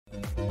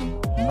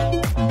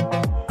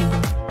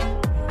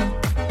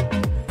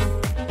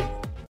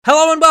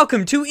Hello and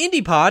welcome to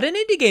IndiePod, an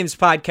indie games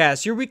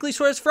podcast, your weekly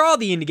source for all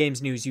the indie games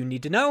news you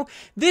need to know.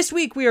 This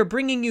week we are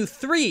bringing you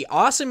 3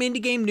 awesome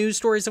indie game news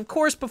stories. Of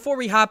course, before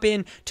we hop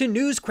in to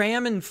news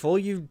cram and fill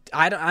you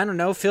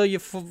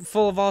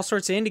full of all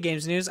sorts of indie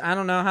games news. I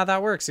don't know how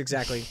that works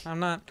exactly. I'm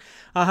not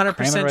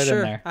 100%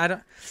 sure.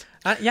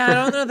 I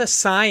don't know the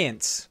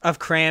science of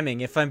cramming,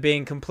 if I'm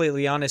being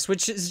completely honest,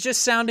 which is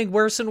just sounding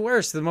worse and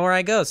worse the more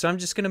I go, so I'm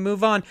just going to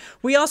move on.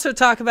 We also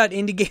talk about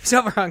indie games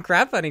over on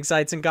crowdfunding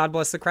sites and God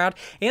Bless the Crowd,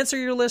 answer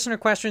your listener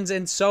questions,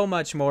 and so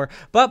much more.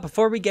 But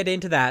before we get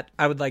into that,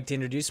 I would like to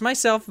introduce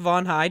myself,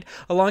 Vaughn Hyde,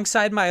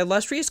 alongside my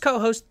illustrious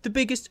co-host, the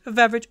biggest of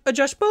average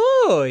Josh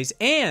Boys,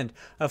 and,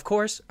 of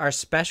course, our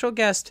special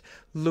guest,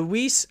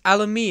 Luis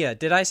Alomia.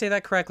 Did I say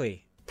that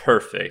correctly?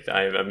 Perfect.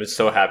 I'm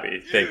so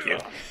happy. Thank you.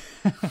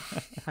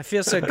 I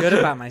feel so good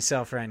about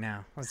myself right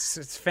now.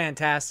 It's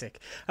fantastic.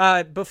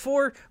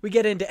 Before we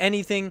get into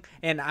anything,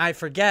 and I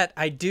forget,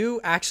 I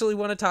do actually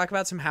want to talk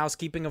about some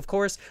housekeeping. Of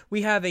course,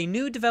 we have a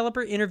new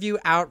developer interview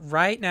out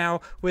right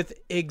now with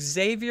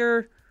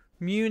Xavier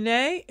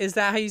Monet. Is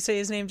that how you say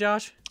his name,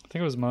 Josh? I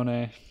think it was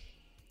Monet.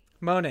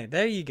 Monet,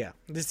 there you go.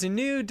 This is a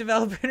new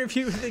developer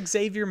interview with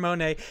Xavier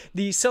Monet,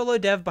 the solo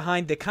dev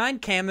behind The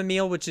Kind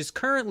Chamomile, which is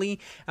currently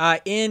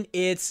in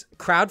its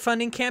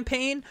crowdfunding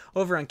campaign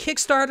over on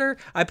Kickstarter.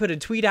 I put a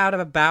tweet out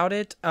about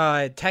it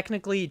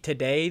technically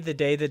today, the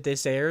day that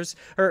this airs,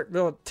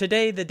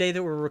 today, the day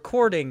that we're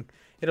recording.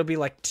 It'll be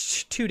like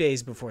 2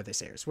 days before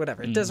this airs,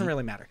 whatever. It doesn't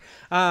really matter.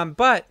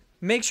 But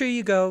make sure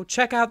you go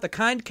check out The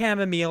Kind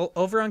Chamomile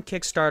over on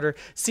Kickstarter.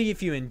 See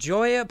if you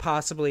enjoy it.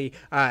 Possibly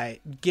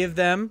give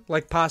them,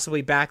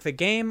 possibly back the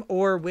game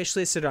or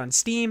wishlist it on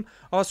Steam.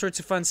 All sorts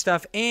of fun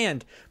stuff.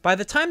 And by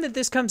the time that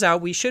this comes out,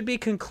 we should be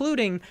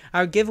concluding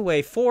our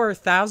giveaway for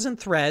 1,000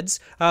 Threads.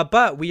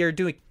 But we are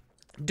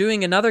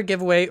doing another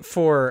giveaway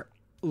for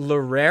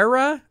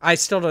Lorera. I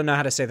still don't know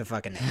how to say the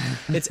fucking name.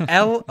 It's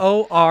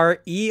Lorera.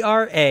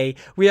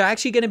 We are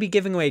actually going to be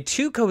giving away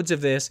 2 codes of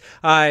this.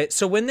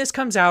 So when this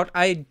comes out,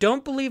 I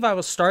don't believe I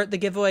will start the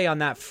giveaway on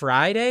that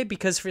Friday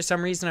because for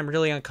some reason I'm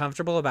really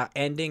uncomfortable about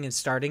ending and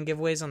starting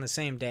giveaways on the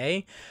same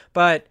day.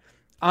 But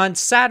on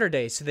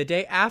Saturday, so the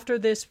day after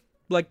this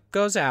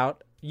goes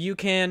out, you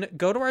can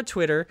go to our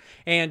Twitter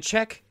and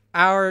check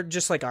our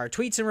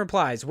tweets and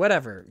replies,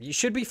 whatever. You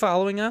should be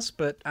following us,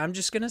 but I'm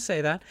just going to say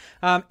that.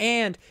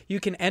 And you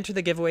can enter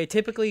the giveaway.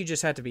 Typically, you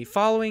just have to be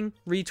following,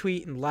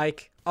 retweet, and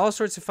like, all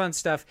sorts of fun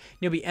stuff.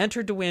 You'll be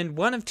entered to win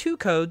one of 2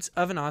 codes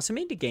of an awesome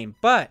indie game.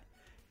 But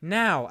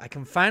now I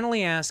can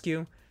finally ask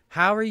you,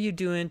 how are you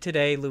doing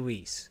today,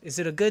 Luis? Is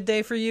it a good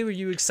day for you? Are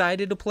you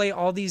excited to play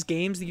all these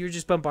games that you're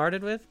just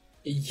bombarded with?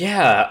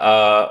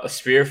 Yeah,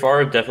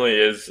 Spiritfarer definitely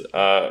is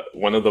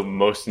one of the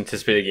most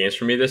anticipated games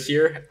for me this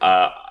year.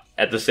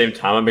 At the same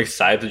time, I'm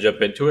excited to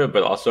jump into it,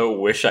 but also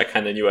wish I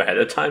kind of knew ahead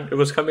of time it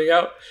was coming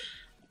out.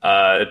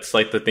 It's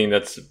the thing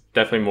that's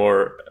definitely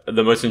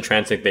the most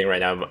entrancing thing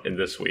right now in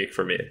this week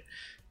for me.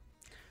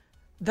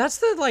 That's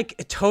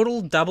the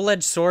total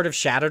double-edged sword of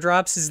Shadow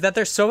Drops, is that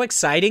they're so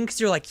exciting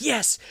because you're like,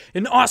 yes,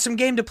 an awesome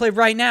game to play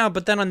right now,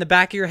 but then on the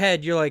back of your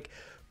head, you're like,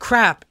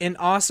 crap, an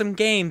awesome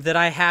game that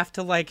I have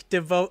to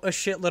devote a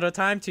shitload of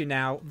time to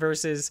now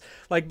versus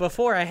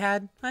before I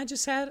had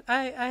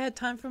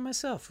time for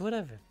myself,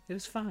 whatever. It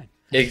was fine.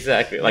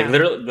 Exactly.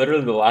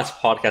 Literally the last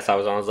podcast I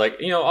was on, I was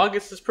like,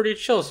 August is pretty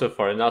chill so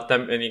far. Not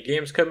that many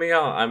games coming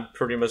out. I'm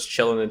pretty much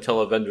chilling until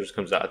Avengers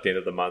comes out at the end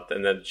of the month.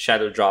 And then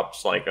Shadow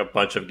drops a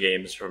bunch of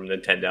games from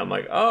Nintendo. I'm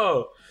like,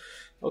 oh,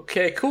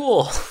 okay,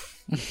 cool.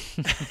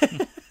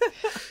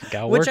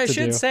 Got work Which I to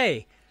should do.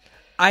 say,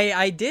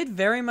 I did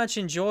very much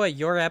enjoy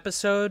your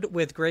episode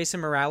with Grayson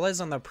Morales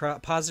on the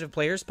Positive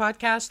Players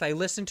podcast. I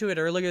listened to it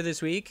earlier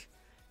this week.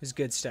 It was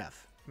good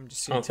stuff. I'm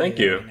just thank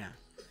you. Right now.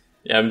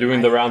 Yeah, I'm doing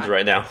the rounds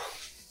right now.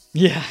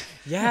 Yeah.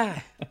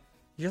 Yeah.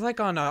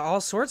 You're on all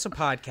sorts of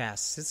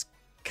podcasts. It's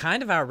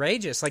kind of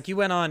outrageous. You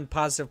went on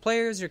Positive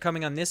Players, you're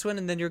coming on this one,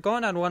 and then you're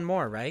going on one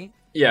more, right?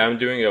 Yeah, I'm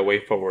doing a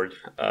Way Forward,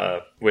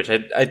 which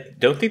I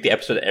don't think the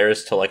episode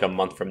airs till a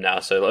month from now,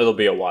 so it'll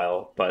be a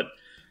while. But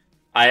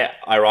I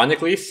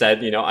ironically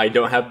said, I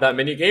don't have that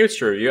many games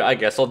to review. I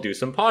guess I'll do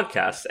some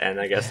podcasts, and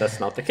I guess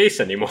that's not the case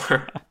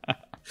anymore.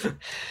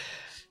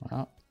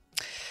 Well,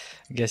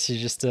 I guess you're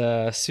just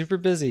super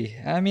busy.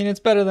 I mean, it's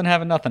better than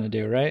having nothing to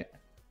do, right?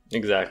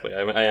 Exactly.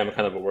 I am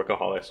kind of a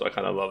workaholic, so I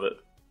kind of love it.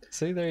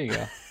 See, there you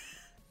go.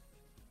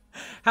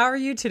 How are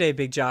you today,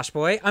 Big Josh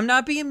boy? I'm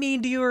not being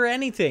mean to you or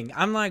anything.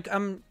 I'm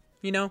giving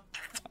you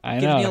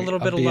a little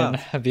bit of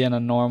love. Being a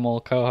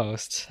normal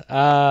co-host.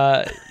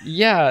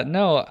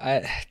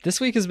 This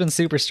week has been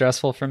super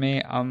stressful for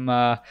me. I'm,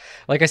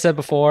 like I said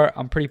before,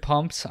 I'm pretty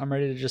pumped. I'm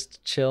ready to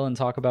just chill and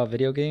talk about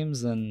video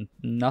games and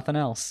nothing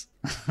else.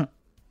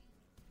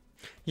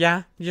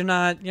 Yeah, you're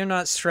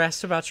not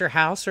stressed about your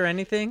house or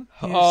anything.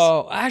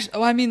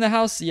 I mean the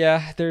house.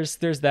 Yeah, there's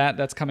that.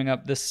 That's coming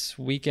up this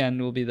weekend.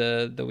 Will be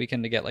the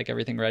weekend to get like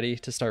everything ready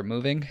to start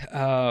moving.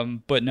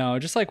 But no,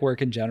 just like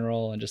work in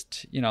general and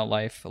just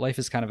life. Life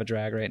is kind of a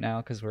drag right now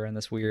because we're in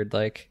this weird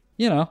like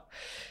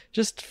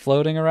just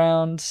floating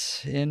around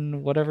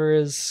in whatever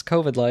is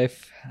COVID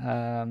life.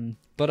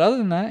 But other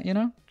than that,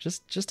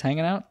 just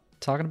hanging out,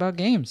 talking about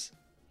games.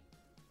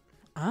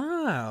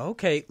 Ah,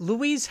 okay.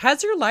 Louise,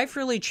 has your life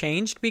really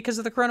changed because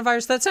of the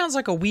coronavirus? That sounds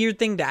like a weird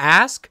thing to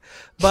ask,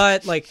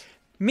 but like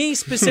me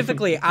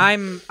specifically,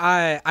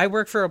 I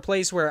work for a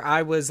place where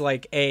I was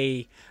like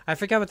I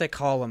forgot what they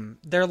call them.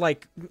 They're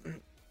like,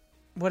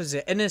 what is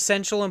it? An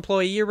essential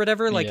employee or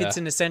whatever. Like it's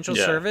an essential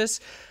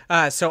service.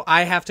 So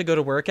I have to go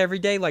to work every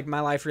day. Like my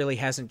life really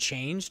hasn't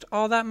changed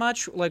all that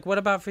much. Like what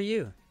about for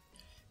you?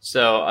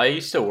 So I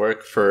used to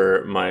work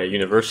for my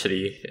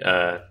university,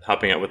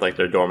 helping out with like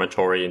their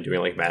dormitory and doing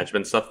like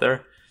management stuff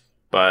there.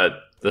 But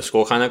the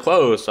school kind of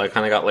closed, so I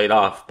kind of got laid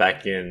off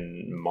back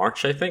in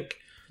March, I think.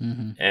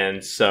 Mm-hmm.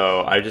 And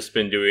so I've just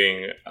been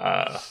doing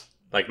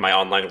like my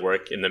online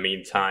work in the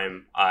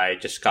meantime. I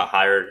just got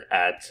hired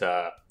at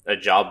a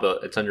job,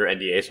 but it's under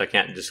NDA, so I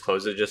can't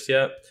disclose it just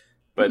yet.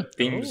 But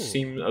things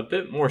seem a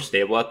bit more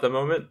stable at the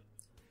moment.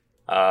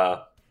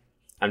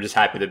 I'm just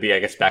happy to be, I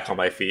guess, back on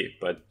my feet.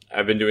 But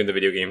I've been doing the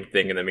video game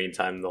thing in the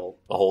meantime the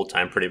whole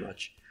time, pretty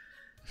much.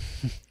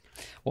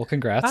 Well,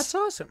 congrats. That's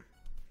awesome.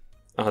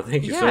 Oh,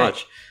 thank you so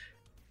much.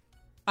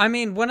 I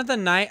mean, one of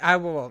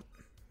the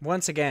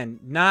once again,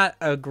 not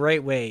a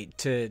great way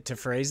to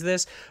phrase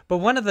this, but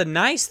one of the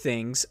nice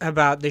things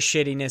about the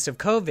shittiness of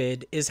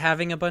COVID is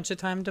having a bunch of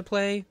time to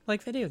play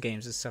like video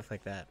games and stuff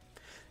like that.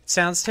 It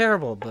sounds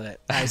terrible,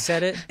 but I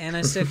said it and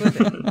I stick with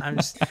it. I'm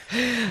just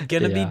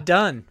gonna be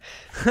done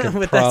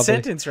with that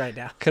sentence right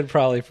now. Could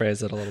probably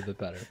phrase it a little bit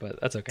better, but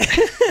that's okay.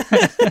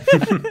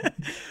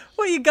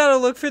 Well, you gotta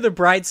look for the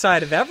bright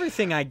side of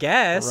everything, I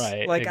guess.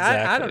 Right. Like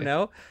exactly. I don't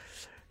know.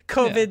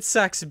 COVID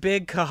sucks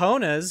big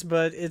cojones,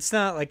 but it's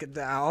not like.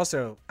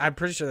 Also, I'm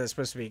pretty sure that's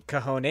supposed to be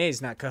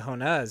cojones, not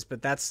cojonas,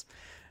 but that's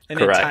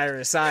an entire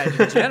aside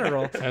in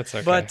general. That's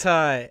okay.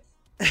 But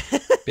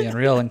being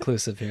real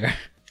inclusive here.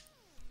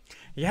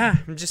 Yeah,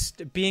 I'm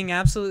just being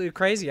absolutely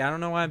crazy. I don't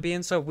know why I'm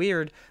being so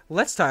weird.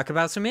 Let's talk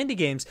about some indie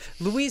games.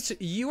 Luis,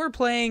 you are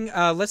playing,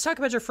 let's talk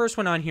about your first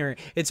one on here.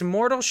 It's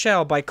Mortal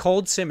Shell by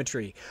Cold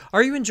Symmetry.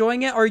 Are you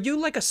enjoying it? Are you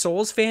like a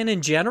Souls fan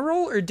in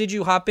general, or did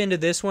you hop into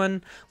this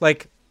one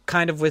like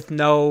kind of with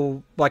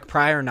no like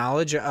prior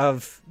knowledge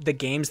of the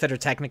games that are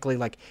technically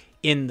like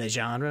in the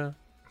genre?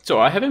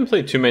 So I haven't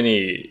played too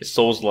many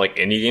Souls-like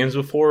indie games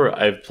before.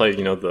 I've played,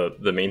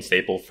 the main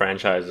staple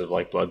franchise of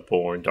like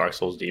Bloodborne, Dark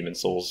Souls, Demon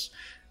Souls,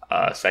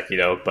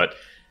 Sekiro, but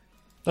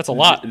that's a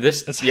lot.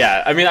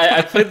 I mean,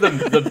 I played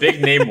the big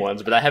name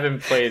ones, but I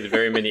haven't played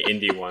very many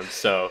indie ones.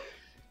 So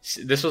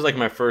this was like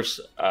my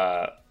first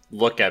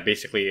look at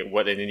basically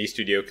what an indie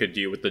studio could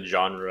do with the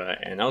genre,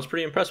 and I was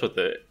pretty impressed with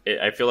it.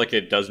 I feel like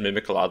it does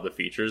mimic a lot of the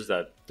features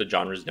that the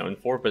genre is known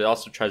for, but it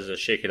also tries to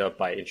shake it up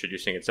by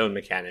introducing its own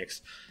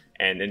mechanics.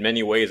 And in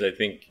many ways, I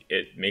think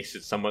it makes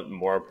it somewhat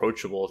more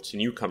approachable to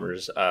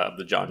newcomers of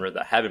the genre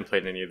that haven't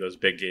played any of those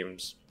big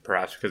games,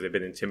 perhaps because they've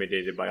been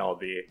intimidated by all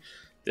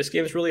this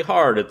game's really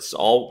hard. It's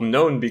all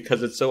known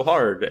because it's so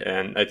hard.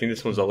 And I think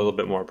this one's a little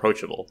bit more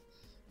approachable.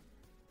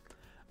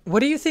 What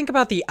do you think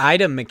about the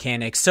item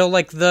mechanics? So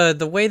like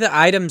the way the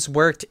items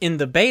worked in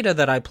the beta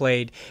that I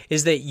played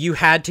is that you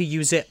had to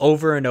use it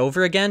over and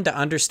over again to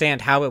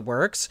understand how it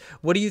works.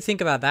 What do you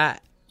think about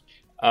that?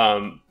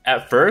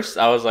 At first,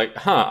 I was like,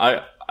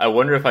 I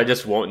wonder if I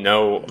just won't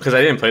know, because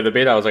I didn't play the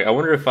beta. I was like, I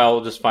wonder if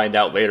I'll just find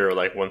out later,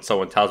 like when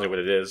someone tells me what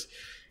it is.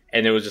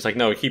 And it was just like,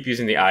 no, keep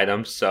using the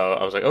items. So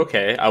I was like,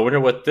 okay, I wonder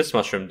what this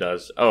mushroom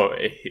does. Oh,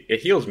 it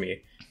heals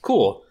me.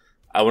 Cool.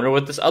 I wonder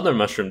what this other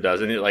mushroom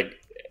does. And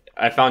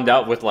I found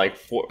out with like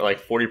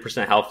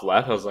 40% health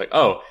left. I was like,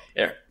 oh,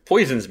 it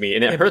poisons me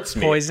and it hurts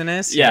me.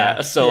 Poisonous?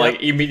 Yeah. So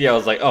like immediately I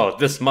was like, oh,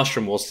 this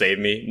mushroom will save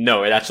me.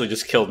 No, it actually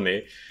just killed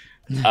me.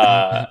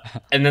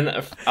 And then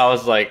I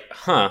was like,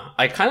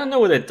 I kind of know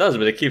what it does,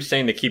 but it keeps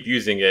saying to keep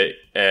using it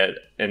and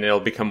it'll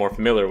become more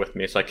familiar with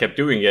me. So I kept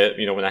doing it,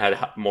 when I had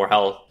more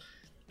health.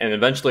 And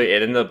eventually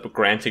it ended up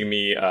granting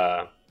me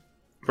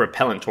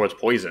repellent towards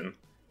poison,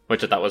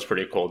 which I thought was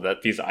pretty cool,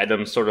 that these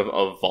items sort of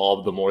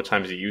evolve the more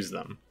times you use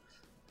them.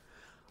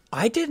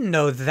 I didn't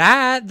know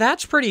that.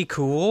 That's pretty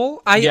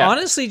cool. I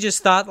honestly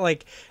just thought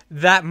like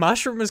that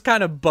mushroom was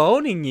kind of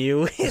boning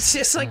you. It's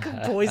just like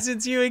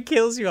poisons you and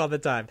kills you all the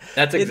time.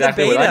 That's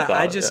exactly what I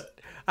thought.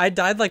 I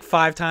died like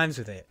 5 times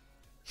with it.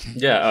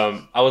 Yeah,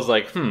 I was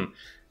like,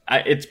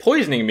 it's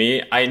poisoning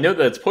me. I know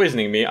that it's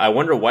poisoning me. I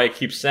wonder why it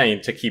keeps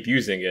saying to keep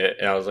using it.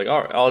 And I was like,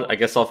 all right, I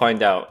guess I'll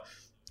find out.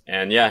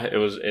 And yeah, it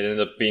ended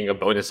up being a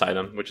bonus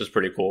item, which is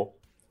pretty cool.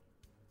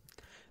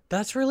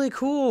 That's really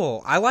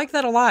cool. I like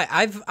that a lot.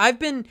 I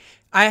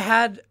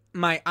had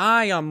my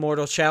eye on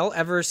Mortal Shell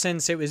ever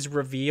since it was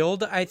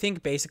revealed. I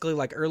think basically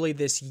like early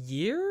this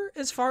year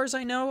as far as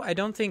I know. I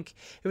don't think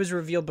it was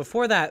revealed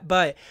before that,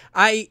 but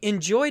I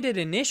enjoyed it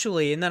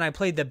initially, and then I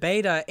played the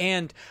beta,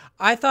 and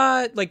I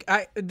thought, like,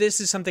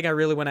 this is something I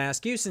really want to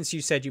ask you, since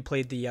you said you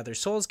played the other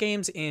Souls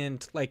games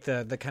and, like,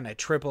 the kind of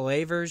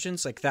AAA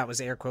versions. Like, that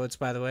was air quotes,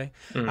 by the way.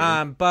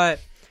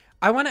 But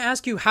I want to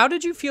ask you, how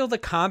did you feel the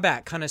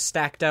combat kind of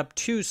stacked up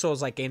to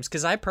Souls-like games?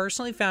 Because I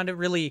personally found it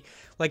really,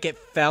 like, it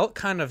felt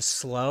kind of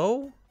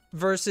slow,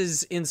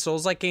 versus in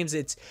Souls-like games,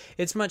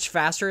 it's much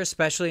faster,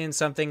 especially in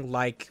something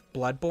like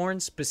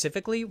Bloodborne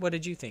specifically. What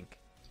did you think?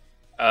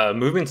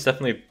 Movement's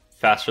definitely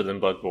faster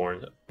than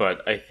Bloodborne,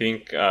 but I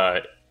think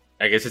I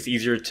guess it's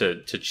easier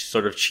to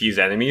sort of cheese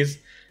enemies.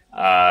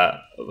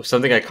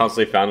 Something I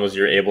constantly found was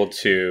you're able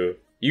to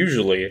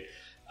usually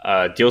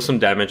deal some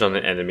damage on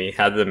the enemy,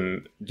 have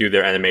them do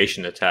their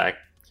animation attack,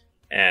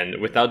 and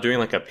without doing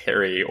like a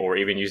parry or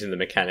even using the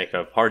mechanic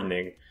of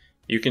hardening,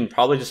 you can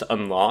probably just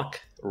unlock,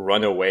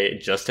 run away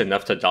just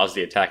enough to dodge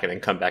the attack, and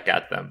then come back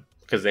at them.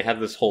 Because they have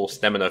this whole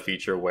stamina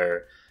feature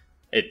where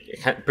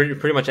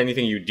pretty much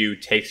anything you do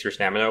takes your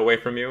stamina away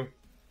from you.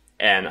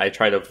 And I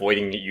tried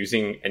avoiding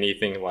using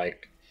anything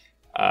like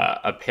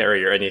a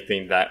parry or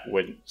anything that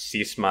would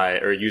cease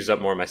or use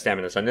up more of my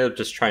stamina. So I ended up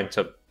just trying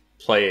to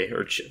play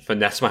or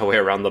finesse my way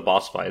around the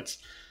boss fights.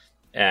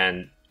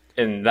 And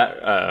in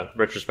that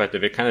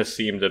retrospective, it kind of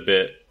seemed a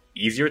bit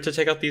easier to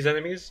take out these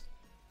enemies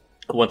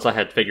once I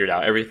had figured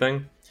out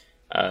everything.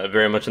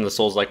 Very much in the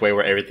Souls-like way,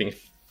 where everything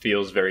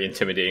feels very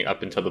intimidating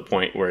up until the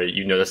point where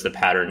you notice the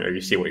pattern or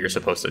you see what you're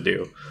supposed to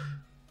do.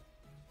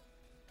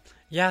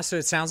 Yeah, so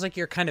it sounds like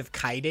you're kind of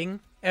kiting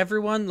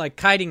everyone. Like,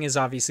 kiting is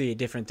obviously a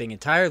different thing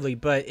entirely,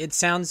 but it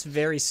sounds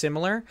very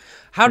similar.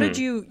 How did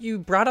you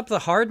brought up the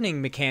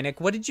hardening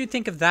mechanic? What did you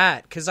think of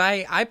that? Because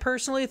I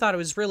personally thought it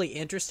was really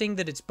interesting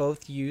that it's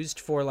both used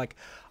for, like,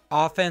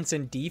 offense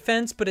and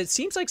defense, but it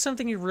seems like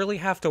something you really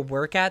have to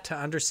work at to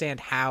understand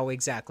how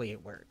exactly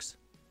it works.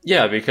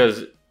 Yeah,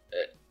 because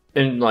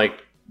in,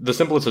 like, the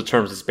simplest of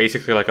terms, it's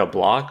basically like a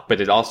block, but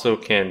it also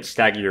can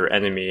stagger your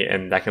enemy,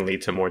 and that can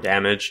lead to more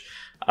damage.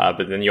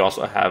 But then you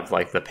also have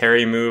like the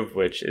parry move,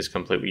 which is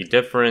completely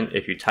different.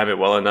 If you time it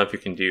well enough, you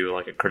can do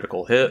like a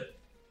critical hit.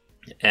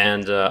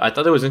 And I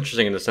thought it was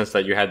interesting in the sense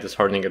that you had this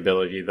hardening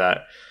ability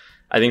that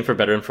I think, for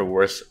better and for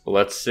worse,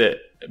 lets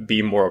it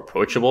be more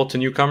approachable to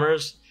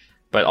newcomers,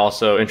 but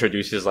also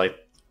introduces like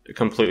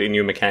completely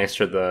new mechanics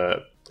to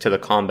the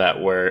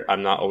combat, where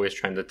I'm not always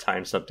trying to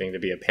time something to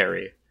be a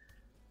parry.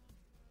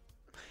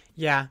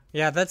 Yeah,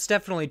 that's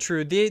definitely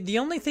true. The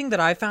only thing that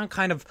I found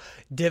kind of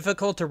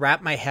difficult to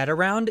wrap my head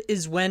around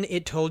is when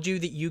it told you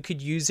that you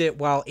could use it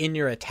while in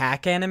your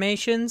attack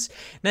animations.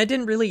 And I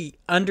didn't really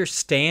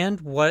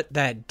understand what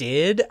that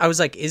did. I was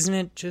like, isn't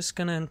it just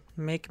gonna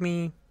make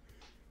me...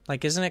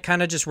 like, isn't it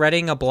kind of just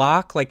readying a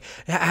block? Like,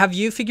 have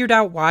you figured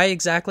out why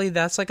exactly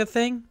that's like a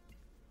thing?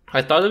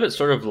 I thought of it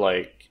sort of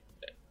like,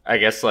 I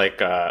guess like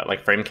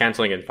frame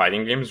canceling in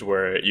fighting games,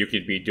 where you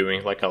could be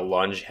doing like a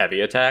lunge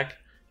heavy attack,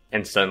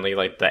 and suddenly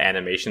like the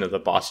animation of the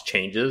boss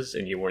changes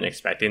and you weren't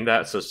expecting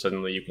that, so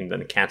suddenly you can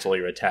then cancel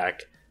your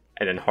attack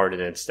and then harden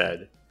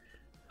instead.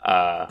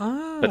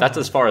 But that's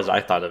as far as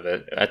I thought of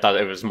it. I thought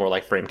it was more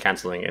like frame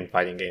canceling in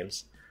fighting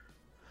games.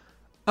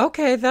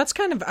 Okay, that's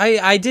kind of...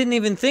 I didn't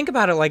even think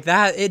about it like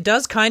that. It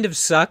does kind of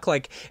suck,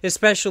 like,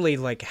 especially,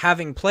 like,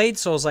 having played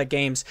Souls-like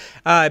games,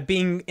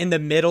 being in the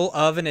middle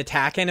of an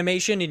attack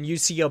animation and you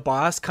see a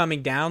boss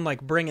coming down,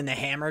 like, bringing the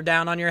hammer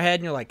down on your head,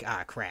 and you're like,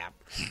 ah, crap.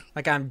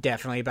 Like, I'm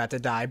definitely about to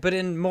die. But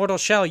in Mortal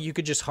Shell, you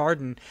could just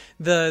harden.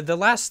 The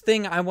last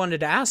thing I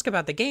wanted to ask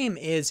about the game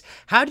is,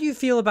 how do you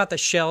feel about the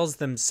shells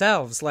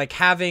themselves? Like,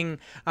 having...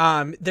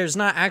 there's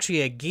not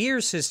actually a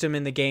gear system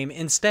in the game.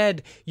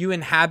 Instead, you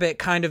inhabit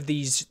kind of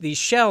these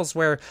shells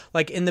where,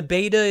 like, in the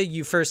beta,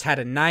 you first had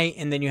a knight,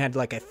 and then you had,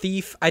 like, a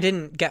thief. I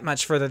didn't get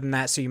much further than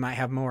that, so you might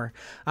have more.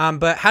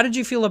 But how did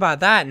you feel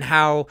about that, and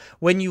how,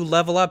 when you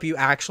level up, you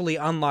actually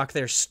unlock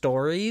their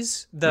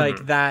stories?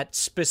 Like, that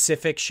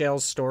specific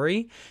shell's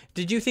story?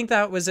 Did you think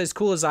that was as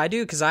cool as I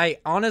do? Because I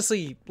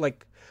honestly,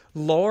 like,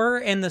 lore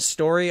and the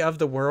story of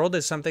the world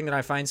is something that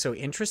I find so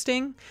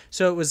interesting.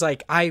 So it was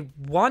like, I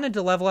wanted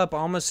to level up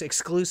almost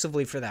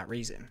exclusively for that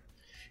reason.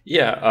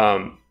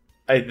 Yeah,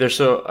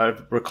 I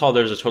recall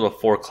there's a total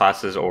of 4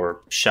 classes or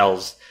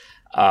shells.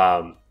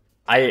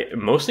 I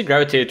mostly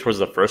gravitated towards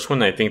the first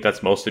one. I think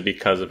that's mostly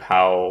because of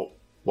how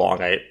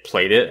long I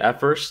played it at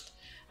first,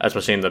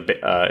 especially in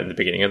the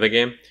beginning of the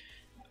game.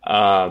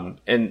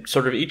 And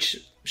sort of each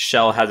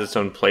shell has its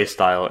own play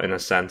style in a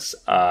sense,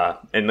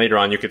 and later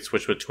on you could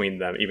switch between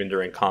them even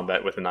during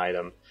combat with an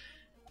item.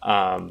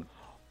 But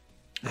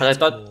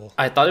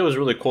I thought it was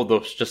really cool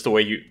though, just the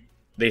way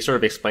they sort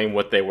of explain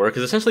what they were,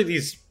 because essentially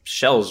these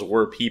shells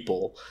were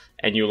people,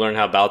 and you learn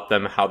about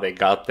them, how they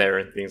got there,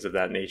 and things of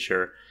that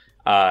nature.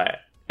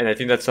 And I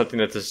think that's something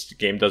that this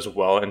game does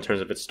well in terms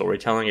of its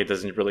storytelling. It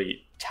doesn't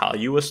really tell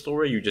you a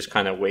story. You just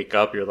kind of wake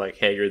up, you're like,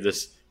 hey, you're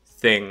this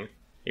thing.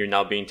 You're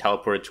now being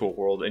teleported to a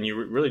world, and you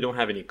really don't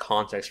have any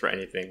context for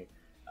anything.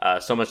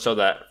 So much so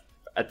that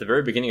at the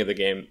very beginning of the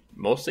game,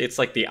 mostly it's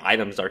like the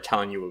items are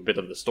telling you a bit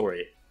of the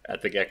story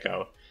at the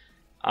get-go.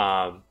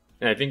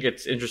 And I think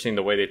it's interesting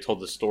the way they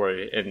told the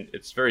story, and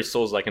it's very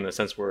Souls-like in the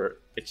sense where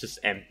it's just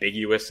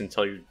ambiguous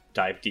until you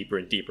dive deeper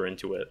and deeper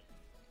into it.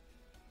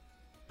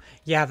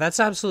 Yeah,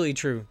 that's absolutely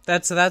true.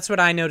 That's what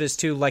I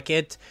noticed too. Like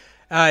it,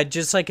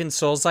 just like in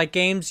Souls-like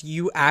games,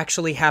 you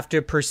actually have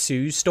to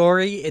pursue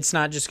story. It's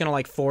not just gonna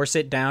like force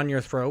it down your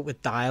throat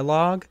with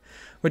dialogue,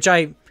 which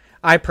I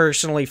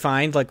personally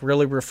find like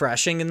really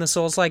refreshing in the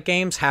Souls-like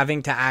games,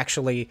 having to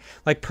actually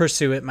like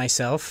pursue it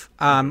myself.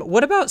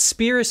 What about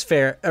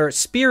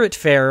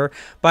Spiritfarer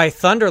by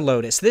Thunder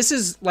Lotus? This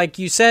is, like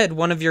you said,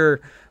 one of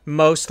your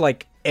most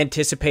like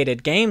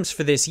anticipated games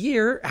for this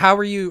year. How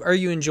are you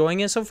enjoying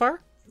it so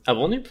far? I've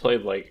only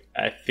played like,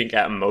 I think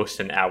at most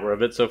an hour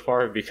of it so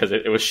far, because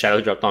it was shadow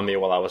dropped on me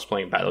while I was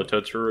playing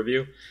Battletoads for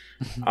review.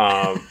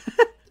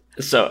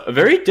 So a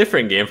very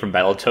different game from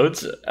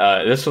Battletoads.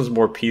 This one's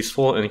more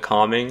peaceful and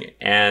calming,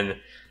 and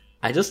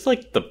I just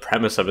like the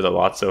premise of it a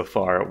lot so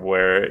far,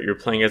 where you're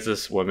playing as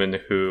this woman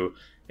who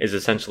is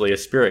essentially a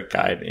spirit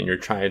guide, and you're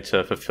trying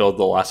to fulfill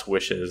the last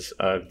wishes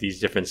of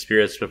these different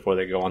spirits before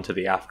they go on to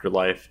the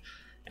afterlife.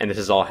 And this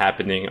is all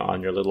happening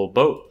on your little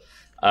boat,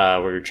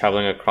 where you're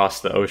traveling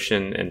across the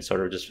ocean and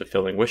sort of just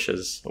fulfilling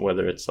wishes,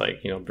 whether it's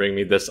like, bring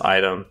me this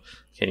item,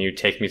 can you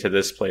take me to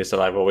this place that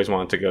I've always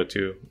wanted to go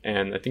to?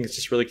 And I think it's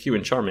just really cute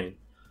and charming.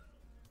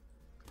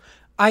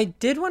 I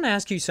did want to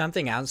ask you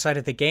something outside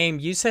of the game.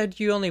 You said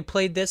you only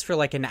played this for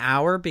like an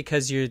hour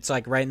because it's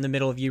like right in the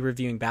middle of you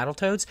reviewing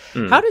Battletoads.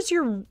 How does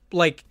your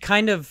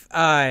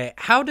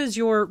how does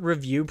your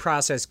review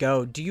process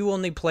go? Do you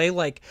only play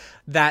like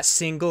that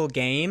single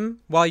game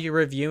while you're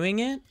reviewing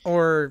it?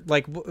 Or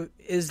like,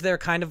 is there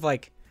kind of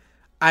like,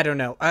 I don't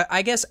know,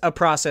 I guess a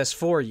process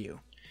for you?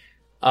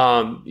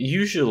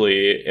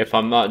 Usually if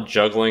I'm not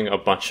juggling a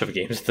bunch of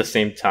games at the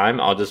same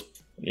time, I'll just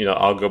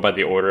I'll go by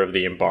the order of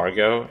the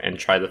embargo and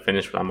try to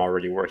finish what I'm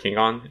already working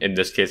on. In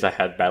this case, I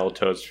had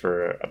Battletoads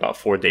for about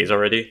 4 days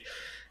already,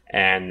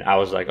 and I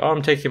was like,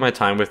 I'm taking my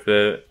time with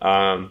it.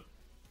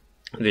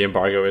 The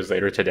embargo is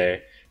later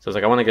today, so I was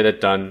like, I want to get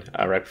it done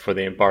right before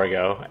the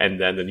embargo. And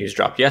then the news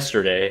dropped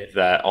yesterday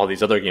that all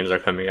these other games are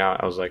coming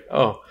out. I was like,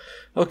 oh,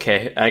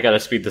 okay, I gotta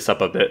speed this up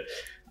a bit.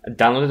 I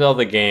downloaded all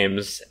the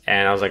games,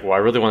 and I was like, well, I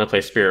really want to play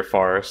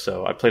Spiritfarer,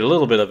 so I played a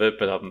little bit of it,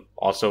 but I'm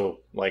also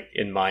like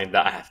in mind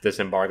that I have this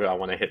embargo I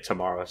want to hit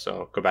tomorrow,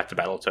 so go back to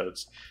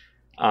Battletoads.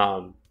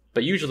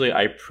 But usually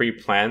I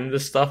pre-plan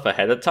this stuff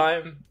ahead of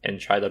time and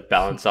try to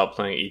balance out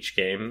playing each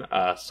game,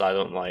 so I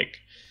don't like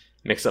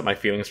mix up my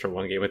feelings for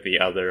one game with the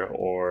other,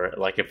 or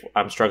like if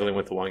I'm struggling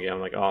with the one game, I'm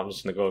like, I'm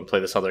just gonna go and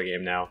play this other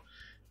game now.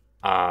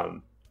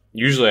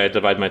 Usually I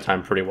divide my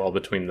time pretty well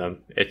between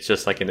them. It's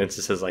just like in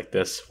instances like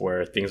this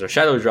where things are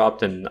shadow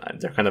dropped and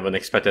they're kind of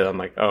unexpected. I'm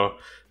like, oh,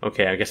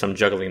 okay, I guess I'm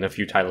juggling a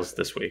few titles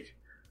this week.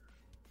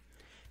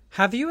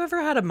 Have you ever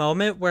had a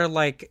moment where,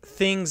 like,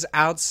 things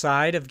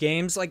outside of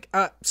games, like,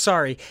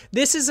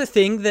 this is a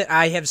thing that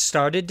I have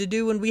started to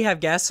do when we have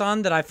guests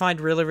on that I find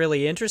really,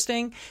 really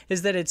interesting,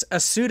 is that it's a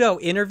pseudo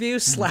interview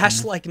 /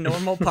 like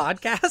normal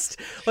podcast.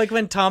 Like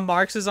when Tom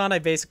Marks was on, I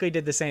basically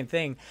did the same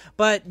thing.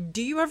 But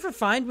do you ever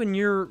find when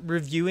you're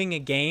reviewing a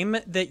game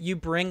that you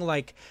bring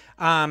like,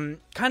 kind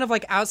of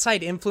like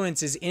outside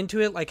influences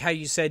into it, like how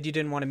you said you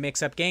didn't want to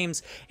mix up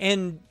games,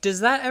 and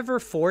does that ever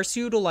force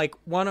you to like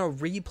want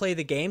to replay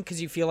the game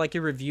because you feel like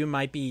your review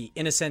might be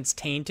in a sense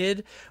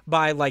tainted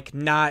by like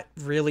not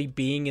really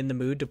being in the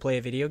mood to play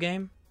a video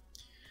game?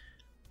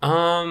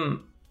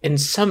 In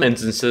some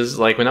instances,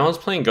 like when I was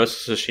playing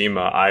Ghost of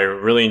Tsushima, I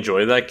really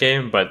enjoyed that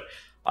game, but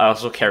I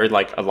also carried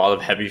like a lot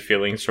of heavy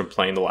feelings from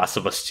playing The Last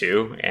of Us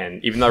 2,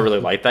 and even though I really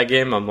liked that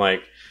game, I'm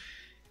like,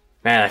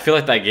 man, I feel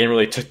like that game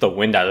really took the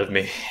wind out of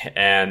me,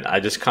 and I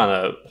just kind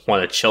of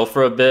want to chill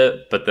for a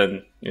bit. But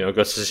then,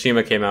 Ghost of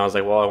Tsushima came out. I was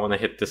like, well, I want to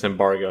hit this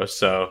embargo,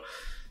 so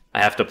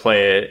I have to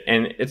play it.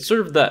 And it's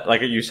sort of that,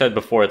 like you said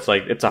before, it's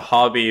like it's a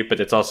hobby,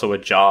 but it's also a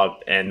job,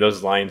 and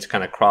those lines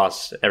kind of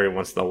cross every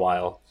once in a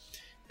while.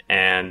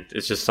 And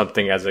it's just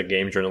something as a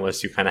game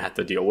journalist you kind of have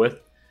to deal with.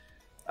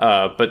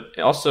 But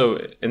also,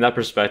 in that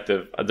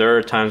perspective, there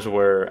are times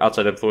where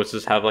outside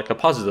influences have like a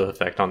positive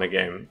effect on the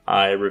game.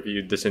 I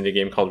reviewed this indie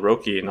game called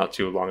Roki not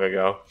too long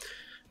ago,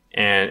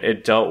 and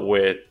it dealt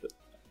with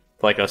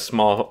like a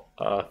small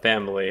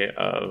family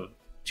of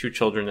 2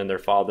 children and their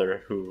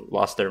father who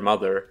lost their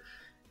mother,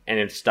 and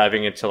it's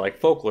diving into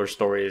like folklore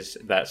stories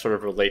that sort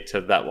of relate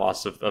to that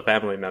loss of a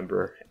family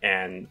member.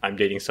 And I'm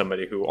dating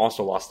somebody who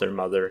also lost their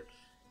mother.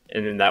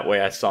 And in that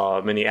way, I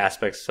saw many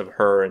aspects of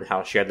her and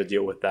how she had to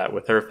deal with that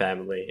with her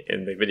family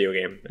in the video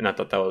game. And I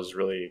thought that was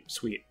really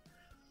sweet.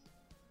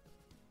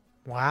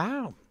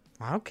 Wow.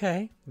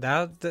 Okay.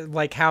 That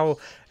like how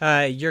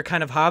your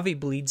kind of hobby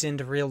bleeds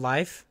into real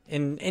life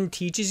and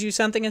teaches you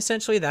something,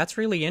 essentially. That's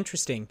really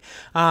interesting.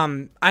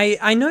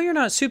 I know you're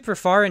not super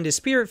far into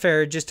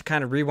Spiritfarer, just to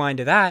kind of rewind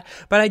to that,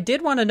 but I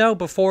did want to know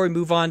before we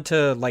move on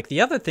to like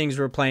the other things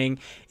we're playing,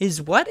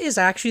 is what is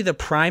actually the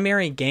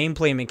primary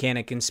gameplay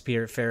mechanic in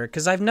Spiritfarer?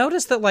 Because I've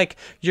noticed that like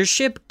your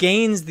ship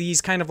gains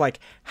these kind of like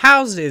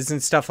houses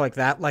and stuff like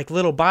that, like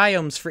little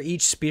biomes for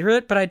each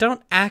spirit, but I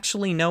don't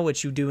actually know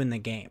what you do in the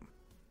game.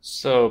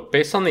 So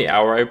based on the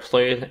hour I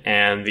played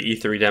and the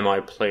E3 demo I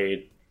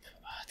played,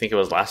 I think it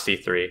was last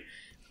E3.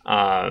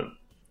 Uh,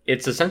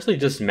 it's essentially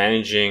just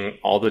managing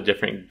all the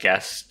different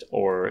guests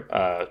or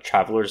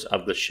travelers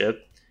of the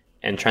ship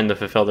and trying to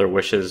fulfill their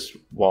wishes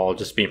while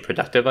just being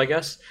productive, I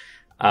guess.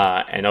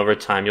 And over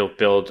time, you'll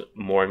build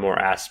more and more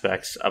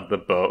aspects of the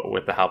boat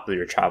with the help of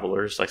your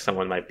travelers. Like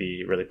someone might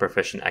be really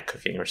proficient at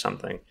cooking or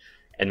something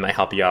and might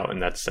help you out in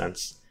that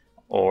sense.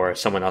 Or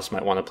someone else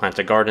might want to plant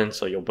a garden,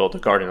 so you'll build a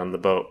garden on the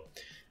boat.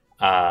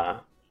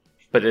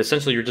 But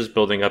essentially, you're just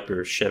building up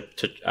your ship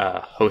to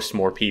host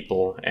more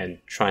people and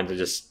trying to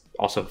just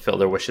also fulfill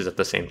their wishes at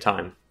the same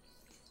time.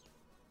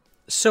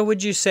 So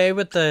would you say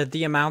with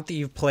the amount that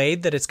you've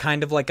played that it's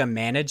kind of like a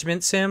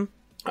management sim?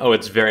 Oh,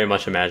 it's very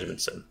much a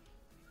management sim.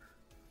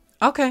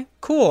 Okay,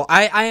 cool.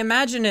 I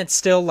imagine it's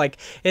still like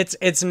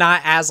it's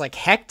not as like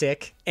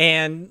hectic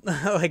and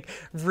like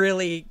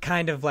really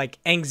kind of like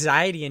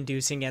anxiety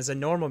inducing as a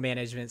normal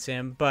management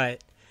sim,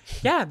 but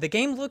yeah, the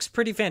game looks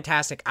pretty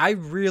fantastic. I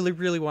really,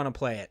 really want to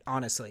play it,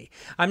 honestly.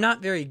 I'm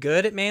not very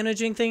good at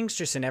managing things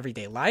just in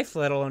everyday life,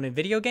 let alone in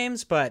video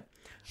games, but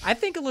I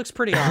think it looks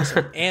pretty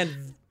awesome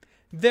and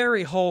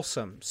very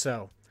wholesome.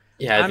 So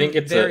yeah, I think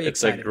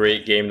it's a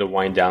great game to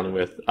wind down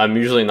with. I'm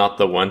usually not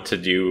the one to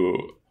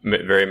do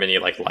very many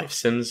like life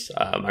sims.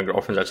 My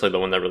girlfriend's actually the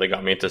one that really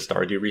got me into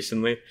Stardew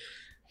recently.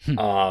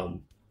 I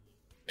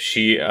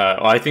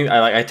think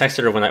I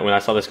texted her when I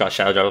saw this got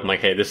shouted out. I'm like,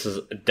 hey, this is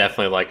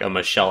definitely like a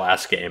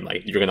Michelle-esque game.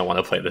 Like you're gonna want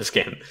to play this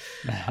game.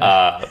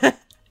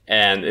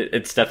 And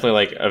it's definitely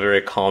like a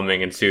very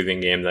calming and soothing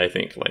game that I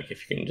think like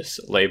if you can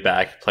just lay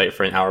back, play it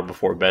for an hour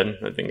before bed,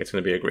 I think it's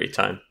gonna be a great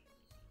time.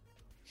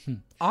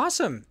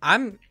 Awesome.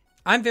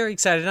 I'm very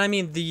excited. I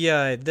mean,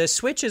 the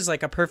Switch is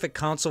like a perfect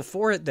console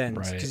for it then,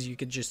 because you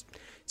could just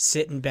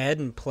sit in bed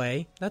and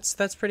play.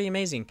 That's pretty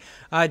amazing.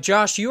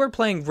 Josh, you are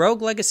playing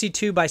Rogue Legacy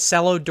 2 by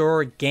Cello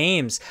Door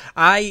Games.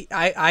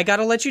 I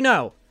gotta let you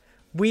know.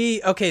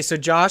 So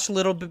Josh, a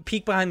little bit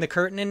peek behind the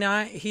curtain and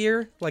I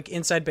here, like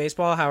inside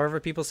baseball, however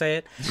people say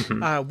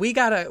it. We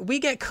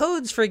get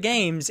codes for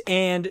games,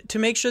 and to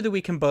make sure that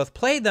we can both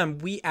play them,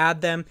 we add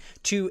them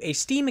to a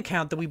Steam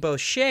account that we both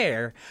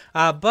share.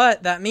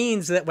 But that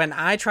means that when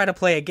I try to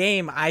play a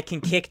game, I can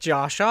kick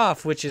Josh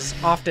off, which is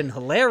often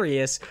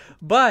hilarious.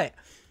 But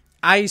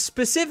I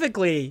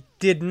specifically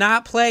did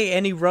not play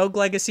any Rogue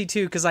Legacy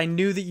 2 because I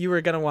knew that you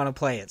were going to want to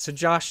play it. So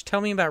Josh, tell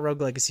me about Rogue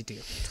Legacy 2.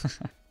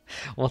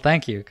 Well,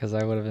 thank you, because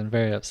I would have been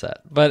very upset.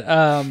 But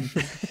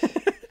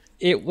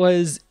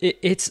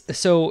it's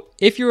so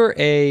if you're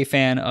a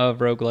fan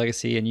of Rogue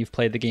Legacy and you've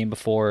played the game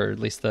before, or at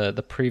least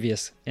the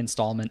previous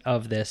installment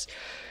of this,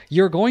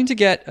 you're going to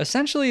get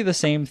essentially the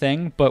same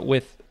thing, but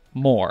with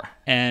more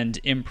and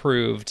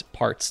improved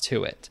parts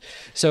to it.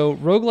 So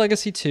Rogue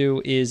Legacy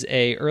 2 is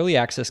a early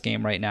access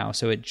game right now.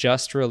 So it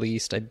just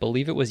released, I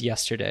believe it was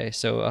yesterday.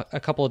 So a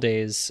couple of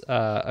days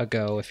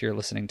ago, if you're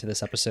listening to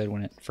this episode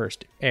when it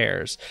first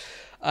airs.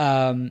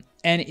 And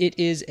it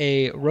is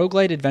a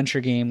roguelite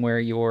adventure game where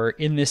you're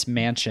in this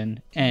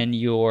mansion and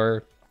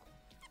you're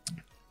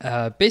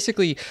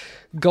basically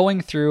going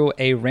through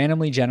a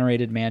randomly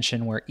generated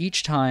mansion where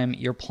each time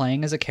you're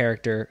playing as a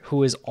character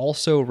who is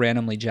also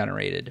randomly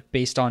generated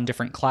based on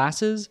different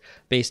classes,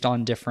 based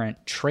on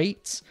different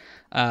traits,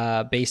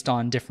 based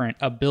on different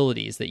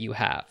abilities that you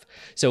have.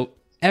 So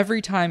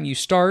every time you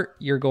start,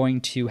 you're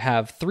going to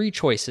have 3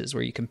 choices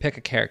where you can pick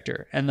a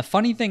character. And the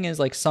funny thing is,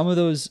 like, some of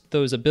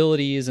those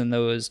abilities and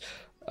those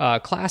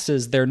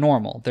classes, they're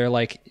normal. They're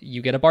like,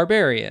 you get a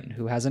barbarian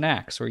who has an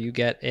axe, or you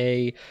get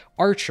a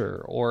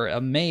archer or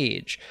a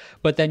mage.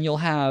 But then you'll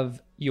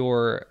have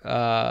your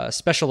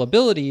special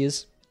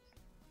abilities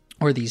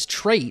or these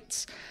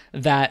traits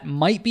that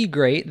might be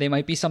great. They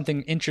might be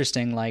something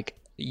interesting, like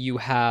you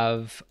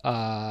have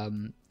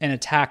an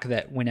attack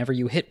that whenever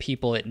you hit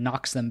people, it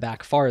knocks them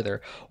back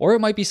farther. Or it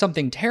might be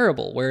something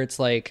terrible where it's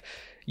like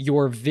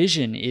your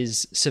vision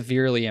is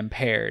severely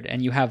impaired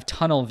and you have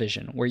tunnel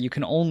vision where you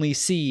can only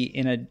see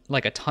in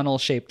a tunnel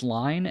shaped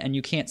line and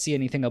you can't see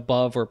anything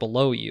above or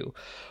below you.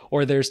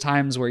 Or there's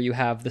times where you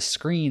have the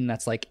screen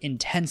that's like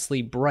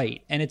intensely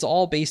bright, and it's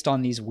all based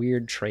on these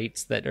weird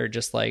traits that are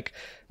just like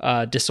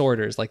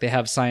disorders. Like they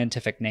have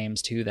scientific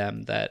names to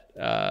them that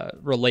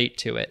relate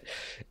to it.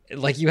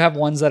 Like you have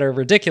ones that are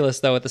ridiculous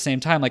though at the same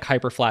time, like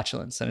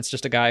hyperflatulence, and it's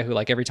just a guy who,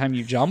 like, every time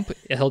you jump,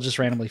 he'll just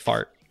randomly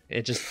fart.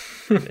 It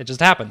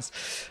just happens.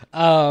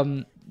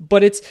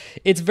 But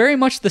it's very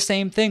much the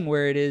same thing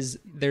where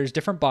there's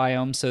different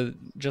biomes. So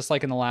just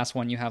like in the last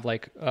one, you have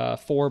like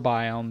 4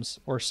 biomes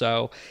or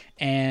so,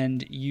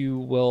 and you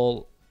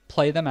will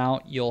play them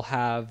out. You'll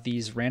have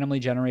these randomly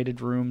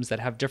generated rooms that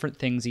have different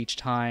things each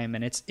time,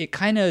 and it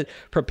kind of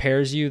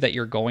prepares you that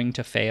you're going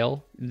to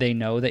fail. They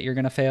know that you're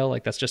going to fail.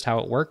 Like, that's just how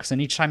it works.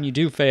 And each time you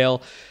do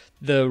fail,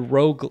 the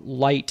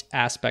roguelite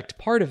aspect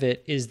part of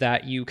it is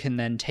that you can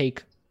then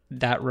take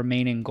that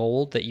remaining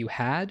gold that you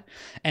had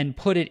and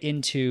put it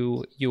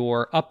into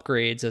your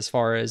upgrades, as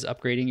far as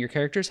upgrading your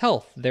character's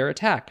health, their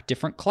attack,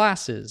 different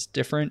classes,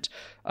 different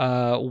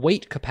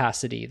weight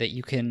capacity that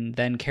you can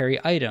then carry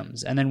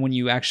items. And then when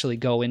you actually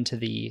go into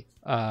the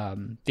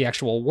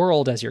actual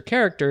world as your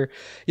character,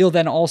 you'll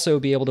then also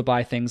be able to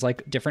buy things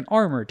like different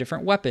armor,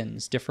 different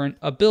weapons, different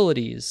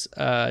abilities,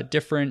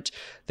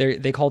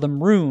 they call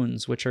them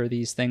runes, which are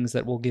these things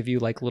that will give you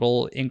like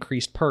little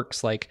increased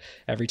perks. Like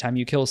every time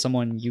you kill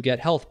someone, you get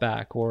health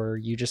back, or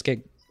you just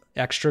get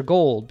extra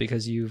gold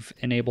because you've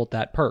enabled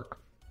that perk.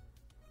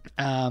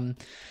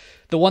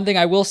 The one thing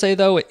I will say,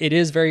 though, it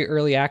is very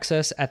early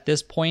access at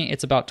this point.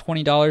 It's about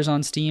 $20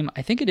 on Steam.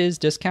 I think it is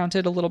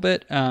discounted a little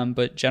bit,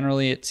 but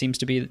generally it seems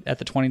to be at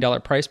the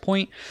 $20 price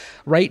point.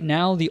 Right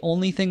now, the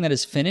only thing that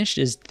is finished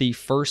is the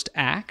first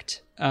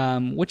act,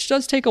 which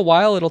does take a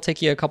while. It'll take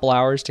you a couple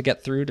hours to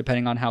get through,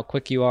 depending on how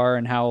quick you are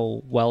and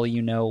how well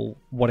you know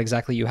what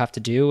exactly you have to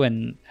do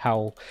and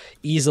how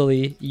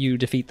easily you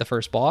defeat the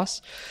first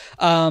boss.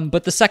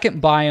 But the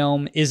second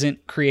biome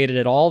isn't created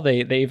at all.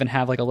 They even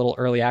have like a little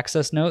early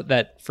access note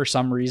that for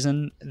some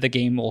reason the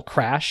game will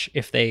crash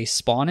if they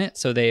spawn it.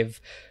 So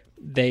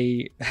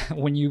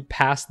when you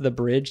pass the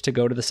bridge to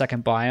go to the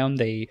second biome,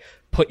 they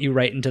put you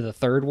right into the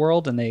third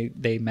world, and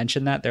they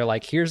mention that they're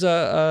like, here's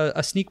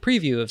a sneak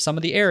preview of some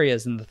of the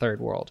areas in the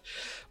third world,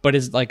 but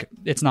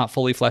it's not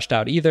fully fleshed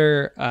out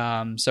either.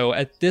 So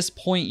at this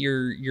point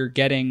you're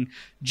getting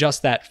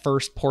just that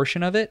first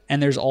portion of it,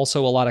 and there's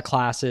also a lot of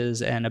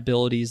classes and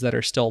abilities that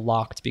are still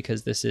locked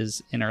because this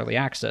is in early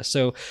access.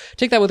 So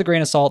take that with a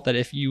grain of salt, that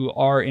if you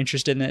are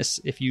interested in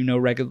this, if you know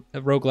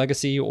Rogue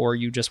Legacy, or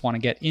you just want to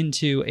get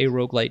into a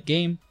roguelite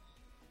game,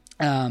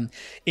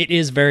 it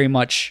is very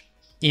much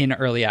in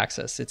early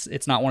access.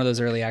 It's not one of those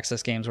early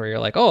access games where you're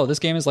like, oh, this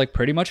game is like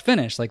pretty much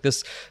finished. Like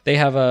this, they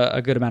have a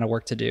good amount of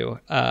work to do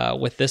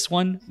with this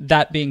one.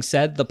 That being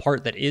said, the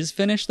part that is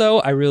finished,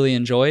 though, I really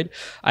enjoyed.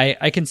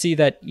 I can see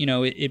that,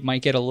 it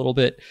might get a little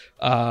bit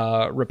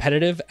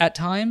repetitive at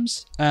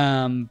times,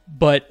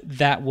 but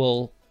that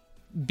will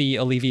be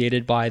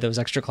alleviated by those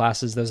extra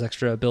classes, those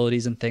extra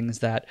abilities and things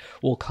that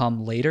will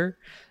come later.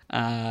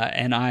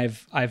 And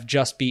I've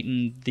just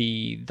beaten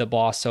the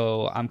boss,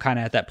 so I'm kind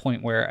of at that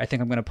point where I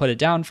think I'm going to put it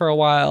down for a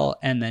while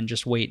and then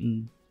just wait,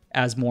 and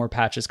as more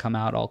patches come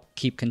out, I'll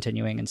keep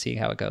continuing and see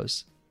how it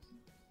goes.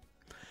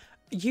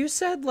 You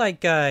said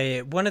like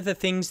one of the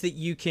things that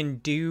you can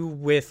do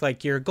with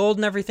like your gold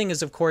and everything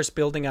is, of course,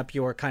 building up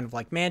your kind of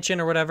like mansion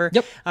or whatever.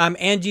 Yep.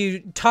 And you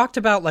talked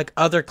about like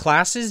other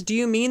classes. Do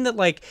you mean that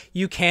like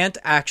you can't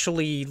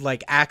actually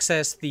like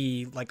access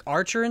the like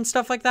archer and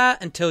stuff like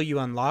that until you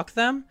unlock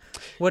them?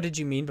 What did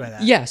you mean by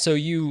that? Yeah, so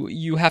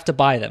you have to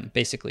buy them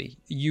basically.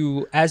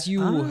 So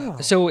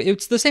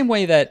it's the same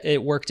way that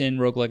it worked in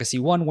Rogue Legacy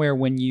 1, where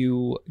when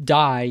you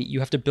die, you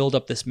have to build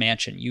up this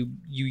mansion. You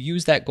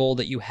use that gold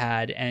that you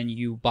had, and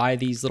you buy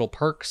these little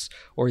perks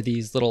or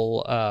these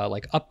little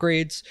like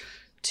upgrades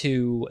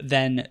to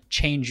then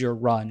change your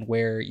run,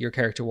 where your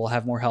character will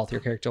have more health,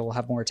 your character will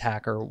have more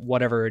attack, or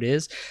whatever it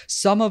is.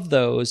 Some of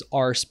those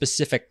are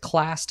specific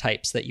class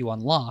types that you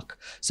unlock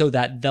so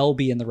that they'll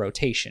be in the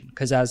rotation.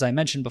 Because as I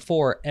mentioned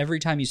before, every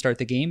time you start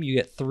the game, you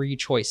get 3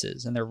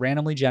 choices, and they're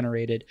randomly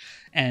generated,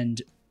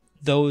 and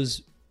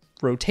those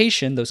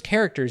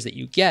characters that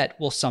you get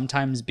will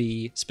sometimes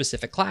be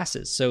specific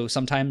classes. So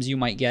sometimes you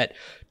might get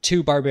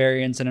 2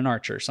 barbarians and an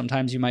archer.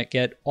 Sometimes you might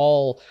get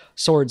all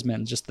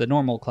swordsmen, just the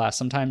normal class.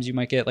 Sometimes you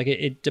might get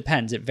it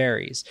depends. It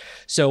varies.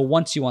 So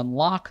once you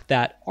unlock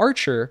that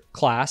archer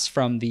class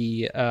from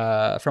the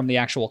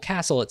actual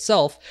castle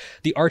itself,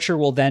 the archer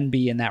will then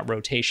be in that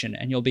rotation,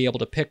 and you'll be able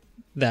to pick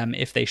them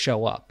if they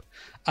show up.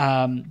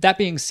 That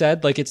being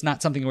said, like, it's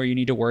not something where you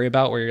need to worry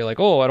about where you're like,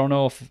 oh, I don't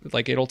know if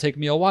like it'll take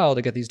me a while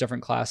to get these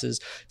different classes.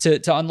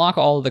 To unlock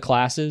all of the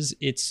classes,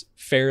 it's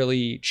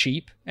fairly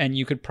cheap, and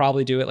you could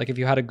probably do it. Like if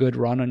you had a good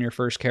run on your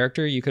first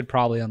character, you could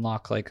probably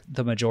unlock like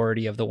the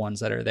majority of the ones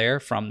that are there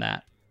from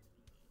that.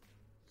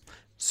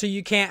 So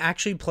you can't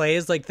actually play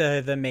as like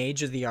the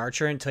mage or the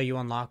archer until you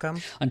unlock them?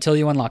 Until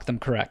you unlock them,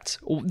 correct.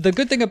 The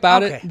good thing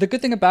about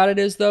it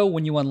is, though,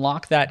 when you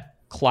unlock that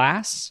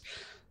class,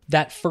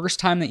 that first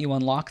time that you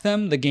unlock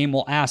them, the game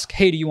will ask,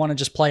 hey, do you want to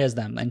just play as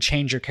them, and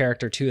change your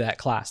character to that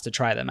class to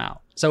try them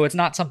out. So it's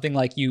not something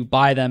like you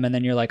buy them and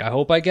then you're like, I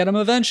hope I get them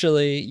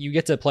eventually. You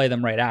get to play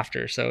them right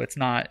after. So it's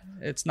not,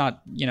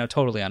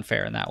 totally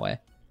unfair in that way.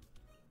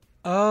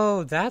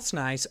 Oh, that's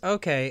nice.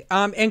 Okay.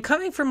 And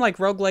coming from like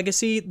Rogue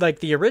Legacy, like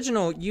the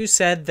original, you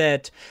said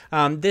that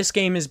this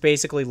game is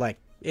basically like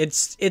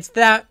it's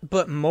that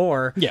but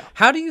more. Yeah.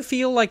 How do you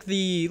feel like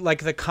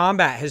the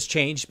combat has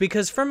changed?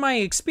 Because from my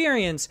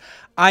experience,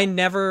 I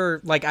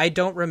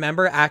don't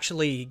remember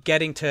actually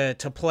getting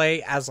to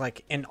play as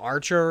like an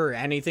archer or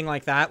anything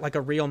like that, like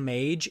a real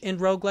mage in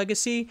Rogue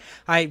Legacy.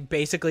 I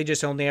basically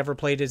just only ever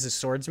played as a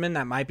swordsman.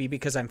 That might be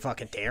because I'm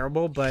fucking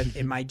terrible, but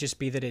it might just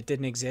be that it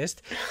didn't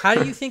exist. How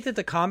do you think that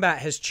the combat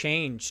has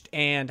changed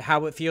and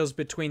how it feels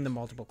between the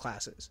multiple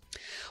classes?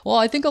 Well,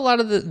 I think a lot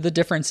of the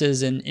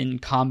differences in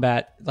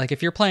combat, like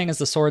if you're playing as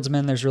the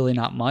swordsman, there's really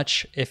not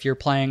much. If you're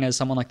playing as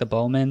someone like the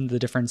bowman, the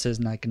difference is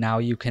like now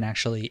you can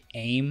actually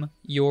aim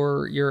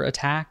your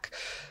attack.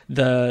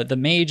 The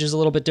mage is a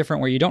little bit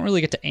different, where you don't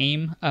really get to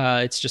aim.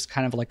 It's just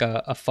kind of like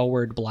a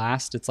forward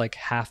blast. It's like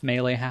half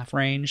melee, half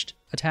ranged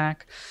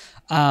attack.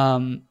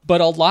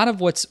 But a lot of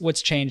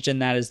what's changed in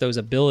that is those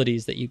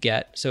abilities that you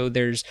get. So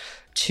there's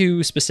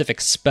 2 specific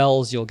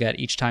spells you'll get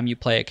each time you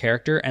play a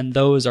character, and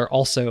those are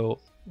also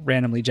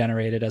randomly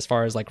generated as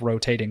far as like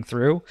rotating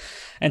through.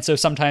 And so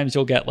sometimes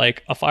you'll get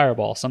like a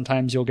fireball,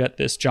 sometimes you'll get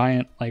this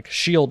giant like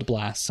shield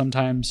blast,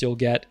 sometimes you'll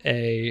get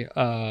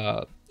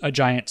a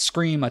giant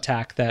scream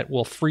attack that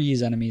will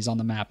freeze enemies on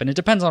the map. And it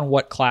depends on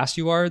what class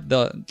you are.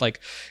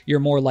 You're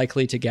more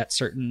likely to get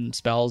certain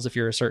spells if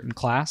you're a certain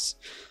class.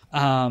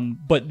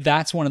 But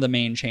that's one of the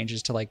main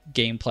changes to like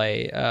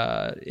gameplay,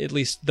 at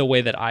least the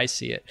way that I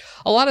see it.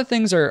 A lot of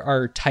things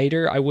are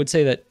tighter. I would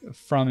say that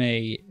from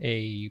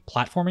a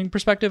platforming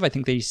perspective, I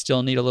think they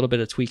still need a little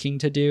bit of tweaking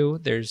to do.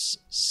 There's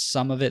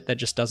some of it that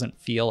just doesn't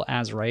feel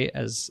as right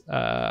as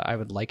I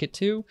would like it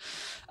to.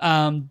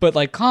 But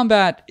like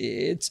combat,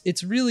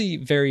 it's really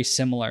very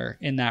similar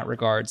in that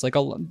regards. Like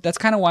that's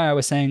kind of why I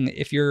was saying,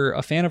 if you're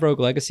a fan of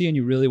Rogue Legacy and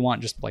you really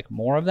want just like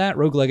more of that,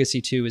 Rogue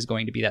Legacy 2 is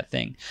going to be that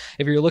thing.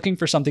 If you're looking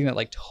for something that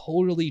like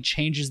totally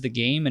changes the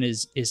game and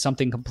is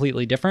something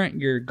completely different,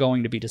 you're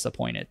going to be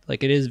disappointed.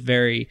 Like it is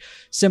very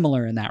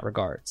similar in that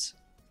regards.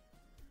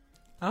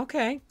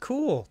 Okay,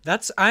 cool.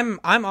 I'm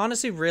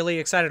honestly really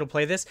excited to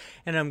play this,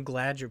 and I'm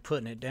glad you're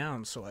putting it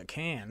down so I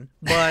can.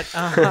 But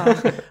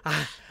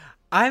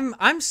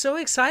I'm so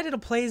excited to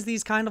play as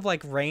these kind of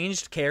like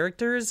ranged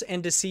characters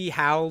and to see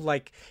how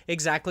like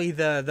exactly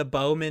the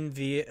bowman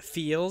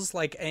feels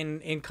like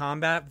in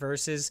combat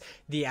versus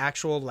the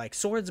actual like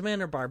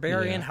swordsman or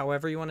barbarian,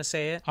 however you want to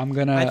say it. I'm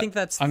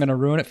gonna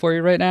ruin it for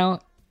you right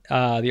now.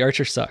 The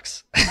archer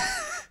sucks.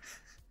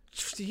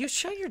 You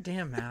shut your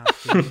damn mouth,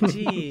 dude.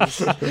 Jeez,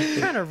 you're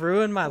trying to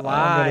ruin my life.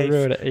 I'm gonna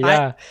ruin it.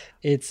 Yeah,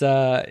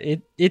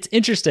 it's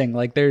interesting.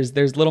 Like there's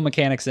little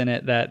mechanics in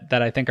it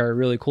that I think are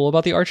really cool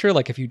about the archer.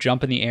 Like if you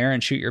jump in the air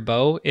and shoot your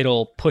bow,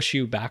 it'll push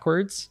you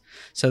backwards.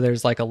 So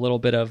there's like a little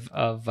bit of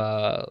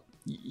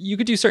you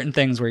could do certain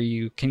things where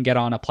you can get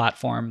on a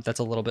platform that's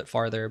a little bit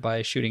farther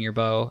by shooting your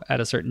bow at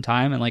a certain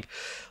time, and like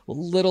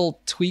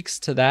little tweaks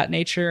to that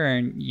nature.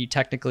 And you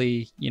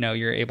technically,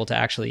 you're able to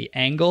actually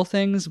angle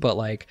things, but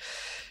like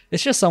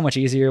it's just so much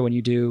easier when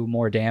you do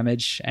more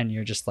damage and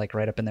you're just like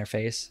right up in their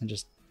face and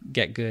just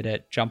get good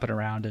at jumping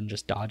around and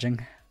just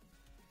dodging.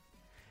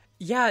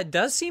 Yeah, it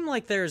does seem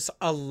like there's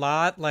a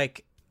lot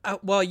like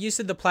well, you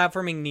said the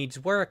platforming needs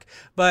work,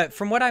 but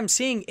from what I'm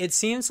seeing, it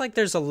seems like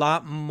there's a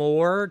lot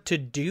more to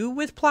do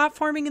with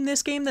platforming in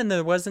this game than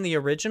there was in the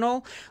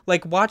original.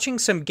 Like watching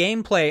some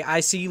gameplay,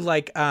 I see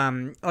like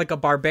a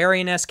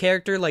barbarian-esque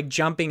character like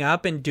jumping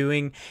up and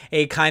doing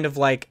a kind of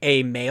like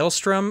a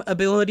maelstrom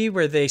ability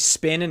where they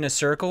spin in a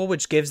circle,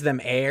 which gives them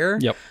air.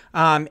 Yep.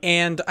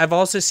 And I've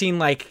also seen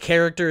like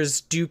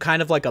characters do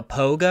kind of like a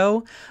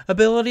pogo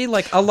ability,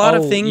 like a lot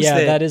of things.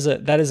 Yeah, that is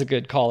a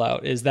good call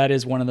out. That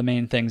is one of the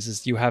main things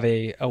is you have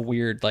a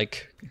weird,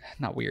 like,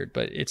 not weird,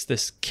 but it's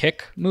this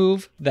kick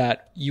move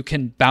that you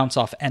can bounce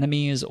off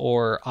enemies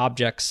or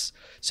objects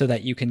so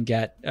that you can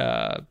get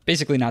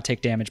basically not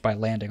take damage by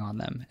landing on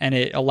them. And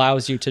it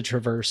allows you to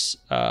traverse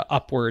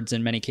upwards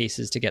in many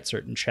cases to get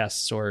certain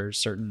chests or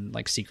certain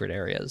like secret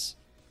areas.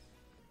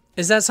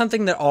 Is that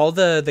something that all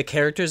the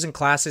characters and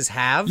classes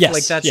have? Yes.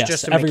 Like that's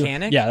just a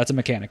mechanic? Yeah, that's a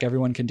mechanic.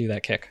 Everyone can do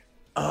that kick.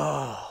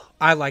 Oh,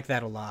 I like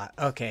that a lot.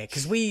 Okay,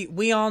 because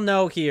we all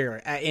know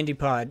here at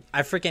IndiePod,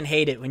 I freaking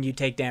hate it when you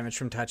take damage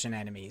from touching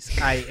enemies.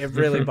 It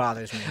really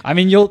bothers me. I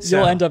mean, you'll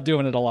end up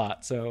doing it a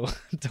lot, so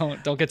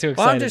don't get too excited.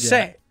 Well, I'm just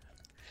saying,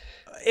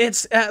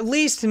 it's at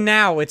least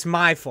now it's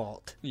my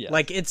fault. Yes.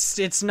 Like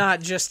it's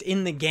not just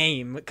in the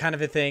game kind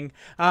of a thing.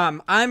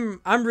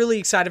 I'm really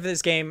excited for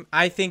this game.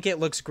 I think it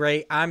looks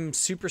great. I'm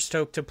super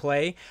stoked to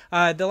play.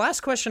 The last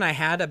question I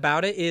had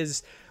about it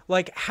is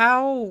like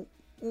how.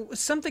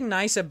 Something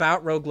nice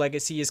about Rogue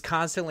Legacy is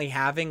constantly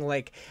having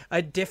like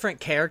a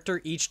different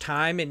character each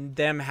time and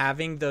them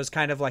having those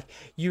kind of like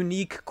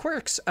unique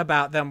quirks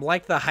about them,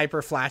 like the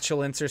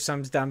hyperflatulence or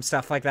some dumb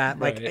stuff like that,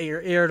 right. Like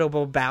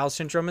irritable bowel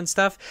syndrome and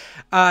stuff.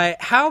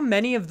 How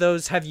many of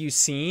those have you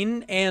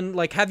seen? And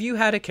like, have you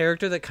had a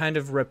character that kind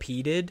of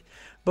repeated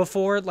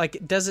before?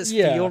 Like, does it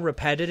feel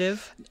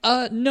repetitive?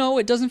 No,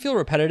 it doesn't feel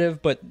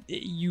repetitive, but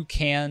you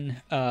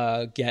can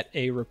get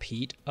a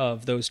repeat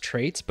of those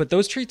traits. But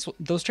those traits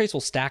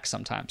will stack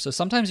sometimes. So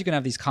sometimes you can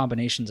have these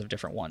combinations of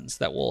different ones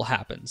that will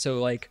happen. So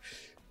like,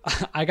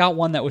 I got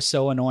one that was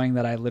so annoying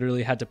that I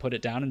literally had to put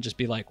it down and just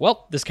be like,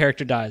 well, this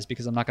character dies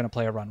because I'm not going to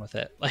play a run with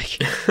it.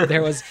 Like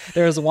there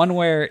was one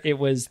where it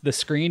was the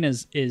screen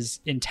is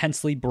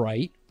intensely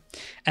bright,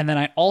 and then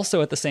I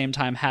also at the same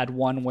time had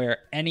one where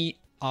any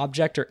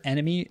object or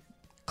enemy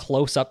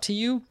close up to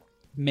you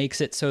makes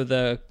it so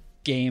the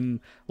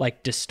game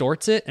like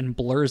distorts it and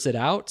blurs it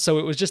out. So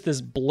it was just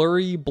this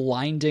blurry,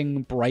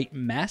 blinding, bright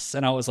mess.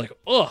 And I was like,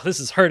 oh, this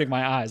is hurting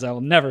my eyes. I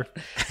will never,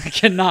 I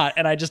cannot.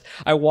 And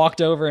I walked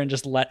over and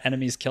just let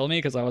enemies kill me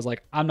because I was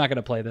like, I'm not going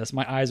to play this.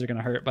 My eyes are going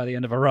to hurt by the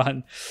end of a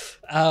run.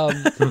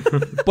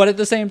 But at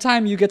the same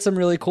time, you get some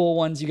really cool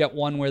ones. You get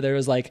one where there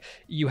was like,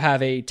 you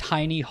have a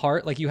tiny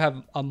heart, like you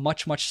have a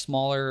much, much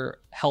smaller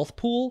health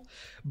pool,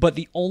 but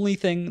the only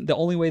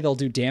way they'll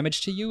do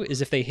damage to you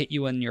is if they hit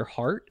you in your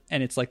heart.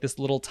 And it's like this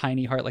little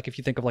tiny heart, like if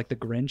you think of like the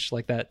Grinch,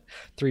 like that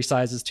 3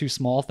 sizes too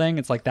small thing,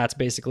 it's like that's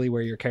basically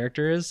where your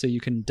character is, so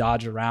you can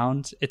dodge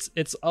around. It's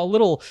a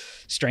little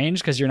strange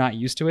because you're not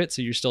used to it,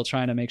 so you're still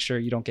trying to make sure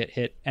you don't get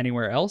hit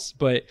anywhere else,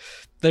 but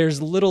there's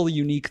little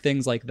unique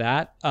things like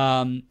that.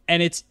 And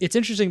it's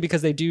interesting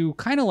because they do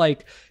kind of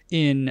like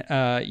in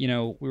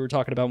we were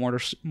talking about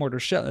Mortal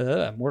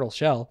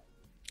Shell.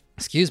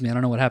 Excuse me, I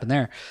don't know what happened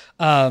there.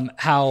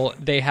 How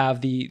they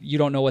have you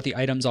don't know what the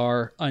items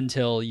are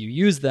until you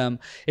use them.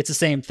 It's the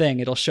same thing.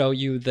 It'll show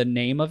you the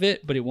name of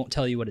it, but it won't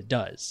tell you what it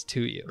does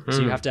to you. So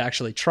you have to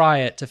actually try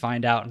it to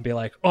find out and be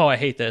like, oh, I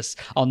hate this.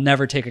 I'll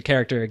never take a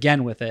character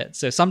again with it.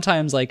 So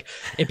sometimes like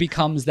it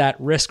becomes that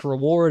risk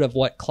reward of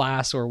what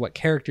class or what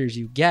characters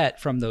you get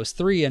from those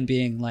 3 and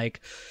being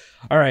like,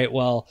 all right,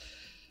 well,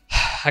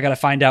 I got to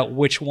find out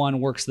which one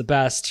works the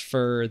best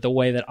for the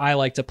way that I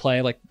like to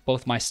play, like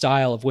both my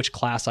style of which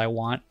class I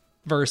want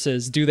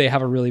versus do they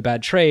have a really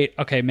bad trait?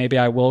 Okay, maybe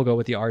I will go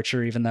with the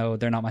archer, even though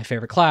they're not my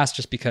favorite class,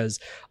 just because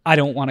I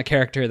don't want a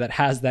character that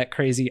has that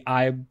crazy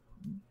eye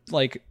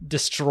like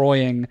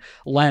destroying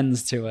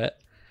lens to it.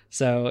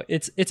 So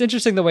it's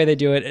interesting the way they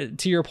do it.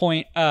 To your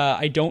point,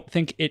 I don't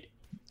think it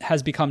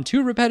has become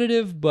too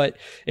repetitive, but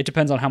it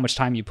depends on how much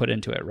time you put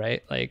into it,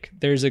 right? Like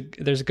there's a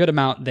good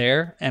amount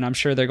there, and I'm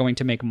sure they're going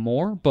to make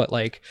more, but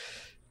like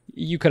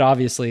you could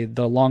obviously,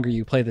 the longer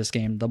you play this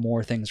game, the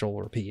more things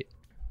will repeat.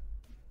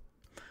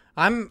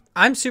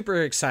 I'm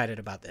super excited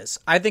about this.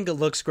 I think it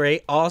looks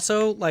great.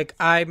 Also, like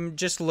I'm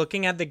just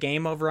looking at the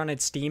game over on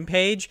its Steam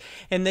page,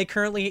 and they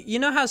currently, you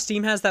know how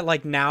Steam has that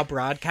like now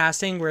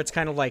broadcasting where it's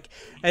kind of like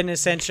an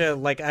essential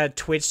like a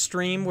Twitch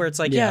stream where it's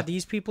like, yeah,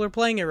 these people are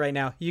playing it right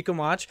now. You can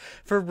watch.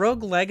 For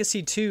Rogue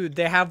Legacy 2,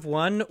 they have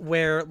one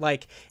where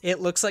like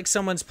it looks like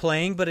someone's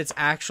playing, but it's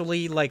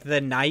actually like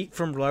the knight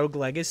from Rogue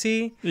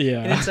Legacy. Yeah.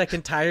 And it's like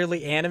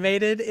entirely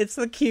animated. It's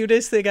the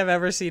cutest thing I've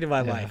ever seen in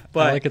my life.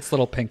 But I like its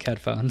little pink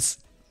headphones.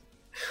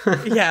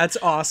 Yeah, it's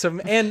awesome.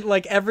 And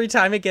like every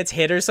time it gets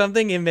hit or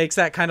something, it makes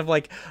that kind of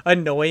like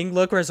annoying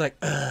look where it's like,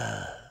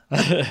 ugh.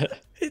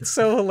 It's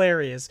so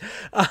hilarious.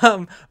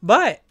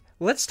 But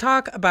let's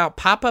talk about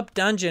Pop-Up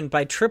Dungeon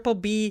by Triple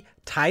B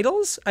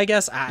Titles, I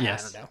guess. I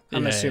don't know.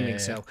 I'm assuming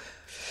so.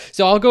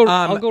 So I'll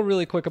go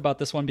really quick about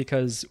this one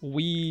because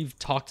we've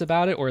talked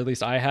about it, or at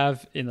least I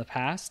have in the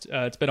past.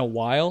 It's been a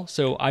while.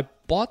 So I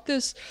bought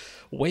this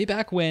way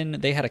back when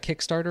they had a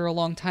Kickstarter a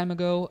long time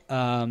ago,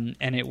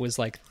 and it was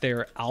like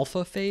their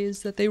alpha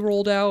phase that they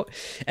rolled out.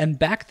 And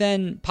back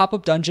then,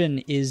 Pop-Up Dungeon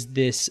is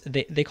this,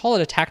 they call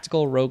it a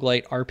tactical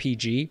roguelite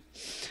RPG.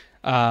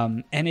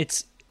 And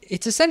it's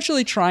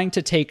essentially trying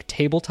to take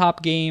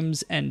tabletop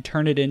games and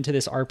turn it into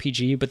this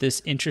RPG, but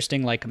this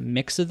interesting like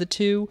mix of the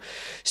two.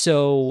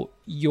 So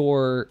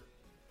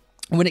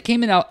when it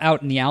came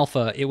out in the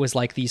alpha, it was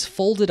like these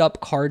folded up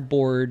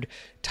cardboard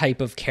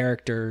type of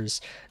characters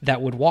that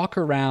would walk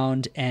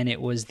around, and it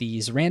was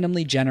these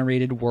randomly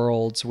generated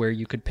worlds where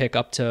you could pick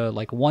up to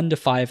like 1 to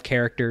 5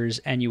 characters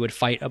and you would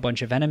fight a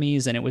bunch of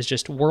enemies, and it was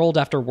just world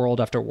after world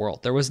after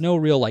world. There was no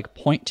real like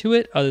point to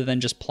it other than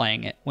just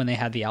playing it when they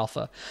had the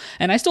alpha.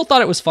 And I still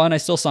thought it was fun. I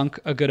still sunk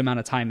a good amount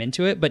of time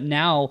into it, but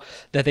now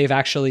that they've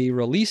actually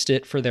released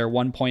it for their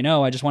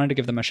 1.0, I just wanted to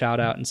give them a shout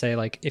out and say,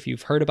 like, if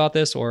you've heard about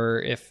this,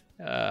 or if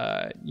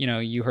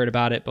you heard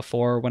about it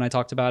before when I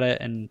talked about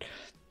it and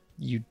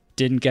you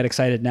didn't get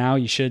excited now,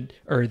 you should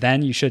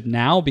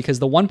now, because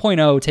the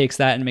 1.0 takes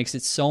that and makes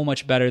it so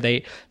much better.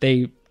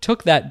 They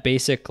took that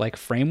basic like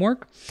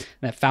framework,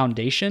 that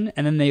foundation,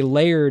 and then they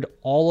layered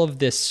all of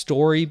this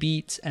story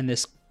beats and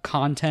this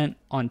content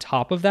on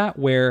top of that,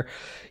 where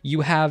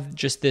you have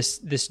just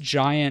this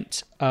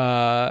giant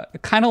kind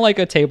of like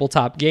a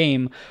tabletop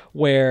game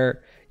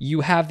where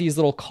you have these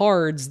little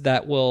cards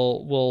that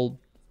will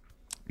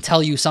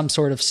tell you some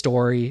sort of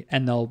story,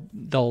 and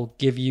they'll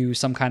give you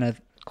some kind of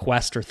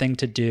quest or thing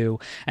to do,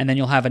 and then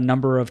you'll have a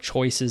number of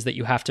choices that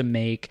you have to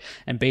make,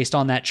 and based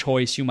on that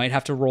choice you might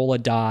have to roll a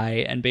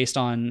die, and based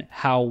on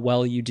how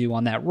well you do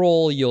on that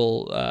roll,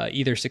 you'll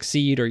either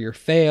succeed or you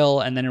fail,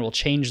 and then it will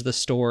change the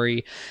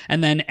story.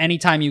 And then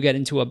anytime you get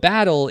into a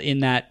battle in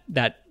that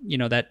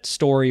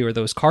story or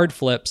those card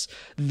flips,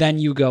 then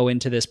you go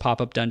into this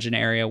pop-up dungeon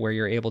area where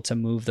you're able to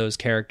move those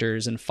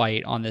characters and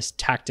fight on this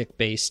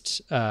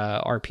tactic-based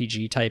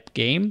RPG type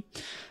game.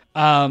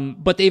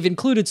 But they've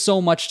included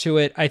so much to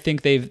it. I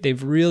think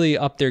they've really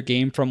upped their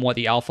game from what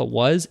the alpha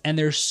was, and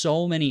there's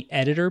so many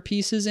editor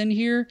pieces in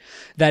here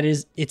that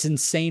it's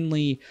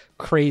insanely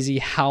crazy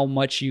how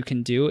much you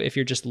can do if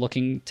you're just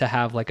looking to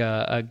have like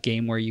a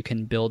game where you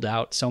can build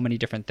out so many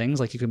different things.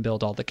 Like you can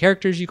build all the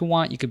characters you can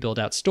want, you can build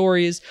out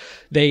stories.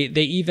 They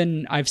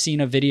even, I've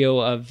seen a video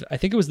of, I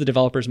think it was the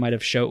developers might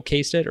have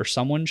showcased it or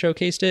someone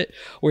showcased it,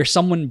 where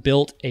someone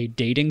built a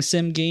dating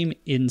sim game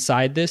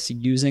inside this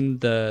using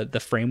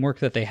the framework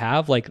that they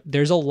have. Like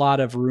there's a lot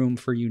of room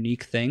for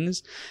unique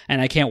things, and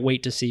I can't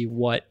wait to see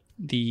what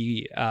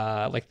the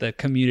like the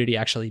community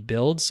actually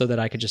builds so that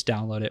I could just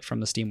download it from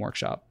the Steam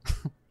Workshop.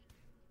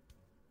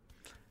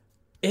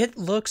 It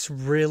looks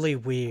really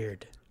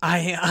weird.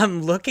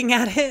 I'm looking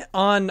at it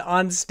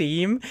on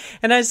Steam,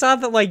 and I saw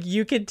that like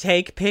you could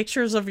take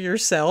pictures of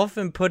yourself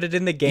and put it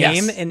in the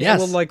game, and it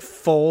will like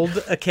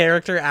fold a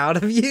character out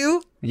of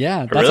you.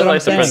 Yeah, that's what I'm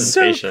saying. It's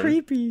so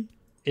creepy.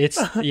 It's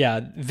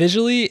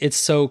visually it's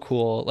so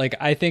cool. Like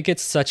I think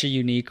it's such a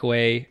unique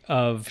way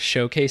of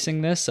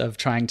showcasing this, of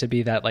trying to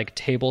be that like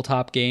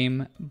tabletop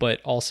game,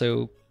 but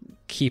also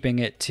keeping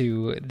it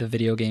to the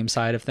video game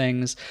side of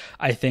things.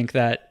 I think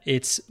that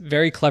it's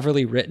very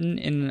cleverly written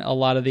in a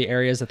lot of the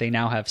areas that they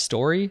now have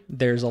story.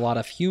 There's a lot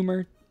of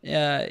humor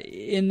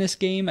in this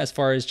game as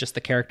far as just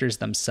the characters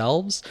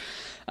themselves.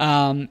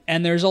 And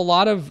there's a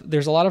lot of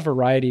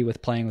variety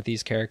with playing with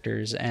these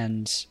characters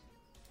and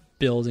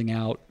building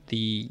out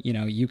the, you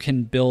know, you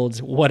can build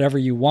whatever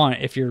you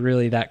want if you're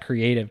really that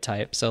creative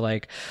type. So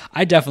like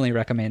I definitely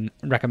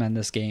recommend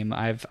this game.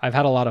 I've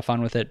had a lot of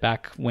fun with it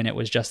back when it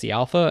was just the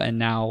alpha, and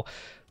now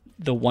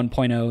the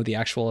 1.0, the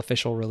actual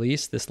official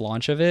release, this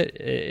launch of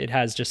it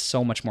has just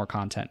so much more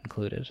content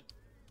included.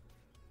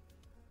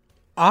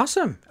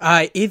 Awesome.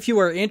 If you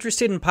are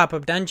interested in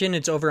Pop-Up Dungeon,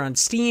 it's over on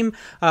Steam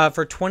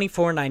for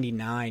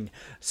 $24.99.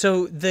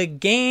 So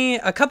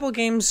a couple of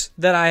games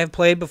that I have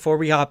played before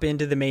we hop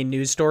into the main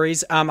news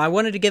stories. I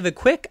wanted to give a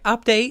quick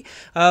update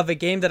of a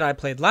game that I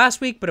played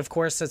last week, but of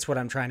course that's what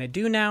I'm trying to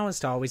do now, is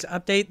to always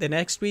update the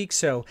next week.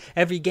 So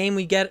every game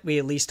we get, we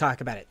at least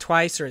talk about it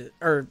twice,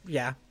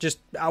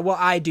 well,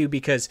 I do,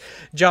 because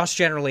Josh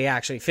generally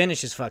actually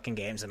finishes fucking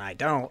games and I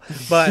don't.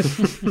 But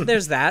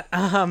there's that.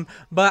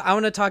 But I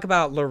want to talk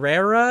about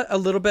Lorera a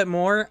little bit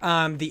more.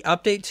 The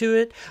update to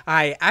it,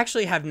 I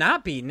actually have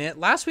not beaten it.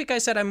 Last week I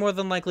said I more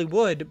than likely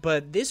would,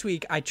 but this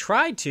week I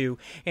tried to,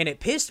 and it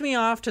pissed me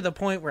off to the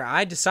point where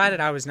I decided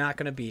I was not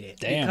going to beat it.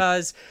 Damn.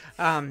 Because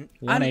I'm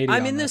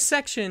in this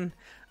section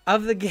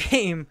of the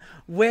game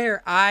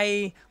where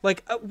I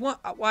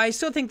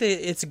still think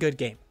that it's a good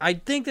game. I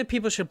think that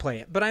people should play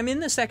it, but I'm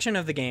in the section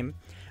of the game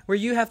where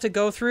you have to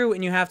go through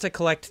and you have to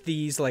collect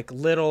these like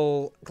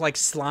little like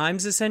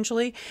slimes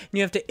essentially, and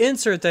you have to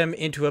insert them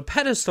into a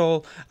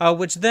pedestal,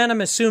 which then I'm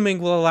assuming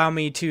will allow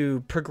me to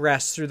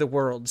progress through the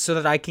world so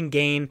that I can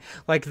gain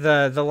like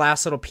the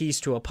last little piece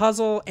to a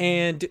puzzle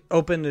and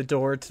open the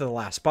door to the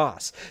last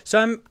boss. So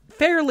I'm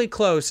fairly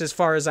close, as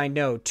far as I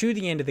know, to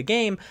the end of the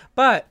game,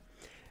 but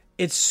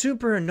it's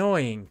super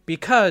annoying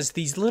because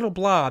these little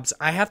blobs,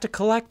 I have to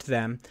collect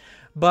them.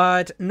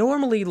 But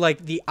normally,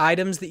 like, the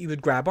items that you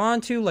would grab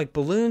onto, like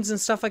balloons and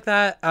stuff like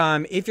that,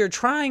 if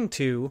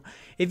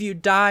you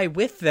die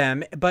with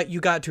them, but you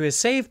got to a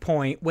save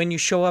point, when you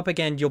show up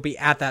again, you'll be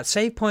at that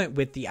save point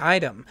with the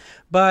item.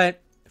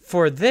 But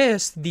for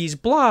this, these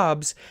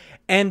blobs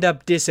end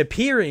up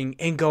disappearing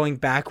and going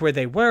back where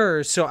they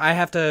were, so I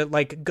have to,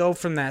 like, go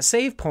from that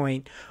save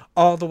point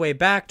all the way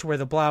back to where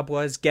the blob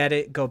was, get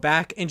it, go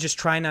back, and just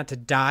try not to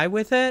die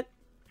with it.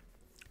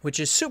 Which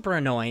is super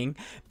annoying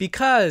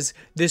because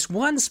this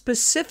one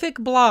specific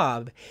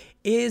blob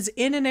is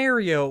in an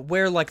area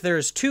where like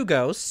there's two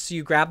ghosts.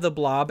 You grab the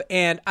blob,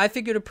 and I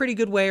figured a pretty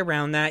good way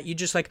around that. You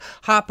just like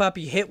hop up,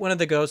 you hit one of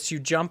the ghosts, you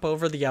jump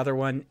over the other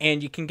one,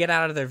 and you can get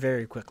out of there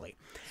very quickly.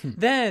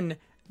 Then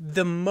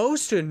the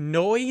most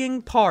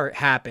annoying part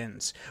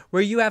happens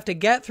where you have to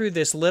get through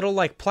this little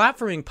like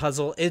platforming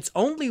puzzle. It's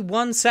only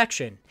one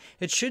section.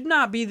 It should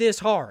not be this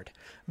hard,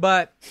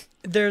 but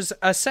there's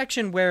a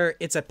section where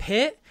it's a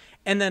pit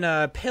and then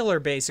a pillar,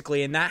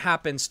 basically, and that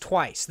happens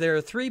twice. There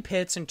are 3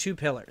 pits and 2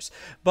 pillars.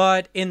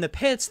 But in the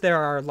pits,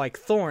 there are, like,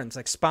 thorns,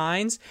 like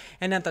spines,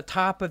 and at the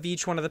top of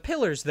each one of the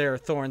pillars, there are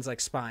thorns, like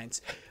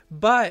spines.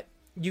 But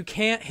you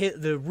can't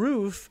hit the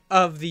roof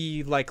of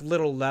the, like,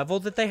 little level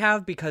that they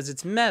have because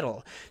it's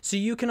metal. So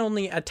you can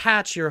only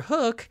attach your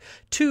hook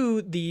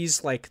to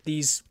these, like,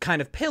 these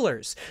kind of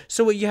pillars.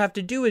 So what you have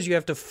to do is you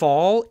have to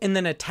fall and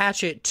then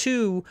attach it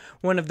to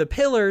one of the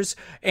pillars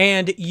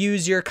and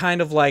use your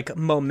kind of, like,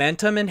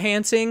 momentum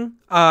enhancing,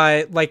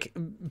 like,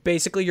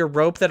 basically your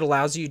rope that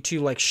allows you to,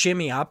 like,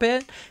 shimmy up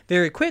it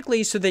very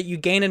quickly so that you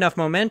gain enough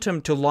momentum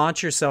to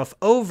launch yourself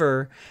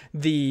over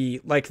the,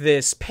 like,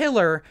 this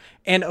pillar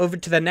and over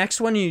to the next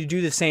one, and you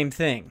do the same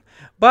thing.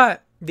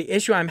 But the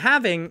issue I'm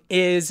having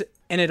is,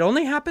 and it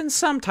only happens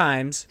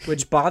sometimes,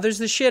 which bothers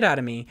the shit out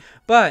of me,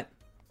 but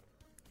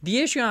the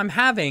issue I'm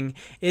having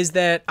is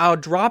that I'll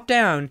drop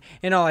down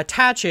and I'll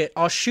attach it,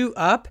 I'll shoot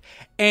up,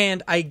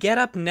 and I get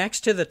up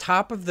next to the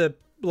top of the,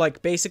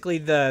 like, basically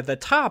the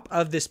top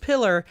of this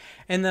pillar,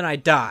 and then I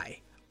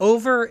die.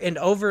 Over and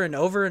over and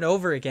over and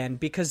over again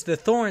because the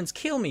thorns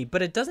kill me,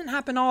 but it doesn't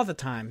happen all the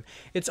time.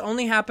 It's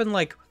only happened,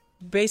 like,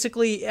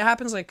 basically, it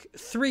happens like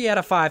 3 out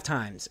of 5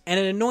 times. And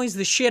it annoys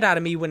the shit out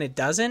of me when it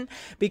doesn't,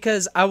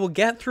 because I will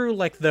get through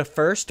like the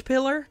first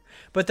pillar,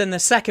 but then the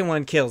second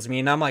one kills me,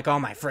 and I'm like, oh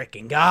my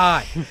freaking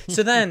god.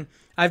 So then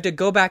I have to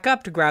go back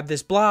up to grab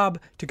this blob,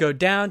 to go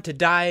down, to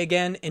die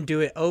again, and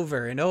do it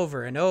over and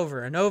over and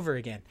over and over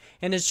again.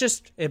 And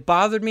it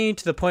bothered me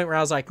to the point where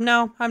I was like,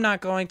 no, I'm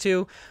not going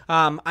to.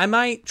 I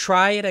might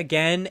try it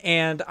again,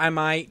 and I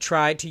might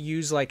try to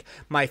use like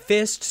my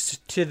fists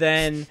to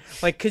then,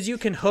 like, because you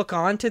can hook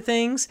onto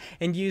things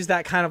and use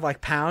that kind of like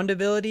pound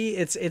ability.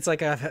 It's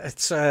like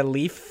it's a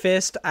leaf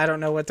fist. I don't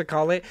know what to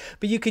call it,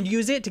 but you can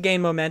use it to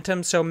gain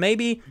momentum. So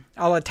maybe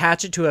I'll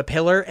attach it to a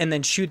pillar and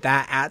then shoot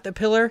that at the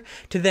pillar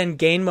to then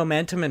gain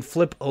momentum and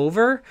flip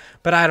over.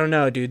 But I don't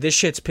know, dude. This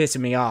shit's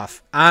pissing me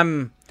off.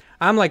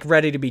 I'm like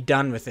ready to be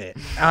done with it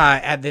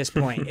at this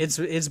point.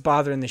 It's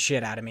bothering the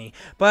shit out of me.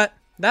 But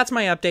that's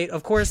my update.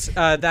 Of course,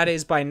 that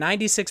is by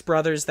 96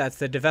 Brothers. That's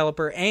the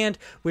developer. And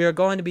we are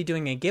going to be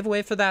doing a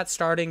giveaway for that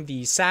starting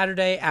the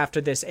Saturday after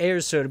this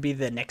airs. So it'll be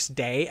the next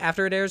day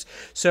after it airs.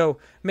 So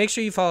make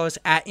sure you follow us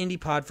at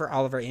IndiePod for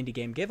all of our indie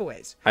game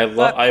giveaways. I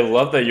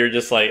love that you're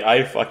just like,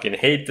 I fucking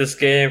hate this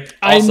game.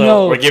 I Also,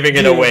 know, we're giving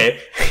it dude. away.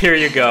 Here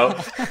you go.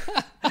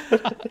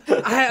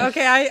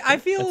 I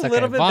feel It's a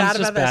little okay. bit Vaughn's bad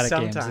just about that bad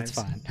at games. sometimes.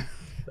 It's fine.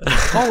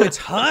 Oh, it's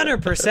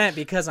 100%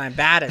 because I'm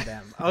bad at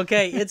them.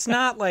 Okay, it's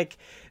not like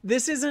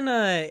this isn't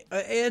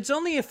it's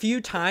only a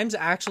few times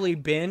actually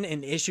been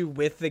an issue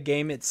with the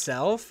game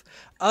itself.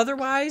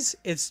 Otherwise,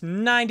 it's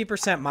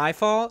 90% my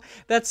fault.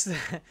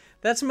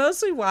 That's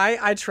mostly why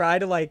I try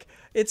to like,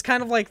 it's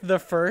kind of like the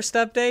first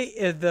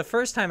update. The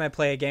first time I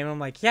play a game, I'm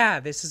like, yeah,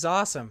 this is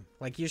awesome.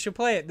 Like, you should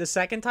play it. The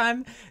second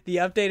time, the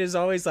update is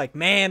always like,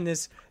 man,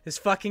 this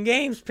fucking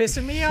game's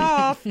pissing me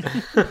off.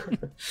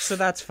 So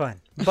that's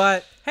fun.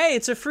 But hey,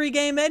 it's a free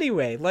game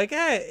anyway. Like,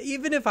 hey,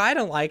 even if I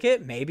don't like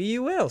it, maybe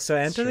you will. So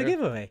enter the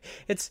giveaway.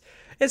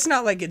 It's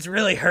not like it's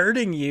really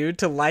hurting you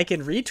to like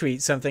and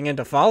retweet something and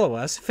to follow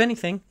us. If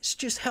anything, it's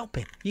just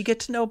helping. You get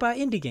to know about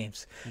indie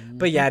games. Mm-hmm.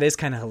 But yeah, it is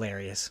kind of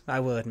hilarious. I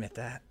will admit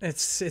that.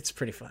 It's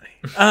pretty funny.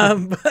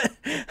 But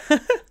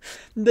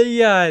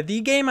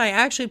the game I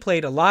actually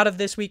played a lot of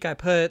this week, I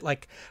put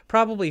like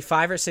probably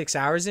 5 or 6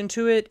 hours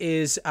into it,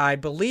 is I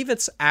believe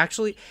it's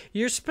actually,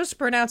 you're supposed to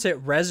pronounce it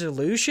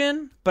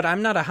Resolution, but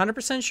I'm not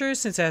 100% sure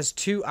since it has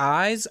 2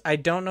 I's. I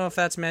don't know if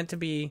that's meant to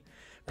be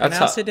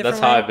pronounced a different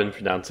That's way. how I've been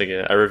pronouncing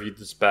it. I reviewed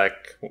this back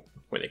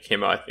when it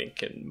came out, I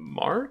think in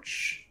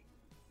March?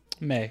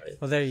 May.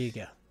 Well, there you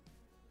go.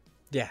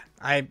 Yeah,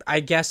 I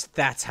guess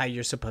that's how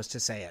you're supposed to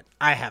say it.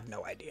 I have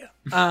no idea.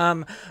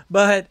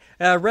 But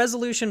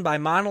Resolution by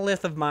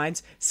Monolith of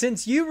Minds.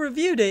 Since you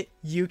reviewed it,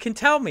 you can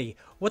tell me,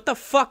 what the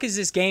fuck is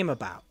this game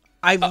about?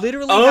 I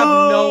literally have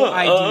no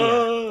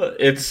idea.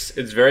 It's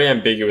very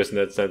ambiguous in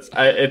that sense.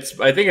 I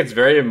think it's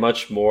very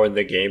much more in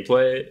the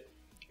gameplay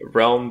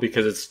realm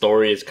because its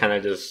story is kind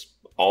of just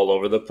all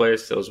over the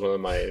place. That was one of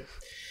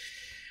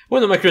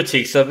my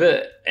critiques of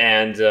it,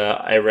 and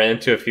I ran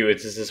into a few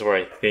instances where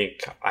I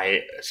think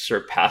I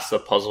surpassed a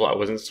puzzle I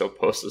wasn't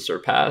supposed to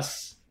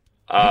surpass.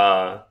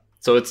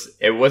 So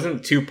it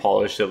wasn't too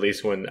polished, at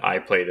least when I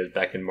played it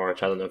back in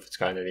March. I don't know if it's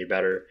gotten any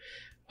better.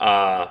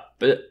 But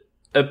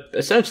it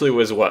essentially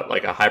was what,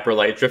 like a Hyper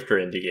Light Drifter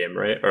indie game,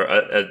 right? Or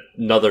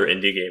another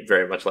indie game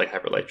very much like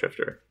Hyper Light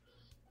Drifter.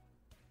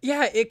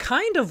 Yeah, it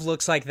kind of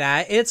looks like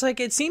that. It's like,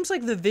 it seems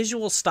like the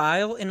visual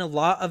style in a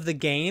lot of the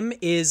game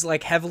is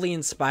like heavily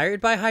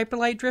inspired by Hyper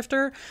Light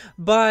Drifter,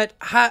 but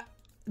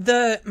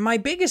my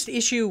biggest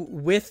issue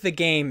with the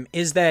game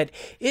is that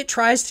it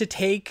tries to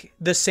take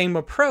the same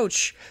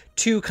approach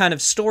to kind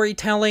of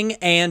storytelling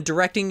and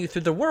directing you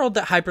through the world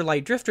that Hyper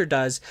Light Drifter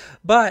does,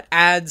 but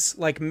adds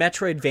like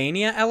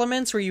Metroidvania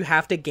elements where you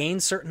have to gain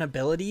certain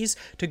abilities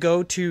to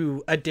go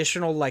to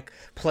additional like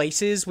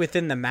places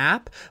within the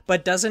map,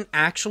 but doesn't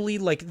actually,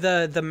 like,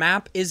 the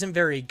map isn't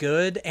very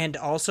good, and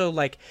also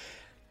like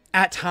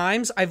at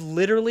times, I've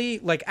literally,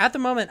 like, at the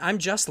moment, I'm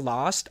just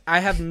lost. I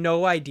have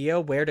no idea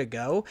where to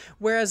go.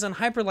 Whereas on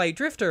Hyper Light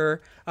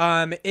Drifter,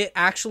 it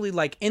actually,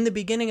 like, in the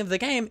beginning of the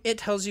game, it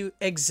tells you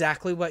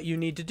exactly what you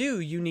need to do.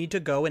 You need to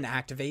go and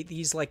activate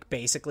these, like,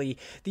 basically,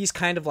 these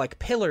kind of, like,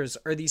 pillars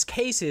or these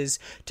cases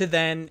to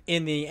then,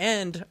 in the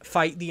end,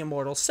 fight the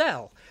Immortal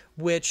Cell,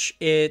 which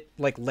it,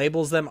 like,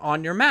 labels them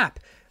on your map.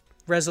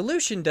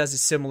 Resolution does a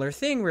similar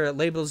thing where it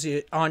labels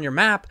you on your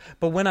map,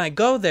 but when I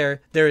go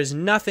there, there is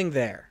nothing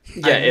there.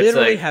 Yeah, I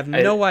literally have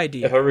no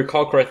idea. If I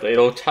recall correctly,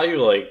 it'll tell you,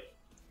 like,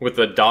 with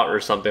a dot or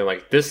something,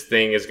 like, this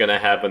thing is going to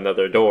have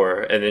another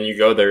door, and then you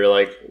go there, you're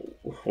like,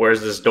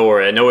 where's this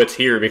door? I know it's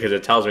here because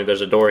it tells me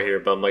there's a door here,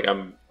 but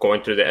I'm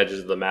going through the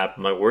edges of the map.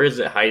 I'm like, where is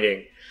it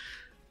hiding?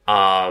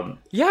 Yeah.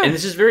 And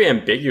it's just very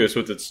ambiguous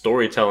with its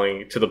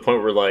storytelling to the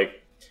point where,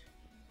 like,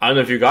 I don't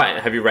know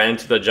if have you ran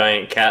into the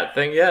giant cat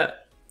thing yet?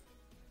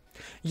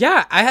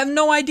 Yeah, I have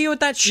no idea what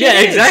that shit is.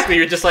 Yeah, exactly.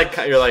 You're just like,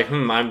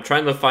 I'm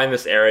trying to find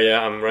this area.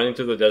 I'm running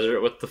through the desert.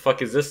 What the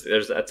fuck is this?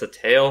 That's a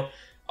tail.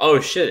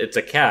 Oh shit, it's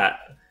a cat.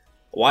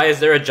 Why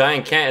is there a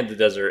giant cat in the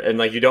desert? And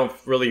like, you don't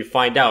really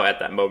find out at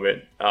that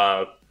moment.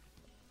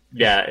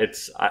 Yeah,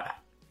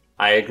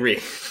 I agree.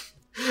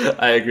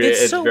 I agree.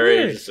 It's so very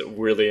weird. just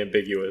weirdly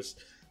ambiguous.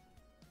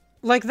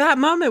 Like that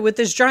moment with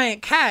this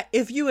giant cat,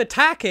 if you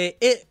attack it,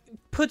 it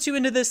puts you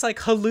into this like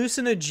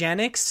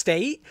hallucinogenic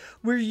state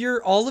where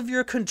all of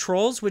your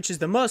controls, which is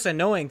the most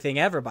annoying thing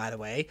ever, by the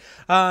way,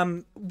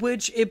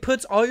 which it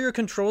puts all your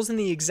controls in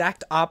the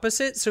exact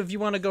opposite. So if you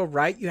want to go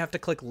right, you have to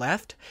click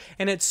left,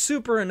 and it's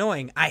super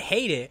annoying. I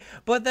hate it.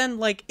 But then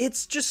like,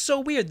 it's just so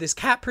weird. This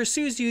cat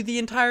pursues you the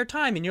entire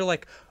time, and you're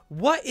like,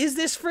 what is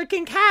this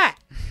freaking cat?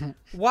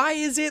 Why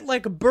is it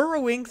like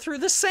burrowing through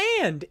the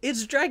sand?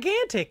 It's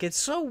gigantic. It's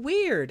so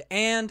weird.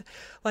 And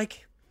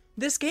like,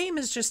 this game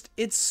is just,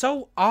 it's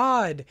so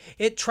odd.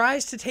 It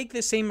tries to take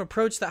the same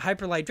approach that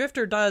Hyper Light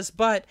Drifter does,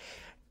 but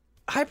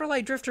Hyper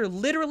Light Drifter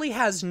literally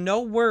has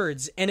no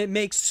words, and it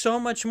makes so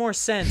much more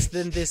sense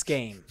than this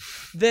game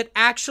that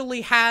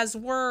actually has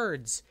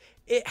words.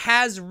 It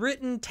has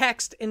written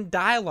text and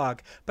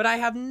dialogue, but I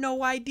have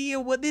no idea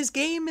what this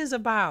game is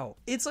about.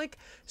 It's like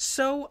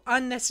so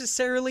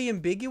unnecessarily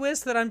ambiguous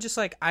that I'm just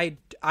like,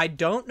 I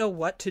don't know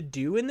what to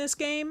do in this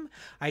game.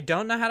 I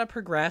don't know how to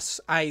progress.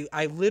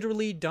 I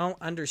literally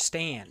don't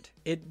understand.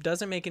 It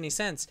doesn't make any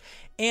sense.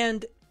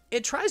 And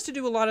it tries to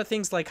do a lot of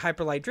things like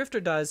Hyper Light Drifter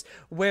does,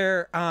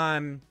 where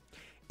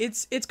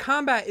its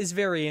combat is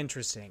very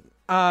interesting.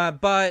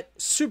 But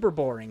super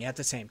boring at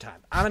the same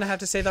time. I'm going to have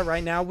to say that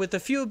right now. With the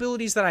few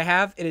abilities that I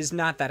have, it is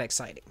not that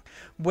exciting.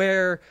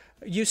 Where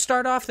you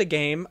start off the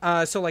game,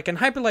 so like in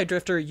Hyper Light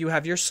Drifter, you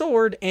have your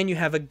sword and you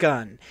have a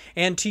gun.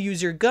 And to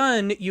use your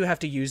gun, you have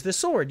to use the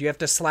sword. You have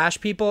to slash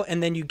people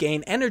and then you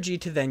gain energy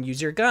to then use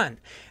your gun.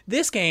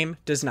 This game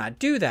does not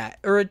do that,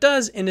 or it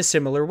does in a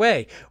similar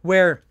way,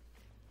 where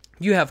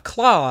you have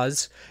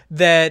claws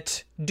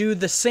that do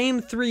the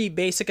same 3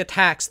 basic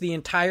attacks the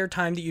entire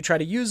time that you try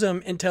to use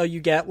them until you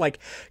get like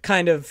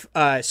kind of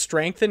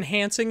strength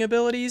enhancing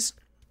abilities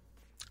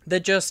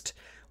that just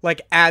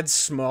like add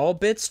small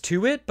bits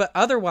to it, but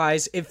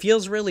otherwise it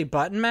feels really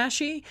button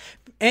mashy,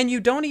 and you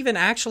don't even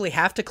actually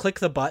have to click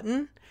the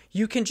button.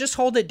 You can just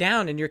hold it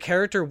down and your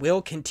character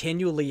will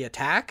continually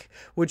attack,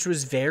 which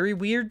was very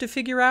weird to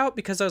figure out,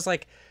 because I was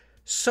like,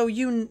 so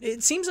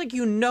it seems like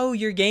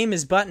your game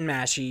is button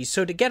mashy,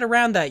 so to get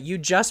around that, you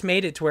just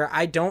made it to where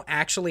I don't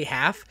actually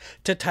have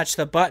to touch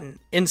the button.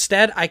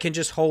 Instead, I can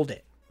just hold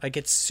it. Like,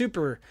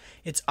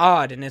 it's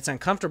odd and it's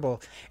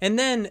uncomfortable. And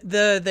then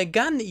the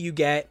gun that you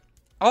get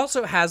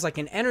also has like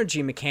an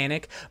energy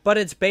mechanic, but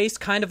it's based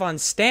kind of on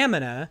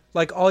stamina,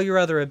 like all your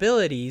other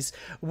abilities,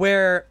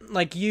 where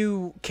like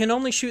you can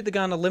only shoot the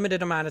gun a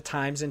limited amount of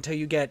times until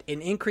you get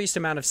an increased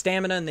amount of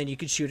stamina, and then you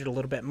can shoot it a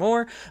little bit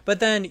more. But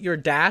then your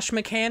dash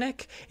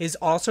mechanic is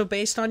also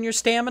based on your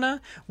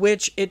stamina,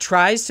 which it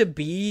tries to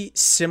be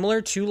similar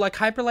to like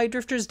Hyper Light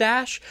Drifter's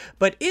dash,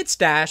 but its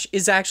dash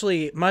is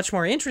actually much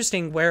more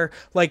interesting, where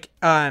like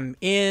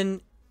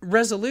in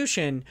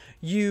Resolution,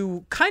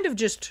 you kind of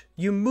just,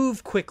 you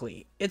move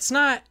quickly. It's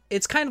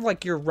kind of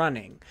like you're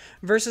running,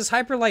 versus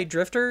Hyper Light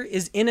Drifter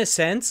is in a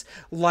sense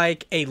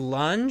like a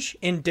lunge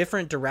in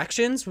different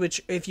directions,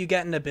 which if you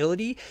get an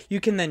ability, you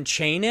can then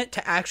chain it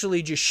to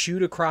actually just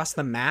shoot across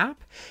the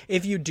map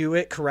if you do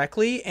it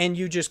correctly, and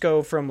you just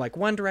go from like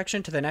one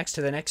direction to the next,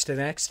 to the next, to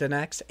the next, to the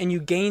next, and you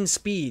gain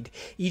speed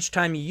each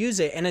time you use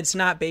it, and it's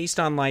not based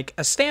on like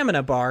a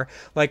stamina bar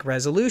like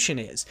Resolution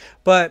is.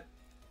 But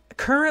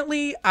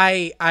currently,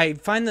 I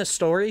find the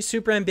story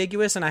super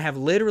ambiguous, and I have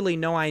literally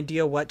no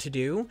idea what to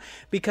do,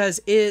 because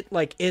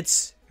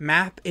its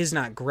map is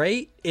not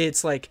great.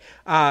 It's like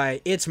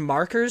its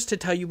markers to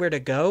tell you where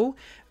to go.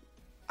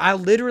 I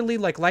literally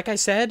like I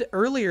said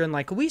earlier, and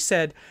like we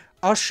said,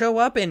 I'll show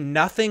up and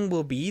nothing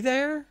will be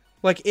there.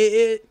 Like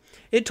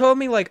it told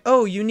me like,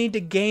 oh, you need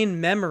to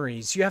gain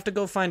memories. You have to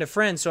go find a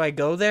friend. So I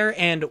go there,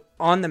 and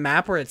on the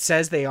map where it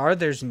says they are,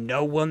 there's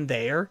no one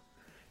there.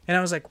 And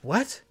I was like,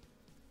 what?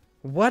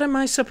 What am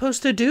I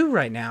supposed to do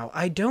right now?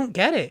 I don't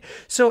get it.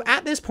 So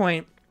at this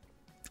point,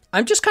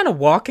 I'm just kind of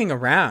walking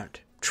around,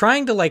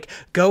 trying to like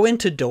go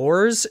into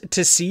doors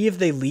to see if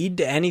they lead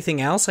to anything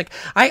else. Like,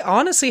 I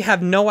honestly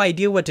have no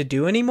idea what to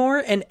do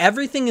anymore, and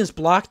everything is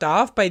blocked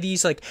off by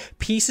these like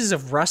pieces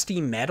of rusty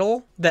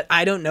metal that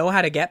I don't know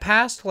how to get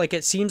past. Like,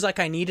 it seems like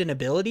I need an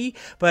ability,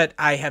 but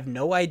I have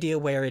no idea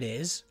where it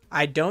is.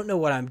 I don't know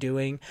what I'm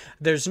doing.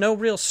 There's no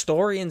real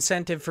story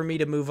incentive for me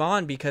to move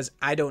on because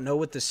I don't know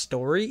what the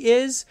story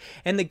is,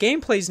 and the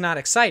gameplay's not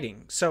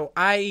exciting. So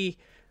I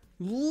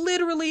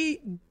literally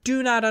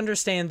do not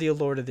understand the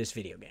allure of this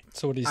video game.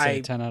 So what do you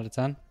say, 10 out of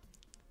 10?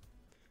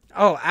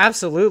 Oh,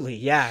 absolutely,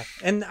 yeah.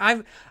 And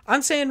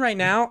I'm saying right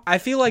now, I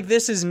feel like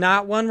this is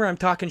not one where I'm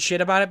talking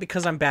shit about it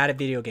because I'm bad at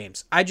video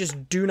games. I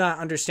just do not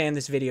understand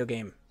this video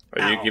game.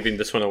 Are you giving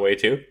this one away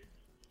too?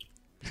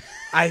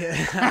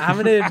 I'm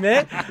going to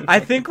admit,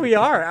 I think we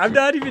are. I'm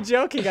not even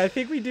joking. I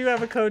think we do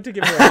have a code to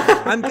give away.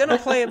 I'm going to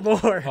play it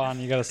more Come on,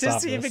 you gotta stop to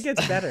see this. if it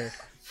gets better.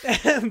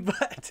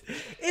 But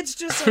it's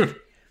just like,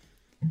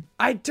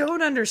 I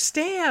don't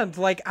understand.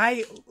 Like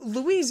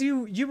Louise,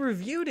 you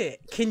reviewed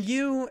it. Can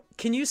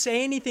you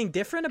say anything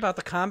different about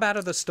the combat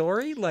of the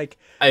story? Like,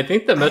 I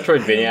think the I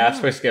Metroidvania don't know.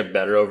 aspects get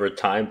better over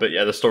time, but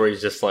yeah, the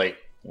story's just like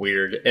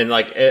weird. And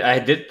like I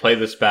did play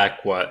this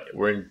back.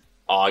 We're in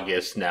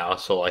August now,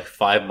 so like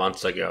 5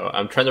 months ago.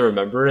 I'm trying to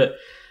remember it.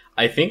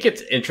 I think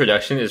its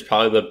introduction is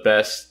probably the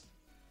best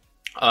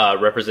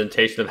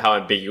representation of how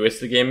ambiguous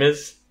the game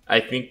is. I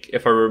think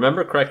if I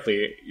remember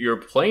correctly, you're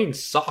playing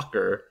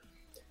soccer.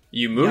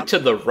 You move to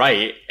the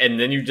right, and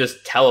then you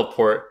just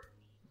teleport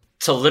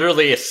to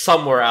literally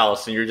somewhere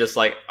else, and you're just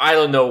like, I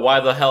don't know why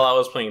the hell I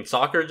was playing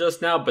soccer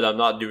just now, but I'm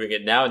not doing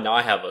it now. Now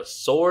I have a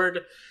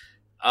sword.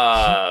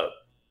 Yeah,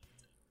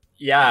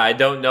 I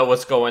don't know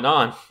what's going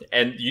on,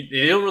 and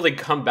you don't really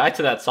come back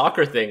to that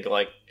soccer thing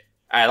like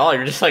at all.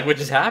 You're just like, what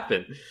just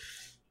happened?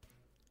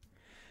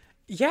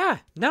 Yeah,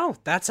 no,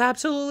 that's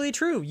absolutely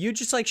true. You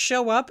just like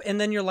show up and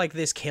then you're like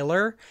this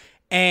killer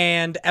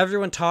and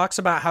everyone talks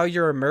about how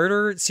you're a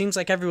murderer. It seems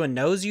like everyone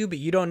knows you, but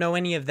you don't know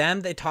any of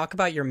them. They talk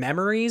about your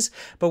memories,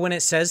 but when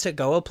it says to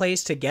go a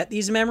place to get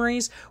these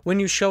memories, when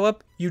you show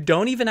up, you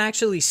don't even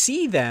actually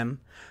see them.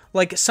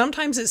 Like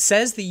sometimes it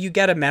says that you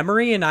get a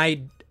memory and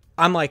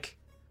I'm like,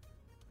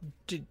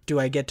 do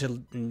I get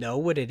to know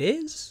what it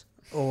is?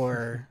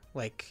 Or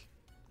like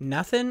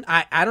nothing?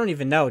 I don't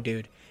even know,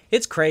 dude.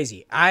 It's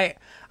crazy. I'm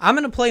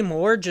going to play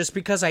more just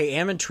because I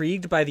am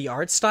intrigued by the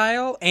art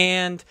style,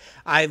 and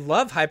I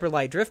love Hyper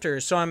Light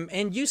Drifter. So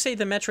and you say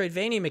the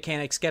Metroidvania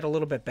mechanics get a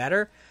little bit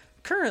better.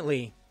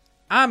 Currently,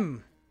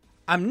 I'm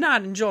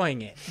not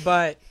enjoying it,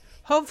 but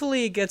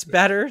hopefully it gets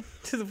better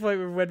to the point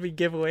where when we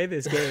give away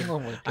this game, Oh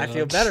my God. I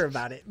feel better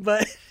about it.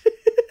 But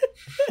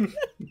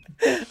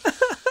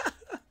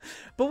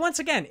but once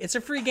again, it's a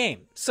free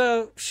game,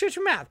 so shut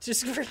your mouth.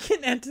 Just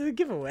freaking enter the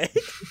giveaway.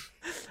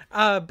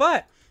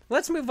 But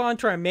let's move on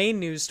to our main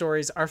news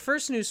stories. Our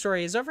first news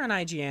story is over on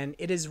IGN.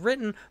 It is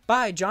written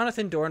by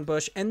Jonathan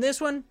Dornbush, and this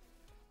one,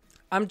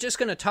 I'm just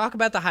going to talk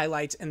about the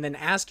highlights and then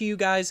ask you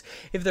guys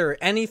if there are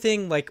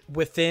anything like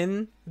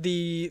within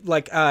the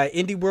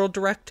Indie World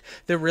Direct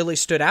that really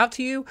stood out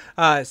to you.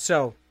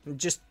 So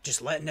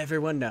just letting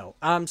everyone know.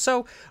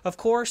 So of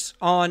course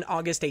on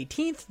August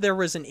 18th there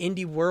was an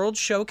Indie World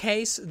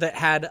showcase that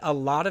had a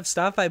lot of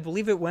stuff. I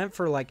believe it went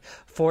for like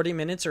 40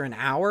 minutes or an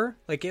hour.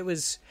 Like it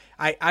was,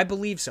 I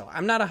believe so.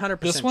 I'm not 100%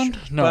 This one?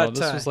 sure, No, but,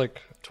 this was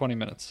like 20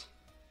 minutes.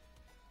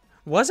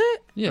 was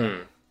it? Yeah.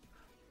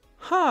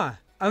 Huh.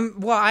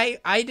 Well,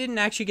 I didn't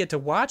actually get to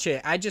watch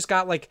it. I just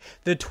got like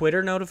the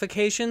Twitter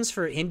notifications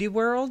for Indie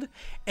World,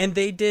 and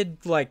they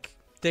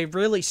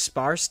really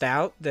sparsed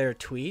out their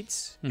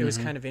tweets. It was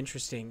kind of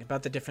interesting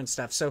about the different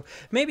stuff. So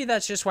maybe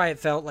that's just why it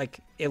felt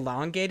like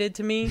elongated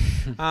to me.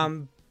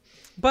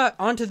 But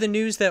onto the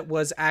news that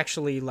was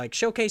actually like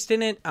showcased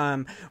in it.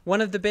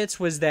 One of the bits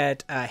was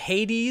that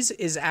Hades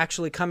is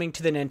actually coming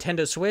to the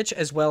Nintendo Switch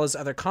as well as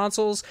other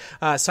consoles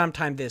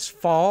sometime this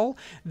fall.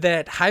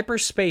 That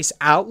Hyperspace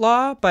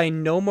Outlaw by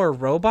No More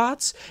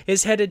Robots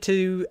is headed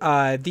to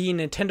the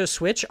Nintendo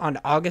Switch on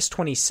August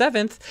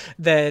 27th.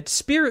 That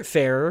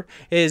Spiritfarer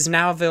is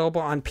now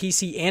available on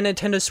PC and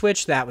Nintendo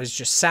Switch. That was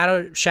just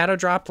shadow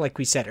dropped, like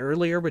we said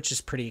earlier, which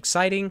is pretty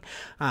exciting.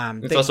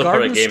 It's the also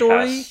Garden part of Game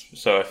Story. Pass.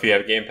 So if you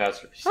have Game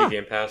Pass or PC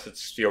Game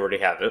Pass, you already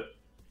have it.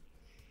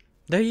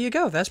 There you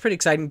go. That's pretty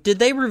exciting. Did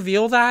they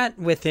reveal that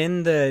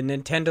within the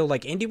Nintendo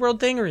like Indie World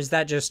thing, or is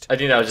that just? I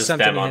think that was just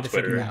something spam you on had to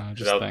figure Twitter. out? No,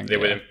 just thing, They yeah.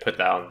 wouldn't put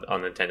that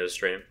on Nintendo's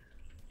stream.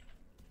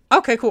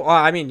 Okay, cool. Well,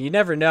 I mean, you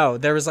never know.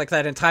 There was like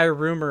that entire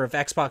rumor of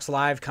Xbox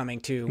Live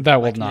coming to That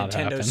will like, not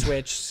Nintendo happen.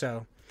 Switch.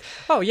 So,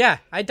 oh yeah,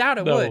 I doubt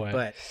it No would, way.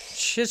 but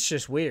shit's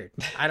just weird.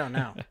 I don't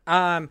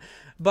know.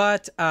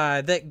 But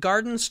that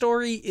Garden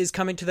Story is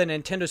coming to the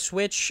Nintendo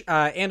Switch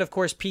and, of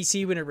course,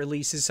 PC when it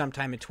releases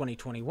sometime in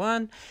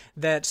 2021.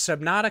 That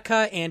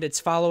Subnautica and its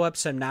follow-up,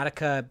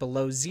 Subnautica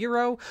Below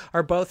Zero,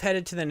 are both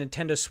headed to the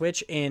Nintendo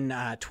Switch in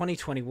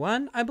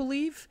 2021, I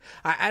believe.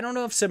 I don't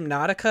know if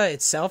Subnautica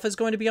itself is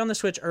going to be on the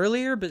Switch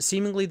earlier, but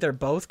seemingly they're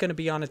both going to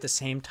be on at the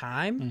same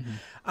time.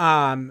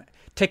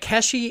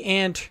 Takeshi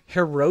and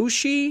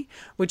Hiroshi,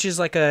 which is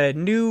like a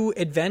new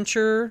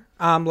adventure,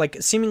 like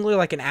seemingly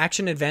like an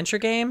action adventure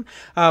game,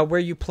 where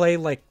you play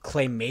like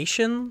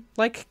claymation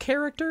like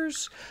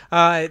characters.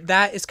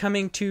 That is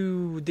coming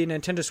to the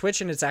Nintendo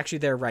Switch, and it's actually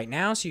there right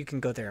now, so you can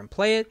go there and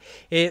play it.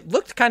 It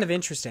looked kind of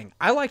interesting.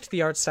 I liked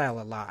the art style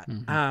a lot.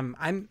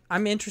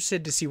 I'm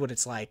interested to see what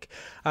it's like.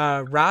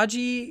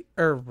 Raji,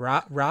 I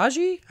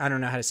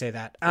don't know how to say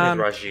that.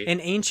 Raji.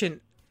 An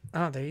ancient.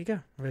 Oh, there you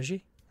go,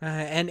 Raji.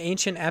 An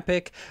Ancient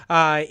Epic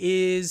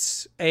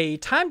is a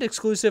timed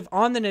exclusive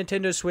on the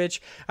Nintendo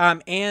Switch,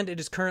 and it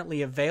is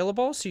currently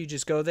available, so you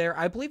just go there.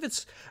 I believe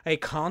it's a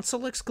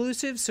console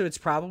exclusive, so it's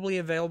probably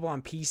available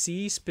on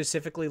PC,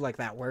 specifically like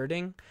that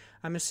wording.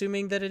 I'm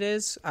assuming that it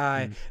is.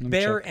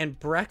 Bear check. and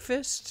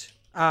Breakfast,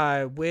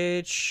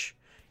 which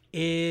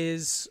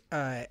is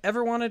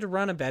ever wanted to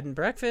run a bed and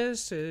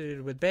breakfast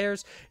with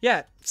bears,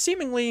 yeah,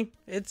 seemingly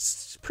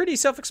it's pretty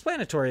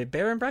self-explanatory.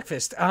 Bear and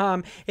breakfast.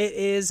 It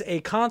is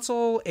a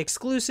console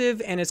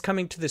exclusive and is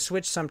coming to the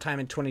Switch sometime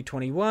in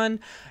 2021.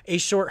 A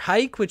Short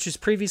Hike, which was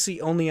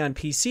previously only on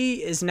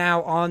PC, is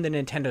now on the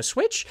Nintendo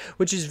Switch,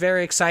 which is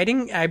very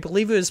exciting. I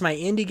believe it was my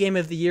indie game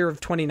of the year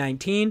of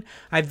 2019.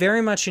 I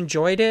very much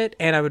enjoyed it,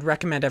 and I would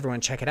recommend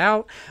everyone check it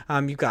out.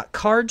 You've got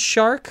Card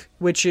Shark,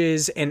 which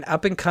is an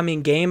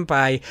up-and-coming game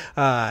by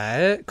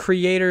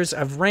creators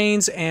of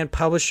Reigns and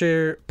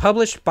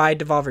published by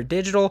Devolver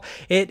Digital.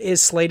 It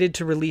is slated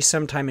to release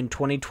sometime in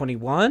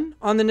 2021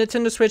 on the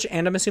Nintendo Switch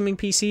and I'm assuming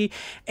PC.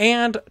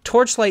 And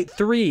Torchlight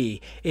 3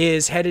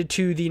 is headed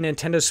to the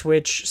Nintendo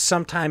Switch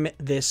sometime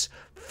this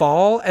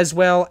fall, as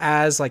well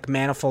as like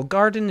Manifold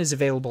Garden is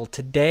available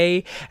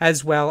today,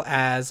 as well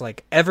as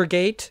like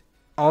Evergate,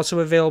 also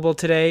available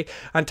today.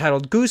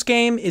 Untitled Goose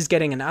Game is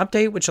getting an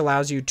update which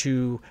allows you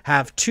to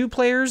have 2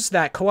 players.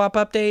 That co-op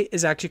update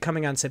is actually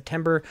coming on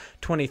September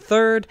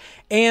 23rd.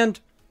 And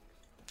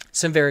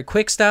some very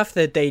quick stuff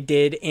that they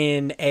did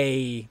in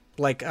a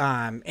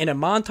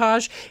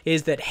montage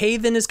is that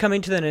Haven is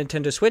coming to the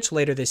Nintendo Switch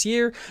later this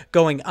year.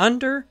 Going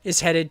Under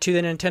is headed to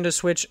the Nintendo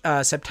Switch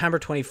September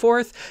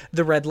 24th.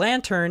 The Red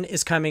Lantern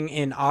is coming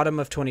in autumn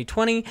of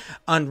 2020.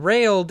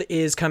 Unrailed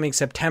is coming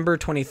September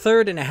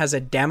 23rd, and it has a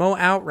demo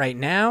out right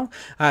now.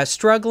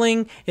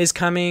 Struggling is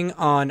coming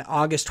on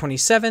August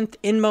 27th.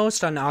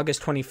 Inmost on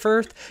August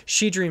 21st.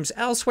 She Dreams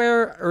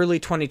Elsewhere, early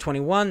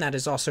 2021. That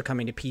is also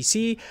coming to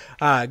PC.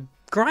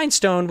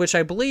 Grindstone, which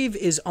I believe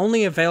is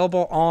only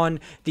available on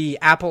the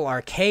Apple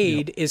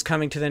Arcade, is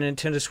coming to the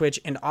Nintendo Switch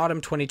in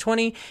autumn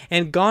 2020,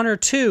 and Goner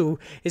 2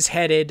 is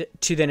headed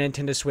to the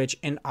Nintendo Switch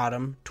in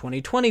autumn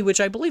 2020,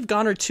 which I believe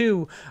Goner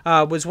 2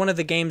 was one of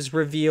the games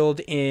revealed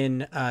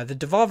in the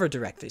Devolver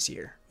Direct this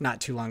year, not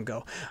too long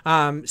ago.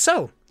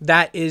 So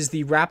that is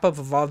the wrap-up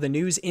of all the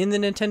news in the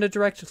Nintendo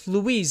Direct.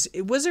 Louise,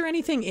 was there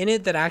anything in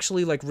it that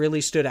actually like really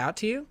stood out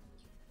to you?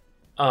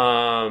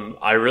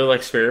 I really like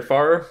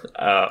Spiritfarer.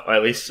 Or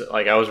at least,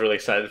 like, I was really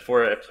excited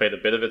for it. I played a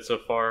bit of it so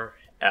far.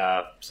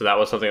 So that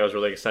was something I was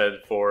really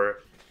excited for.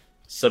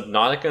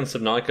 Subnautica and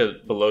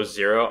Subnautica Below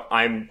Zero,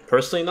 I'm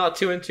personally not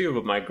too into,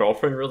 but my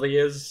girlfriend really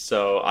is.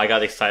 So I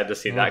got excited to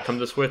see that come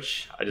to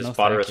Switch. I just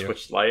bought her a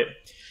Switch Lite.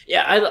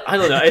 Yeah, I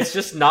don't know. It's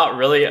just not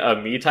really a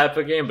me type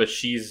of game, but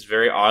she's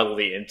very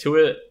oddly into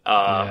it.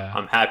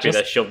 I'm happy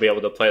that she'll be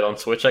able to play it on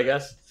Switch, I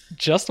guess.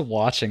 Just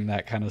watching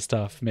that kind of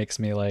stuff makes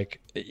me like,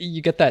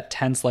 you get that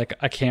tense, like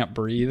I can't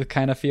breathe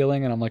kind of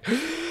feeling, and I'm like,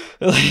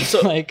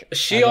 so like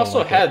she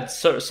also had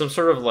some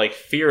sort of like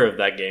fear of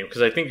that game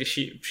because I think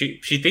she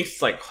thinks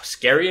it's like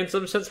scary in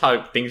some sense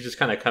how things just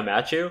kind of come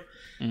at you.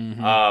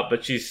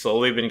 But she's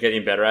slowly been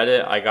getting better at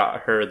it. I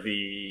got her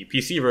the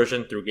PC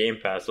version through Game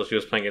Pass, so she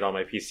was playing it on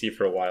my PC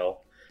for a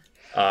while.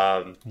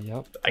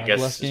 I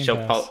guess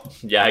she'll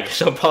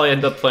probably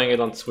end up playing it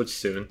on Switch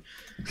soon.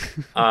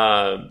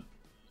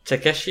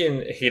 Takeshi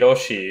and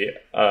Hiroshi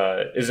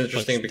is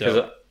interesting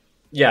because,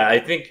 I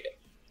think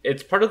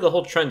it's part of the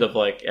whole trend of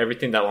like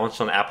everything that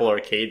launched on Apple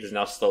Arcade is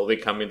now slowly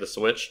coming to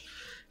Switch,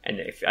 and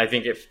I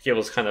think it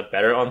feels kind of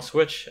better on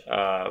Switch.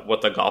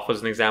 What the Golf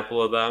was an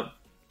example of that.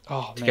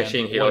 Oh,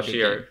 Takeshi and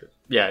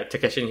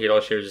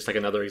Hiroshi are just like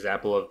another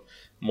example of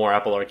more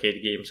Apple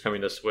Arcade games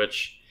coming to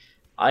Switch.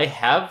 I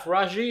have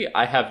Raji.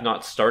 I have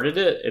not started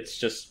it. It's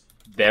just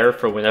there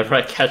for whenever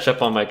I catch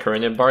up on my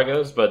current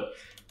embargoes, but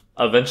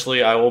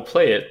eventually I will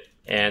play it.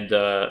 And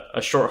A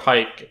Short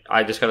Hike,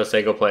 I just gotta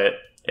say, go play it.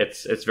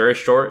 It's very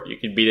short. You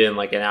can beat it in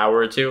like an hour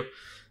or two.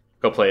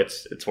 Go play it.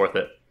 It's worth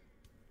it.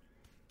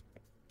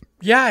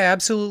 Yeah, I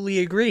absolutely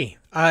agree.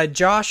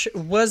 Josh,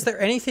 was there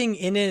anything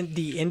in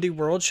the Indie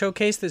World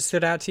Showcase that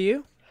stood out to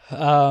you?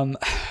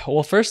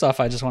 Well, first off,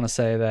 I just want to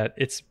say that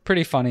it's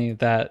pretty funny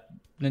that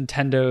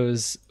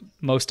Nintendo's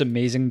most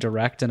amazing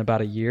Direct in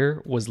about a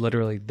year was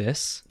literally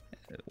this,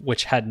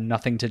 which had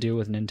nothing to do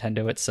with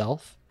Nintendo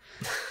itself.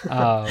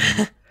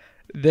 And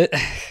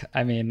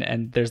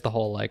there's the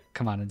whole like,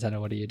 come on Nintendo,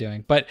 what are you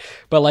doing? But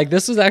like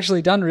this was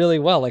actually done really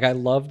well. Like I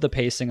loved the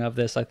pacing of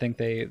this. I think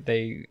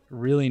they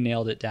really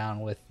nailed it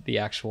down with the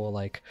actual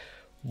like,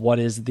 what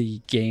is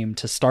the game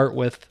to start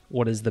with,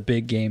 what is the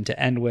big game to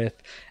end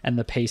with, and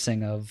the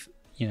pacing of,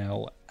 you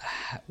know,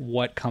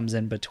 what comes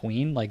in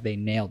between. Like they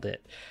nailed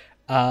it.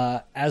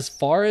 As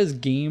far as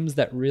games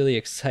that really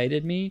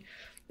excited me,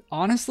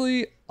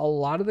 honestly, a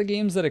lot of the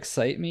games that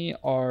excite me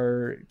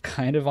are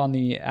kind of on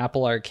the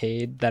Apple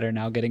Arcade that are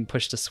now getting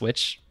pushed to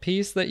Switch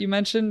piece that you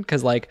mentioned.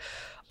 Because, like,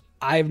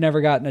 I've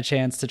never gotten a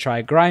chance to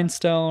try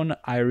Grindstone.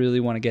 I really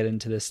want to get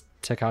into this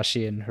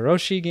Takashi and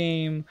Hiroshi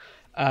game.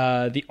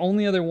 The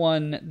only other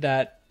one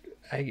that,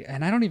 I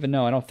don't even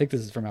know, I don't think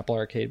this is from Apple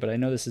Arcade, but I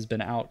know this has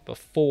been out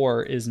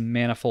before, is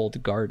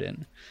Manifold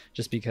Garden.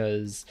 Just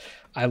because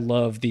I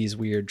love these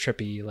weird,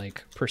 trippy,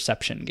 like,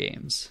 perception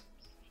games.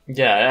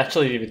 Yeah, I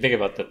actually even think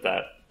about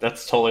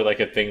that's totally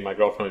like a thing my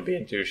girlfriend would be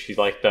into. She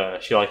liked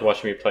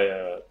watching me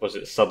play was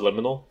it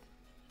Subliminal?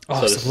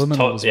 Oh, so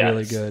Subliminal was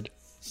really good.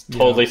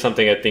 Totally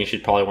something I think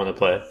she'd probably want to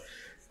play.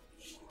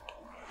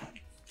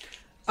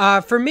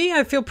 For me,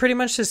 I feel pretty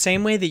much the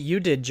same way that you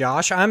did,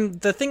 Josh.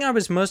 The thing I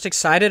was most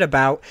excited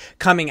about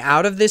coming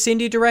out of this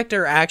indie direct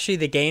are actually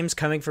the games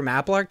coming from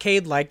Apple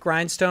Arcade, like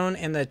Grindstone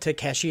and the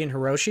Takeshi and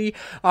Hiroshi.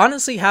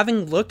 Honestly,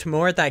 having looked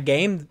more at that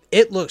game,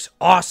 it looks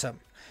awesome.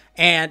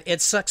 And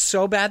it sucks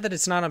so bad that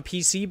it's not on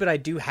PC, but I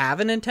do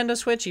have a Nintendo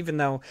Switch, even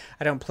though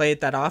I don't play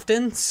it that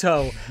often.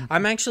 So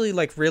I'm actually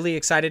like really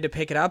excited to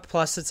pick it up.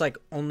 Plus, it's like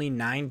only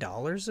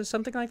 $9 or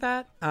something like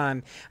that.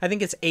 I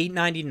think it's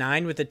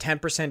 $8.99 with a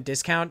 10%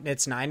 discount, and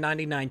it's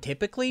 $9.99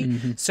 typically.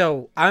 Mm-hmm.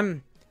 So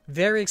I'm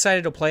very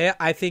excited to play it.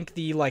 I think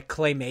the like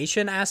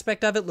claymation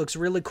aspect of it looks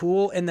really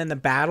cool, and then the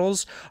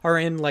battles are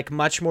in like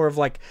much more of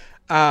like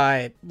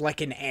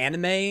an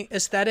anime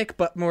aesthetic,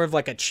 but more of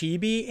like a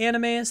chibi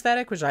anime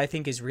aesthetic, which I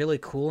think is really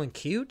cool and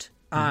cute.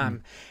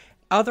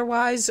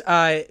 Otherwise,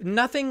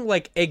 nothing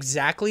like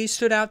exactly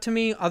stood out to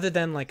me other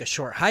than like a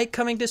short hike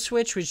coming to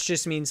Switch, which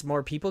just means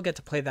more people get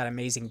to play that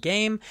amazing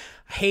game.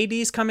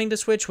 Hades coming to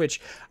Switch, which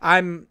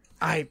I'm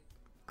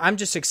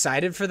just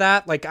excited for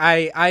that. Like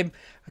I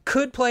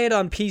could play it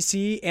on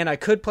PC and I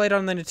could play it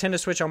on the Nintendo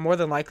Switch. I'll more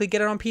than likely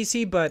get it on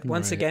PC, but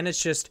once again,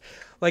 it's just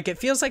like it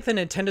feels like the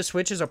Nintendo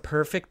Switch is a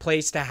perfect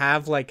place to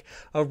have like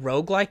a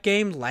roguelike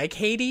game like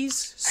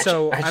Hades.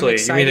 So actually, I'm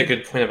excited. You made a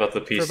good point about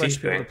the PC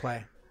thing.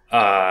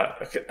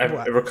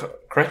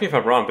 Correct me if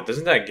I'm wrong, but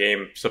doesn't that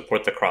game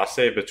support the cross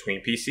save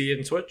between PC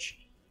and Switch?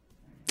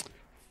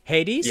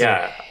 Hades?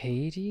 Yeah.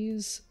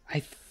 Hades? I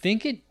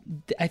think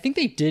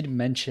they did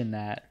mention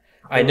that.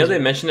 I know they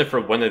mentioned it for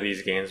one of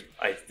these games.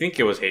 I think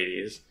it was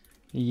Hades.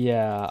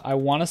 Yeah, I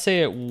want to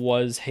say it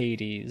was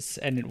Hades,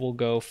 and it will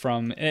go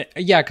from...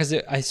 because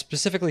I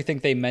specifically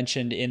think they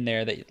mentioned in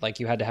there that like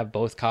you had to have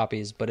both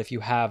copies, but if you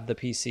have the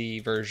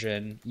PC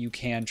version, you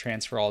can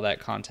transfer all that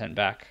content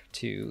back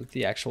to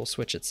the actual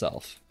Switch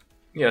itself.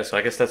 Yeah, so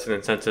I guess that's an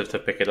incentive to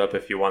pick it up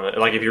if you want to...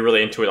 Like, if you're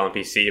really into it on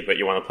PC, but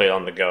you want to play it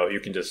on the go, you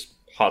can just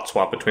hot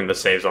swap between the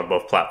saves on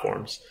both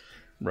platforms.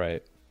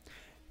 Right.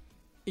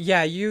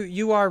 Yeah,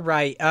 you are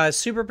right.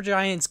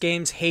 Supergiant's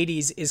Games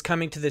Hades is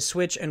coming to the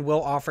Switch and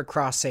will offer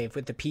cross-save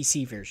with the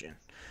PC version.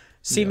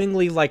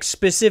 Seemingly, like,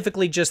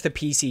 specifically just the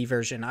PC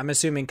version, I'm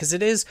assuming. Because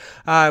it is,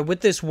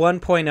 with this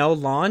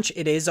 1.0 launch,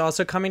 it is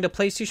also coming to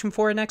PlayStation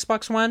 4 and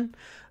Xbox One.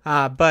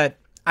 But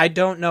I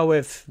don't know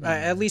if,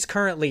 at least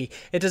currently,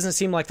 it doesn't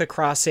seem like the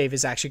cross-save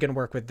is actually going to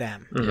work with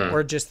them.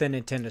 Or just the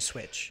Nintendo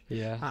Switch.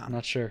 Yeah, I'm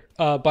not sure.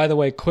 By the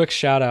way, quick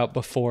shout-out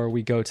before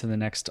we go to the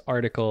next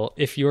article.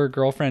 If your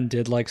girlfriend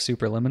did like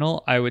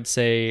Superliminal, I would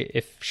say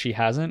if she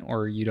hasn't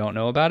or you don't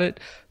know about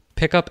it,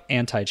 pick up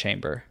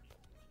Antichamber.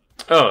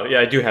 Oh, yeah,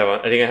 I do have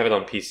it. I think I have it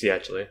on PC,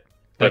 actually.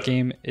 That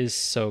game is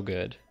so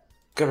good.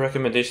 Good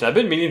recommendation. I've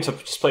been meaning to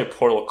just play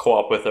Portal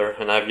co-op with her,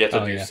 and I've yet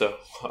to do so.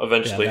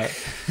 Eventually. Yeah,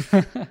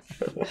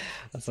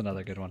 that's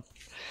another good one.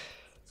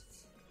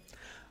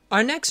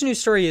 Our next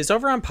news story is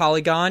over on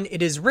Polygon.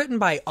 It is written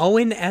by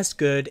Owen S.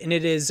 Good, and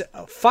it is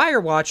a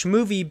Firewatch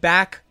movie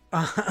back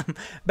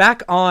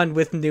on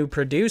with new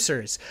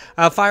producers.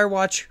 A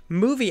Firewatch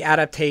movie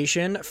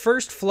adaptation,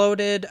 first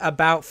floated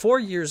about 4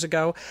 years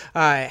ago,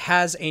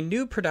 has a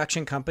new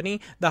production company.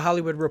 The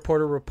Hollywood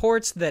Reporter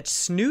reports that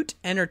Snoot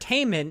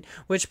Entertainment,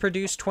 which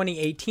produced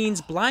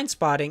 2018's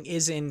Blindspotting,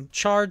 is in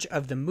charge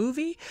of the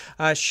movie.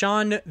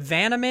 Sean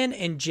Vanaman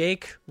and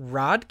Jake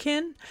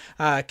Rodkin,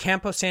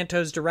 Campo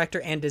Santo's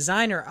director and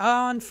designer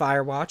on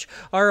Firewatch,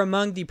 are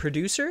among the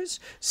producers.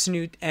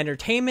 Snoot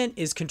Entertainment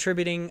is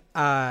contributing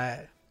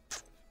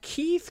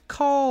Keith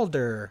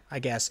Calder, I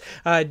guess,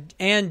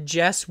 and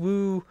Jess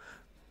Wu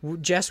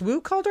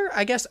Calder,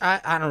 I guess,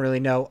 I don't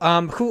really know,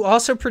 who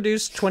also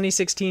produced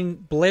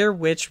 2016 Blair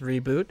Witch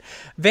reboot.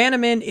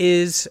 Vanaman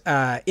is,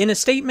 in a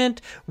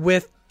statement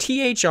with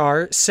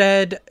THR,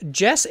 said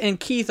Jess and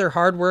Keith are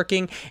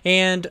hardworking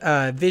and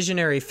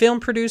visionary film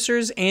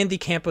producers, and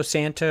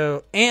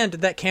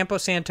that Campo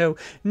Santo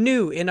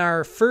knew in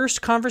our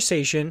first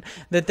conversation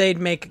that they'd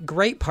make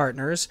great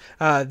partners.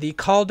 The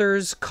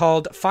Calders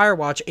called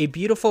Firewatch a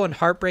beautiful and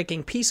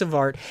heartbreaking piece of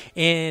art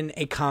in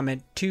a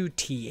comment to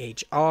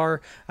THR.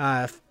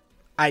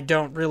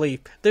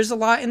 There's a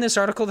lot in this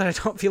article that I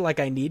don't feel like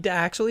I need to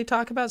actually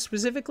talk about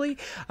specifically.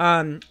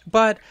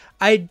 But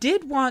I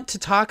did want to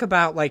talk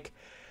about, like,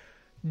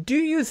 do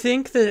you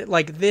think that,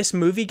 like, this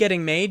movie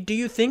getting made, do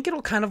you think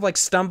it'll kind of, like,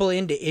 stumble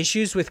into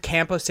issues with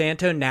Campo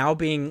Santo now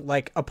being,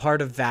 like, a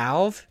part of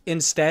Valve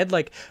instead?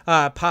 Like,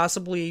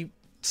 possibly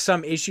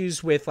some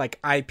issues with, like,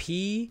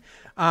 IP?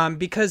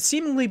 Because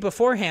seemingly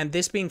beforehand,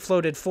 this being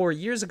floated 4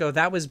 years ago,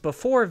 that was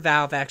before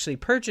Valve actually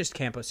purchased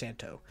Campo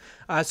Santo.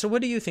 So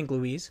what do you think,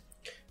 Louise?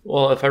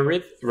 Well, if I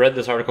read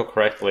this article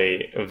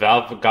correctly,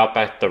 Valve got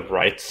back the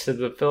rights to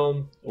the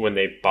film when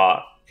they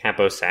bought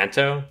Campo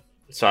Santo.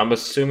 So I'm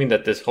assuming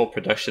that this whole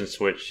production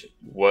switch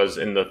was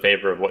in the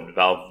favor of what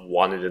Valve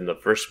wanted in the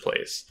first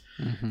place.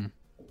 Mm-hmm.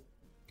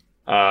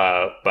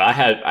 But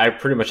I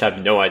pretty much have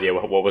no idea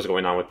what was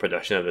going on with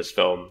production of this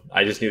film.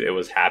 I just knew it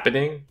was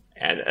happening,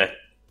 and I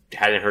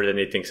hadn't heard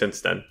anything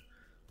since then.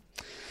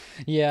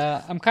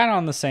 Yeah, I'm kind of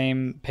on the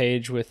same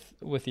page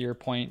with your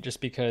point,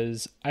 just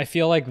because I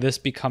feel like this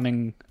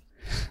becoming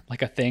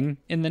like a thing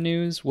in the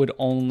news would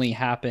only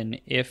happen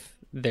if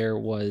there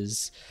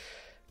was,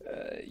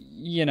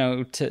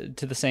 to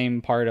the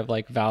same part of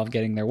like Valve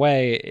getting their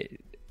way.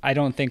 I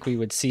don't think we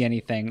would see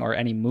anything or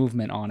any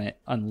movement on it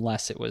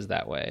unless it was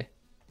that way.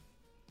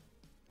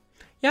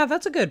 Yeah,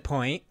 that's a good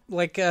point.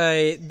 Like,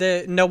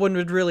 no one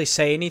would really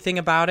say anything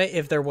about it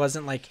if there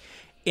wasn't like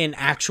an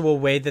actual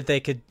way that they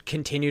could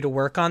continue to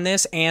work on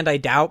this. And I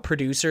doubt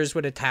producers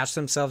would attach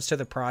themselves to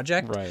the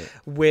project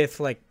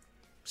with like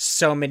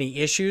so many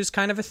issues,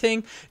 kind of a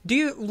thing. Do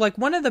you like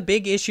one of the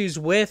big issues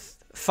with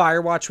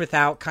Firewatch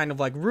without kind of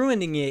like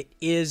ruining it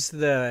is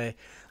the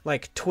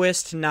like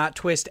twist, not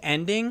twist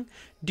ending?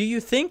 Do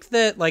you think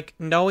that, like,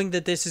 knowing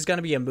that this is going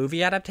to be a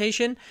movie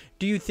adaptation,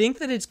 do you think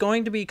that it's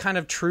going to be kind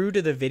of true to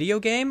the video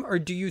game, or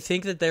do you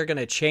think that they're going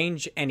to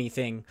change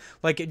anything?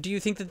 Like, do you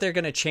think that they're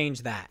going to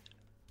change that?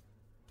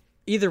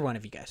 Either one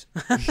of you guys.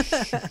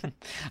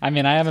 I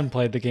mean, I haven't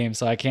played the game,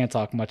 so I can't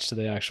talk much to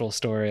the actual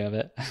story of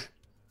it.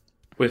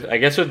 With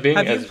being,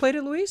 have you played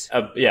it, Luis?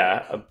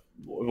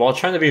 While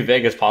trying to be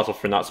vague as possible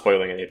for not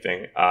spoiling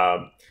anything,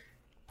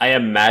 I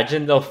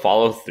imagine they'll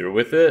follow through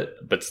with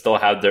it, but still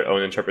have their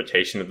own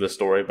interpretation of the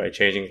story by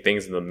changing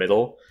things in the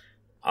middle.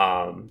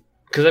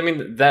 Because, I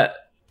mean, that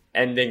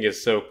ending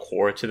is so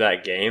core to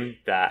that game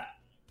that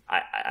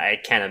I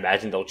can't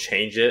imagine they'll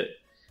change it.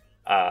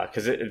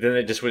 Because then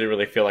it just wouldn't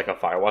really feel like a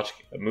Firewatch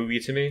movie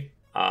to me.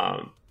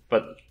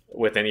 But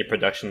with any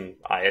production,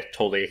 I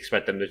totally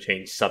expect them to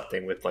change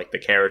something with like the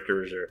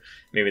characters or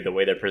maybe the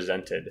way they're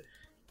presented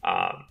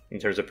in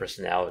terms of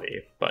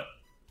personality. But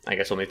I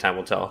guess only time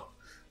will tell.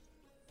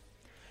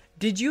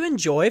 Did you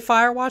enjoy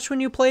Firewatch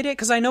when you played it?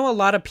 Because I know a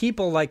lot of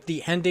people, like,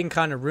 the ending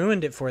kind of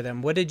ruined it for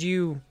them. What did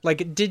you,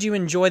 like, did you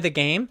enjoy the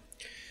game?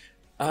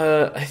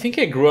 I think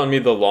it grew on me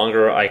the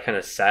longer I kind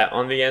of sat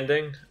on the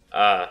ending.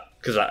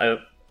 Because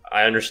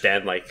I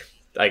understand, like,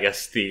 I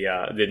guess the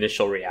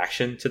initial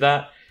reaction to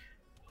that.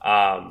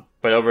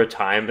 But over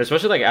time,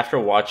 especially, like, after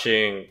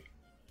watching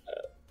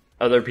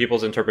other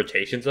people's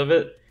interpretations of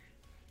it,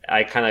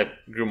 I kind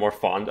of grew more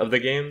fond of the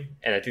game.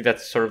 And I think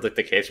that's sort of, like,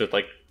 the case with,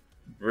 like,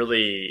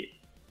 really...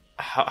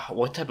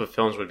 what type of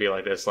films would be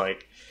like this?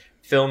 Like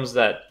films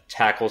that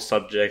tackle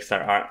subjects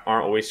that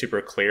aren't always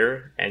super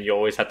clear, and you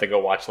always have to go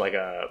watch like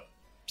a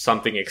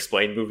something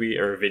explained movie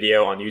or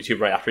video on YouTube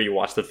right after you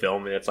watch the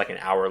film, and it's like an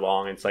hour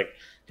long. And it's like,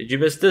 did you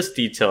miss this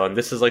detail? And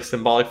this is like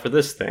symbolic for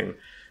this thing.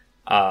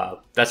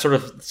 That's sort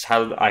of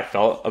how I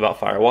felt about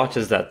Firewatch.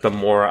 Is that the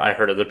more I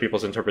heard other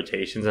people's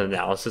interpretations and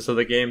analysis of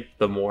the game,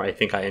 the more I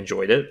think I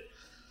enjoyed it.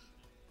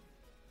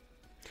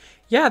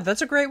 Yeah,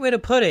 that's a great way to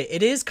put it.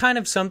 It is kind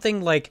of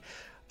something like.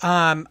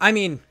 I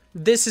mean,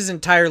 this is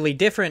entirely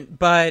different,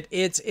 but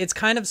it's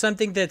kind of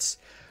something that's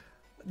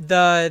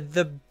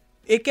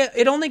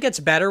it only gets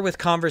better with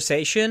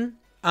conversation.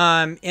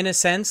 In a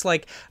sense,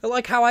 like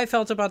how I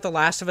felt about The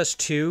Last of Us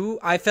 2,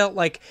 I felt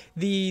like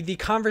the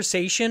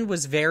conversation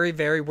was very,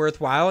 very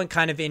worthwhile and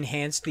kind of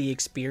enhanced the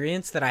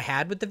experience that I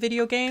had with the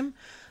video game,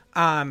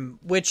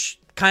 which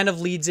kind of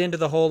leads into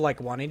the whole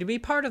like wanting to be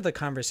part of the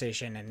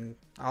conversation and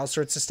all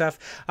sorts of stuff.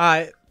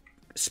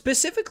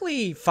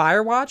 Specifically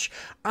Firewatch,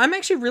 I'm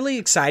actually really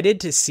excited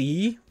to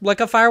see like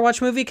a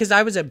Firewatch movie because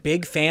I was a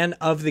big fan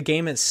of the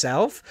game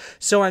itself.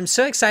 So I'm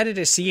so excited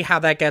to see how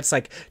that gets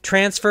like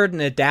transferred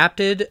and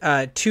adapted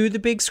to the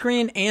big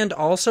screen. And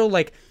also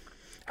like,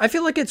 I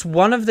feel like it's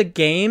one of the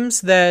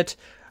games that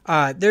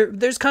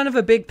there's kind of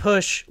a big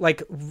push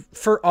like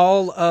for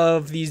all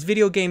of these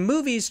video game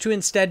movies to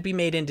instead be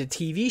made into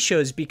TV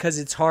shows because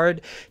it's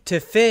hard to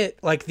fit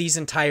like these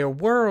entire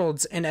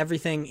worlds and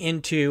everything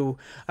into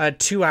a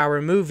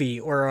 2-hour movie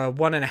or a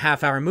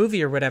 1.5-hour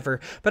movie or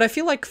whatever. But I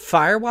feel like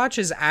Firewatch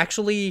is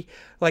actually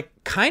like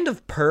kind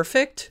of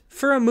perfect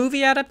for a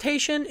movie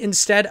adaptation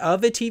instead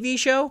of a TV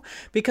show,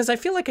 because I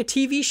feel like a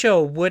TV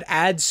show would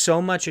add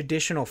so much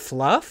additional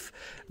fluff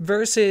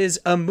versus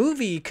a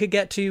movie could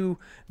get to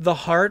the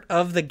heart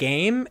of the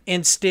game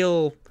and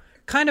still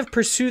kind of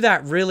pursue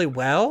that really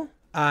well.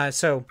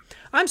 So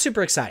I'm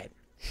super excited.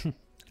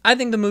 I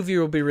think the movie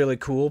will be really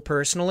cool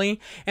personally,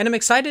 and I'm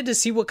excited to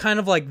see what kind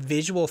of like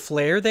visual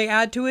flair they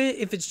add to it.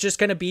 If it's just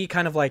going to be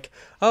kind of like,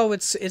 oh,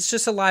 it's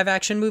just a live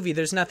action movie,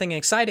 there's nothing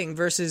exciting,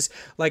 versus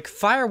like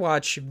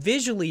Firewatch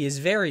visually is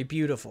very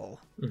beautiful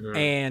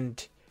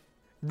and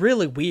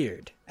really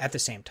weird at the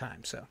same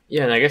time. So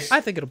yeah, and I guess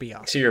I think it'll be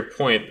awesome. To your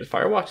point, the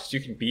Firewatch you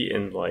can beat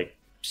in like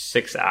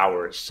 6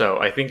 hours. So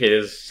I think it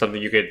is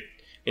something you could,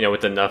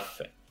 with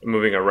enough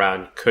moving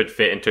around, could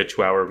fit into a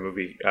 2-hour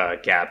movie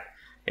gap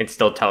and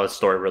still tell its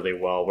story really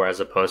well. Whereas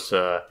opposed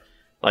to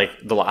like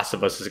The Last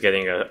of Us is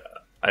getting a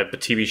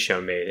TV show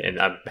made, and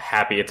I'm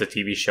happy it's a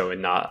TV show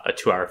and not a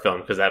 2-hour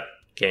film, because that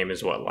game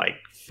is what, like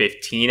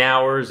 15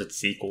 hours. Its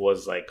sequel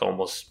is like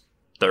almost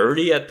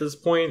 30 at this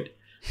point.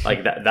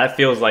 Like that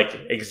feels like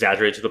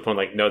exaggerated to the point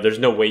like, no, there's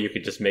no way you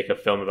could just make a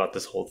film about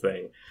this whole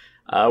thing.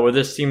 Where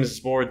this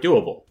seems more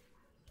doable.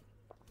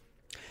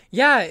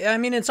 Yeah, I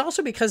mean, it's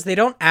also because they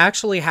don't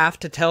actually have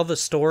to tell the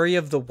story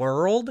of the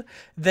world.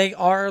 They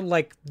are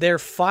like, they're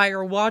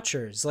fire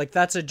watchers. Like,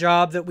 that's a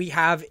job that we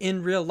have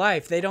in real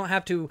life. They don't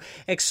have to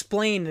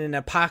explain an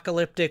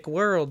apocalyptic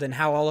world and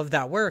how all of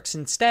that works.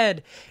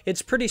 Instead,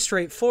 it's pretty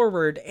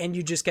straightforward, and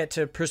you just get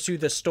to pursue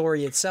the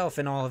story itself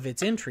and all of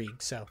its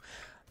intrigue. So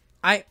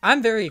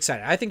I'm very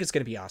excited. I think it's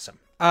going to be awesome.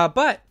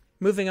 But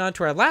moving on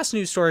to our last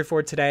news story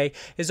for today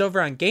is over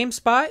on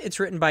GameSpot.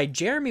 It's written by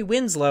Jeremy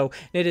Winslow,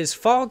 and it is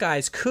Fall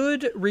Guys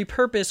could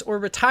repurpose or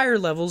retire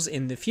levels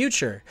in the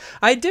future.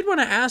 I did want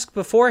to ask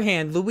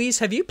beforehand, Luis,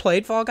 have you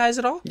played Fall Guys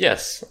at all?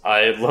 Yes,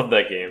 I love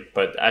that game,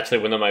 but actually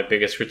one of my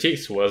biggest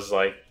critiques was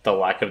like the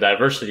lack of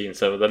diversity in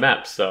some of the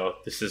maps, so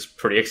this is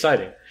pretty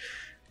exciting.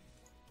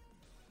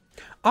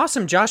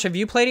 Awesome. Josh, have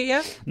you played it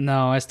yet?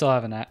 No, I still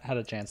haven't had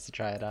a chance to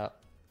try it out.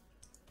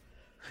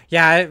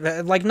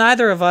 Yeah, like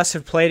neither of us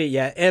have played it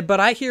yet, but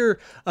I hear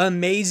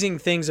amazing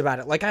things about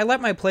it. Like I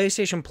let my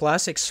PlayStation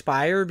Plus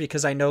expire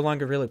because I no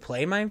longer really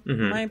play my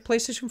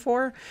PlayStation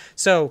 4.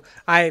 So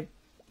I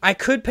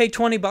could pay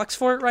 $20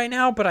 for it right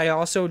now, but I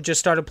also just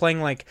started playing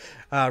like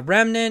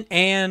Remnant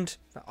and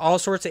all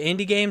sorts of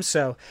indie games.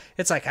 So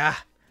it's like,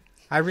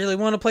 I really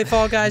want to play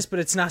Fall Guys, but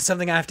it's not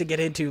something I have to get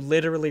into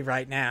literally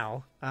right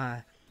now.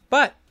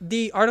 But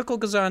the article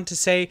goes on to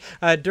say,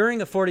 during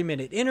a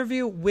 40-minute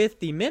interview with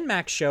the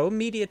MinMax show,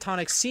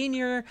 Mediatonic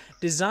senior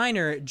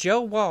designer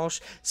Joe Walsh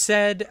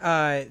said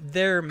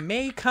there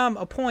may come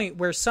a point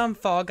where some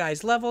Fall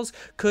Guys levels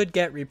could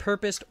get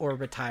repurposed or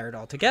retired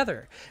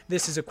altogether.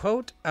 This is a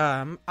quote,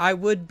 I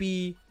would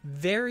be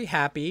very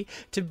happy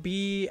to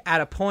be at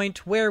a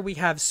point where we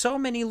have so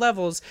many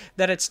levels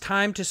that it's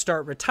time to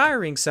start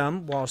retiring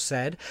some, Walsh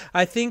said.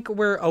 I think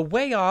we're a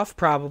way off,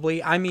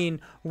 probably. I mean,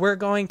 we're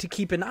going to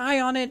keep an eye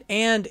on it,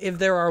 and if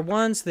there are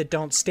ones that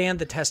don't stand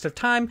the test of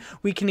time,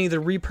 we can either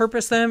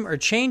repurpose them or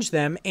change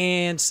them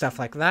and stuff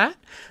like that.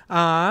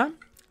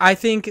 I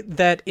think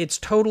that it's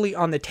totally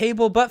on the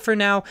table, but for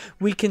now,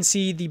 we can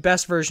see the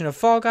best version of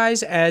Fall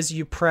Guys as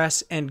you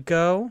press and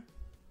go.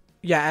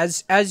 Yeah,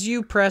 as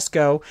you press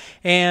go,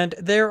 and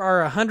there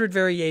are 100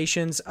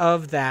 variations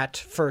of that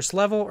first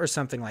level or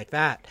something like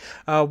that.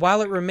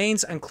 While it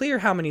remains unclear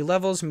how many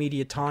levels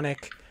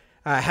Mediatonic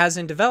has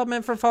in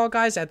development for Fall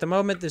Guys, at the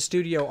moment the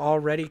studio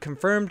already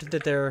confirmed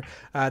that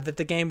that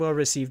the game will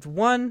receive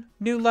one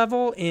new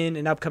level in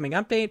an upcoming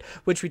update,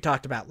 which we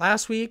talked about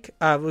last week.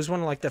 It was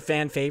one of like the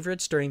fan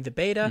favorites during the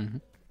beta. Mm-hmm.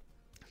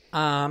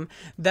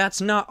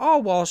 That's not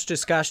all Walsh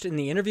discussed in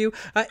the interview.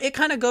 It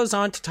kind of goes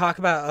on to talk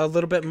about a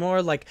little bit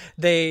more, like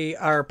they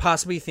are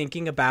possibly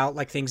thinking about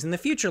like things in the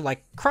future,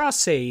 like cross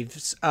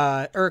saves,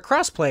 or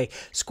crossplay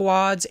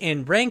squads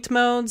and ranked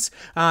modes,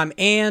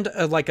 and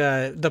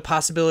the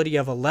possibility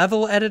of a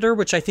level editor,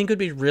 which I think would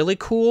be really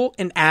cool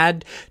and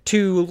add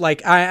to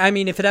like, I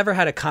mean, if it ever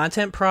had a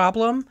content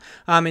problem,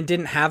 and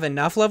didn't have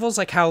enough levels,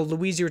 like how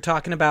Louise, you were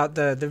talking about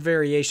the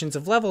variations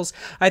of levels,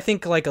 I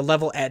think like a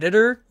level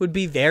editor would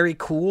be very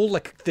cool.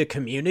 Like the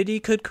community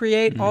could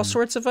create all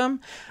sorts of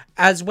them,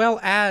 as well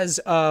as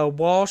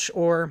Walsh,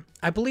 or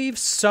I believe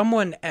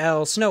someone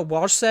else. No,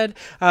 Walsh said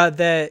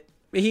that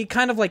he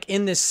kind of like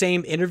in this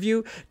same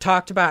interview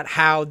talked about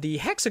how the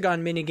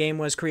Hexagon minigame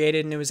was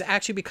created, and it was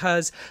actually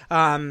because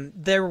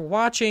they were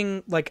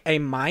watching like a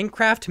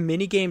Minecraft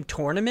minigame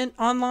tournament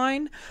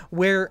online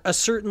where a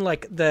certain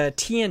like the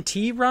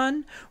TNT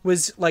run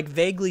was like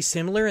vaguely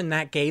similar, and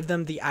that gave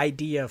them the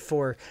idea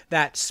for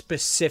that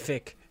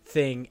specific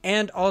thing,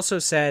 and also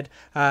said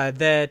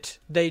that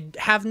they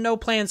have no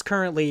plans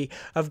currently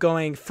of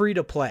going free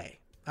to play,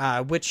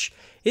 which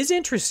is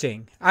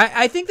interesting.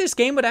 I think this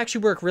game would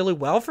actually work really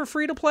well for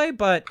free to play,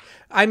 but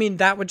I mean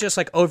that would just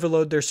like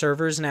overload their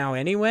servers now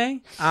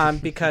anyway,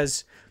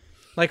 because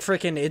like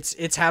freaking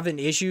it's having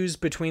issues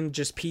between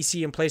just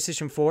PC and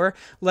PlayStation 4,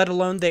 let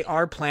alone they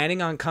are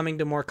planning on coming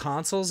to more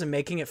consoles and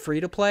making it free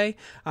to play.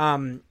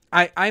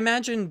 I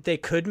imagine they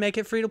could make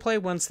it free to play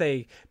once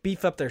they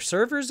beef up their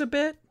servers a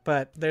bit,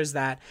 but there's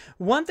that.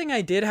 One thing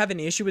I did have an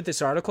issue with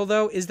this article,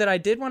 though, is that I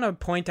did want to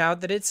point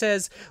out that it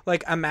says,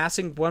 like,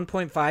 amassing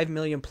 1.5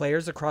 million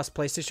players across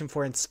PlayStation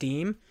 4 and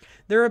Steam.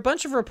 There are a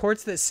bunch of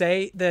reports that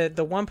say that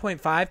the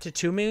 1.5 to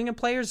 2 million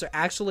players are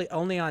actually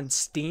only on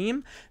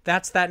Steam.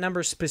 That's that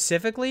number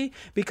specifically,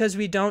 because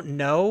we don't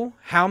know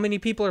how many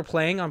people are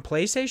playing on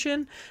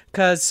PlayStation,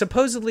 because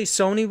supposedly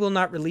Sony will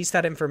not release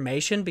that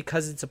information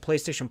because it's a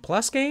PlayStation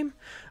Plus game.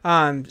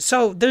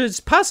 So there's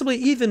possibly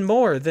even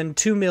more than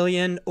 2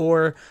 million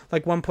or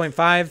like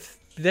 1.5.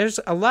 There's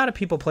a lot of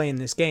people playing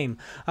this game.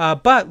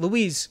 But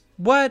Louise,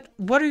 what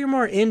are your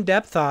more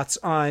in-depth thoughts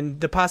on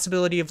the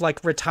possibility of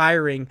like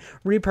retiring,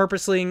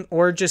 repurposing,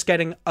 or just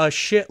getting a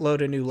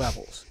shitload of new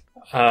levels?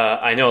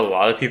 I know a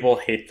lot of people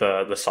hate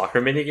the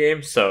soccer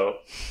minigame, so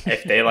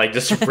if they like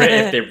just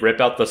if they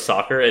rip out the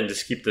soccer and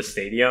just keep the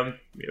stadium,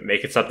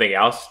 make it something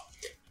else,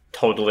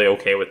 totally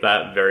okay with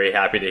that. Very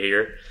happy to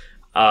hear.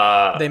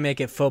 They make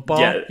it football.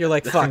 Yeah, you're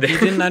like, fuck, you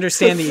didn't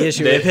understand the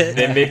issue with it.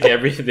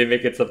 They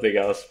make it something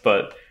else,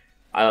 but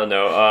I don't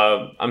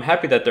know. I'm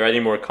happy that they're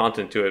adding more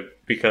content to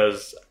it,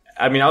 because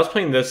I mean, I was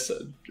playing this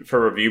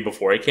for review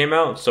before it came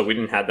out, so we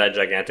didn't have that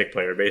gigantic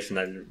player base, and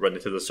I didn't run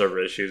into the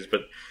server issues.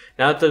 But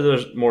now that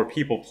there's more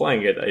people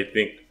playing it, I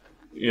think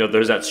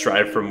there's that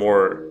strive for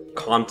more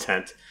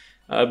content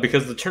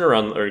because the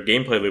turnaround or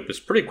gameplay loop is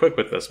pretty quick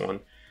with this one.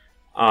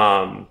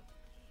 And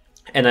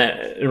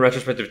in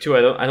retrospective too,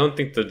 I don't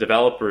think the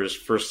developers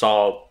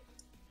foresaw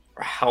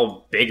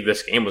how big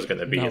this game was going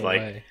to be. No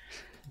way.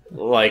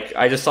 Like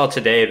I just saw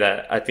today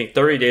that I think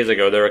 30 days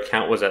ago their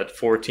account was at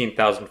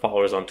 14,000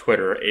 followers on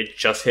Twitter. It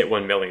just hit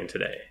 1 million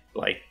today.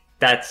 Like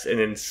that's an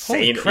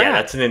insane,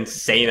 that's an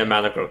insane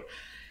amount of growth.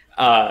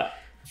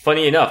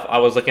 Funny enough, I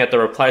was looking at the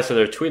replies to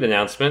their tweet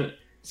announcement.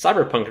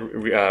 Cyberpunk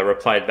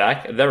replied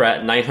back. They're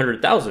at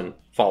 900,000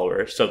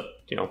 followers. So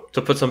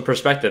to put some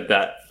perspective,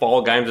 that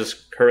Fall Guys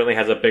currently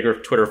has a bigger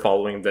Twitter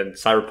following than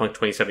Cyberpunk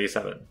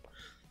 2077.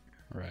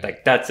 Right.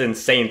 Like that's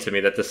insane to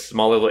me that this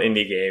small little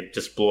indie game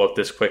just blew up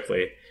this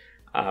quickly.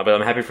 But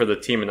I'm happy for the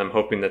team, and I'm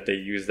hoping that they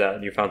use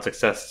that newfound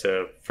success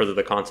to further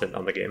the content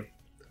on the game.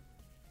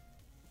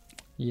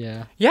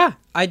 Yeah,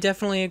 I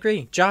definitely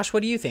agree. Josh,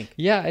 what do you think?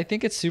 Yeah, I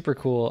think it's super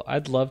cool.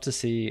 I'd love to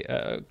see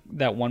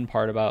that one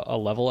part about a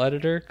level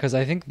editor, because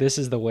I think this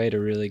is the way to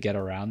really get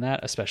around that,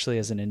 especially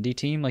as an indie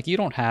team. Like, you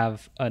don't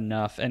have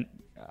enough, and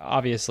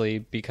obviously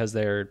because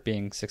they're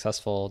being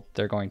successful,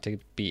 they're going to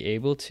be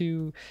able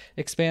to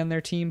expand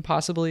their team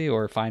possibly,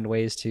 or find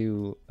ways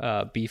to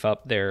beef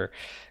up their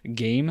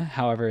game,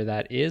 however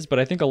that is. But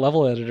I think a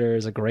level editor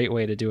is a great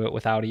way to do it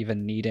without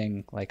even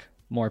needing like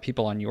more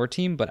people on your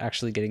team, but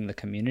actually getting the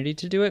community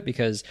to do it.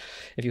 Because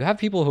if you have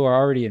people who are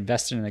already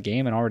invested in the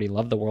game and already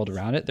love the world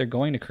around it, they're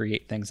going to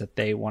create things that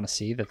they want to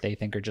see, that they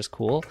think are just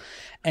cool.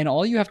 And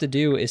all you have to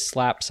do is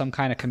slap some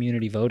kind of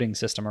community voting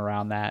system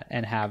around that,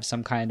 and have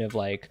some kind of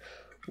like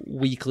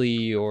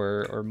weekly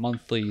or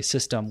monthly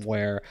system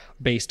where,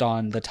 based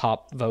on the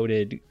top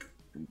voted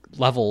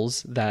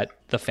levels that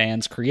the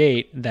fans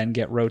create, then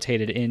get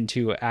rotated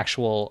into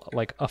actual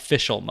like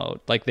official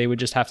mode. Like they would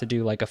just have to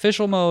do like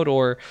official mode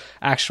or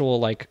actual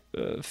like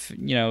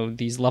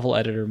these level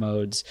editor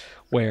modes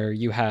where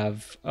you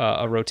have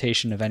a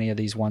rotation of any of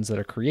these ones that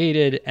are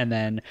created, and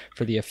then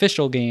for the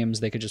official games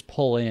they could just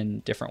pull in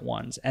different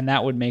ones, and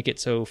that would make it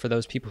so for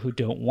those people who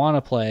don't want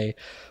to play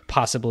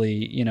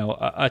possibly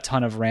a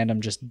ton of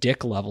random just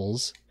dick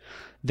levels,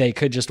 they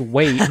could just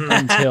wait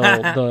until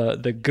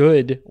the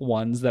good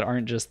ones that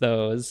aren't just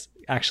those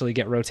actually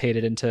get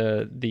rotated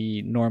into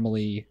the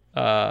normally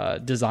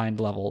designed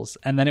levels.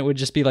 And then it would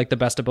just be like the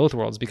best of both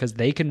worlds, because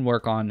they can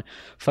work on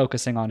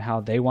focusing on how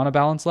they want to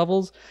balance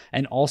levels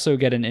and also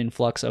get an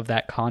influx of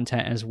that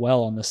content as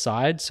well on the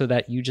side, so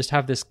that you just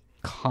have this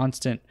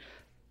constant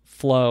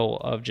flow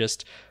of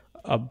just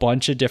a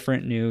bunch of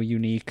different new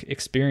unique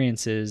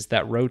experiences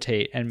that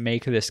rotate and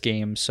make this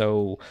game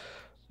so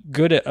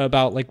good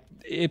about, like,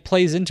 it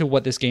plays into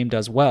what this game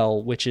does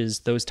well, which is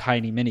those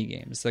tiny mini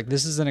games. Like,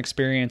 this is an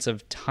experience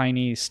of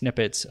tiny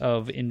snippets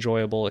of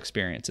enjoyable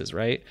experiences,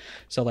 right?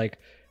 So like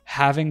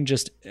having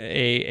just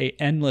a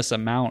endless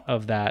amount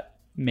of that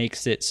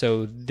makes it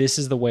so this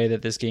is the way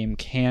that this game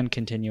can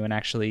continue and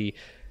actually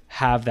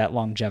have that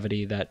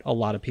longevity that a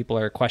lot of people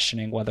are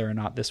questioning whether or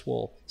not this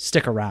will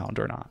stick around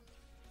or not.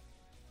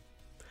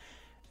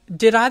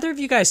 Did either of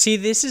you guys see,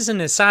 this is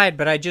an aside,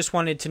 but I just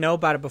wanted to know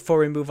about it before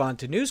we move on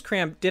to News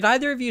Cram. Did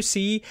either of you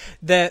see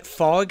that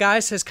Fall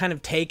Guys has kind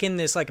of taken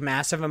this like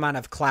massive amount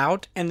of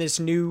clout and this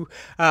new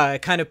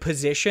kind of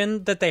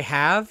position that they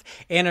have,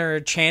 and are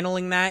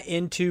channeling that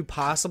into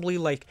possibly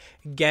like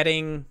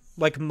getting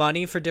like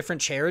money for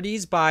different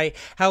charities, by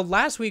how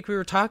last week we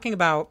were talking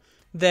about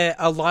that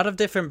a lot of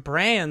different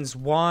brands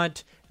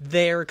want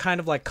their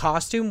kind of like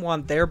costume,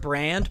 want their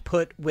brand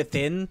put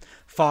within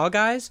Fall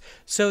Guys,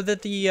 so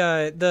that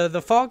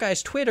the Fall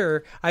Guys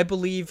Twitter, I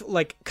believe,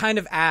 like kind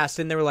of asked,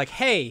 and they were like,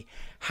 hey,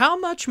 how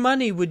much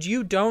money would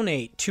you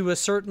donate to a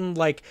certain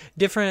like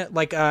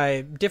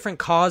different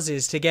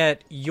causes to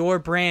get your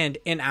brand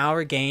in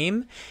our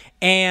game?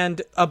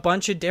 And a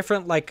bunch of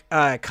different like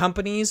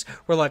companies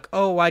were like,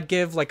 oh, I'd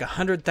give like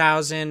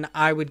 100,000.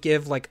 I would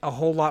give like a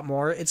whole lot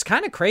more. It's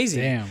kind of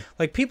crazy. Damn.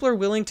 Like, people are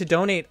willing to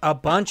donate a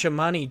bunch of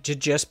money to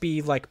just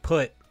be like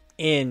put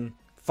in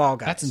Fall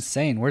Guys. That's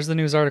insane. Where's the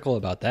news article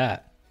about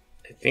that?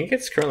 I think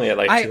it's currently at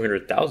like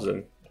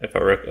 200,000. If I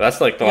recall, that's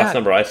like the last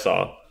number I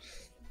saw.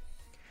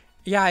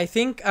 Yeah, I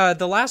think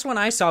the last one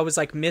I saw was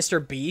like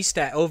Mr. Beast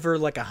at over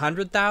like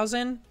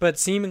 100,000, but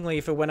seemingly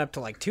if it went up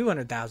to like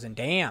 200,000,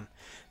 damn.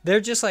 They're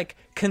just like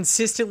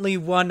consistently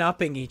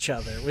one-upping each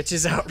other, which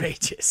is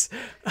outrageous.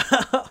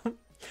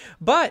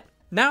 But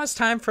now it's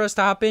time for us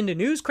to hop into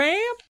News Cram.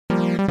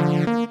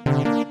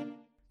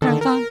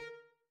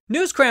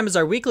 News Cram is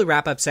our weekly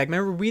wrap-up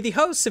segment where we, the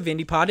hosts of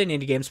IndiePod and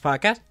Indie Games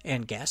Podcast,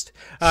 and guest,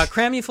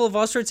 cram you full of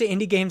all sorts of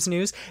indie games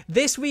news.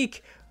 This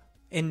week,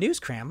 in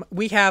Newscram,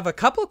 we have a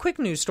couple of quick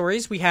news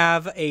stories. We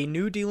have a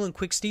new deal in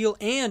Quick Steel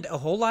and a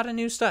whole lot of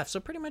new stuff. So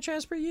pretty much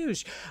as per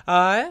usual.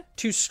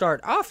 To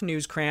start off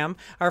Newscram,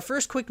 our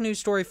first quick news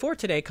story for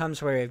today comes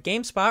from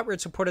GameSpot, where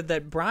it's reported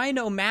that Brian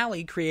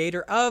O'Malley,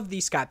 creator of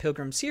the Scott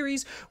Pilgrim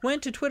series,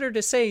 went to Twitter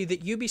to say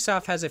that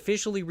Ubisoft has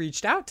officially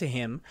reached out to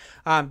him.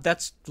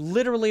 That's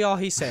literally all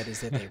he said,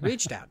 is that they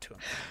reached out to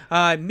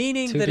him.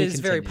 Meaning that it is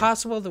very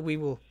possible that we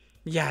will...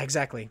 Yeah,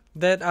 exactly.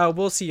 That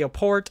we'll see a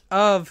port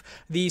of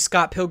the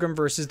Scott Pilgrim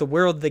versus the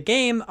World, the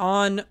game,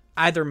 on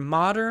either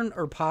modern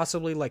or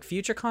possibly like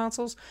future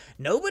consoles.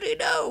 Nobody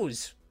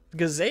knows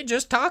because they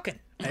just talking.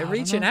 They're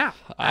reaching out.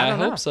 I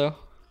hope so.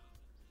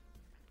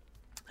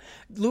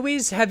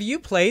 Luis, have you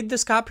played the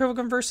Scott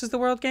Pilgrim versus the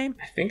World game?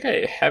 I think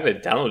I have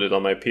it downloaded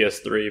on my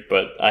PS3,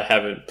 but I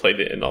haven't played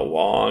it in a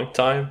long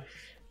time.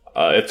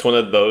 It's one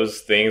of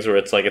those things where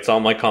it's like it's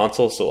on my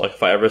console, so like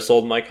if I ever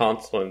sold my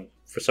console and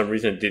for some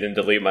reason didn't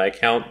delete my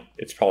account,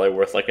 it's probably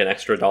worth like an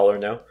extra $1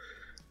 now.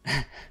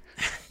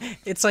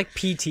 It's like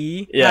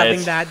PT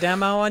having that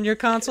demo on your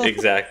console.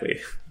 Exactly.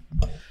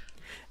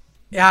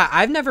 Yeah,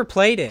 I've never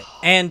played it,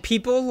 and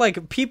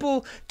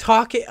people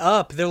talk it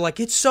up. They're like,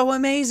 it's so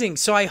amazing.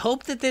 So I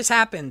hope that this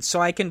happens, so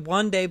I can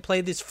one day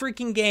play this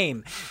freaking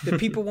game that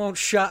people won't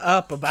shut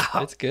up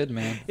about. It's good,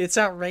 man. It's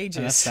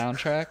outrageous. And that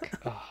soundtrack,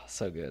 oh,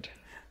 so good.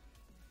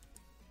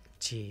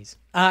 Jeez.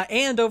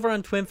 And over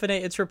on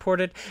Twinfinite, it's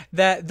reported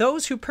that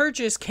those who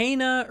purchase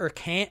Kena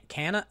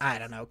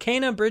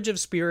Bridge of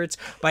Spirits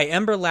by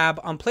Ember Lab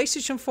on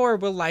PlayStation 4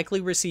 will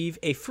likely receive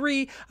a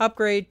free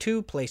upgrade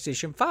to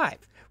PlayStation 5,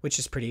 which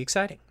is pretty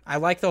exciting. I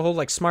like the whole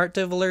like smart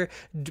delivery.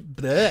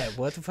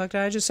 What the fuck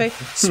did I just say?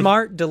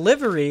 Smart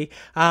delivery,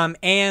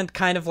 and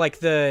kind of like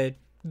the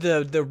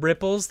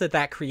ripples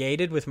that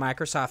created with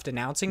Microsoft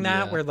announcing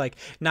that, where like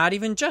not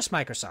even just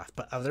Microsoft,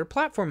 but other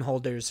platform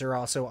holders are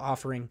also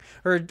offering,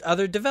 or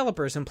other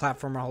developers and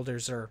platform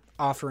holders are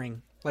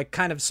offering like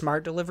kind of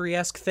smart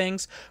delivery-esque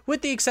things,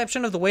 with the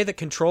exception of the way that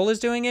Control is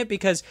doing it,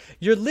 because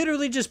you're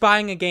literally just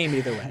buying a game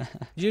either way.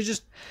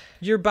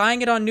 You're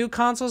buying it on new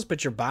consoles,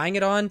 but you're buying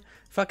it on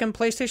fucking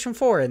PlayStation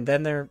 4, and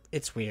then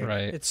it's weird.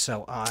 Right. It's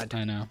so odd.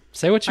 I know.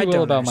 Say what you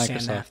will about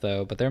Microsoft,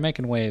 though, but they're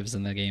making waves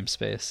in the game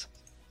space.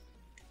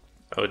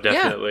 Oh,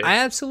 definitely. Yeah, I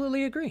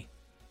absolutely agree.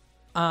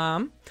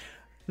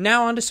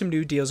 Now on to some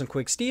new deals and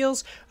quick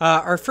steals.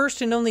 Our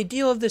first and only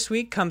deal of this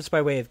week comes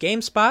by way of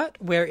GameSpot,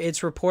 where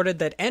it's reported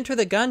that Enter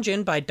the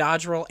Gungeon by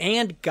Dodge Roll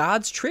and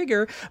God's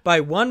Trigger by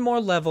One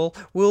More Level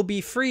will be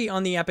free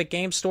on the Epic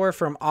Games Store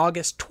from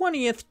August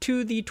 20th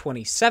to the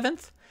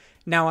 27th.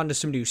 Now on to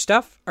some new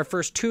stuff. Our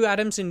first two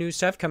items in new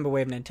stuff come by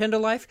way of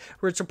Nintendo Life,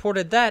 where it's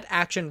reported that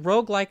action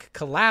roguelike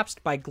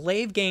Collapsed by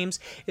Glaive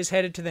Games is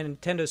headed to the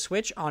Nintendo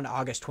Switch on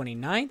August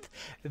 29th.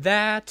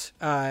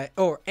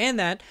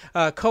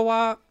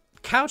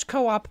 Couch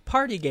co-op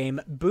party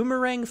game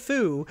Boomerang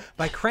Foo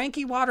by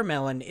Cranky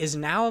Watermelon is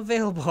now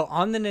available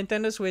on the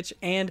Nintendo Switch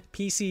and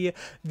PC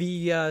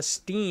via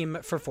Steam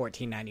for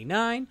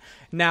 $14.99.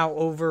 Now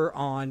over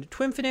on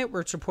Twinfinite, where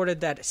it's reported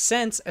that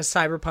Sense, a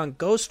cyberpunk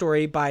ghost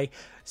story by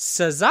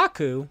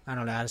Sazaku, I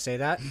don't know how to say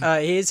that,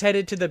 is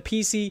headed to the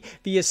PC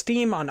via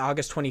Steam on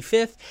August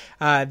 25th.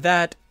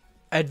 That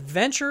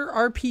adventure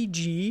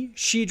RPG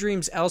She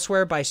Dreams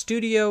Elsewhere by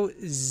Studio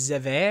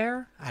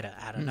Zever, I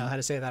don't know how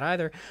to say that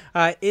either,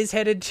 is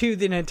headed to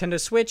the Nintendo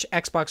Switch,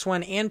 Xbox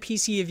One, and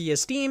PC via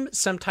Steam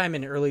sometime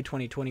in early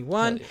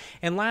 2021. Yeah.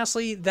 And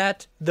lastly,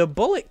 that the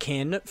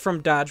Bulletkin from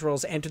Dodge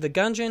Roll's Enter the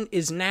Gungeon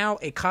is now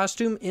a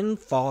costume in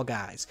Fall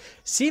Guys.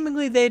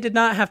 Seemingly they did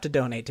not have to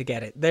donate to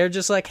get it. They're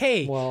just like,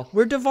 hey,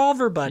 we're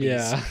Devolver buddies.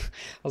 Yeah, I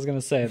was going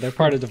to say, they're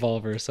part of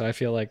Devolver, so I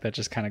feel like that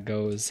just kind of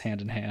goes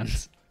hand in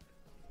hand.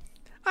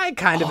 I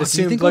kind of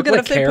assumed, like, what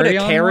if they put a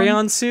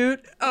carry-on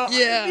suit? Oh,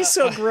 yeah. That'd be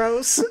so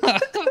gross. I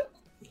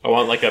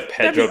want, like, a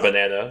Pedro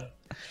banana.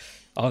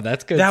 Oh,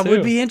 that's good, That too.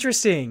 would be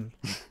interesting.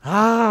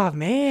 Ah,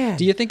 man.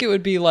 Do you think it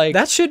would be, like...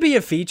 That should be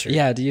a feature.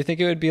 Yeah, do you think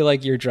it would be,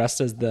 like, you're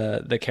dressed as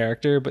the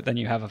character, but then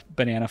you have a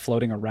banana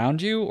floating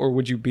around you, or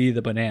would you be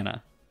the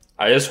banana?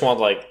 I just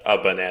want, like, a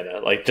banana.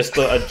 Like, just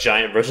a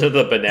giant version of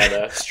the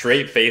banana.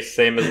 Straight face,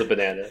 same as the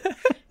banana.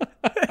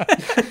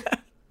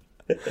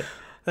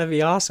 That'd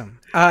be awesome.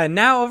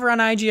 Now over on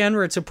IGN,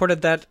 where it's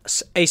reported that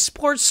a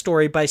sports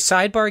story by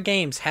Sidebar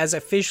Games has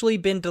officially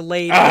been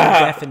delayed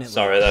indefinitely.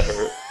 Sorry, that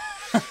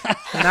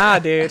hurt. Nah,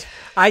 dude.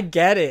 I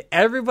get it.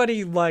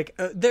 Everybody, like,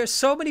 there's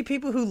so many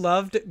people who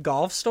loved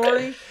Golf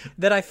Story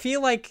that I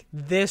feel like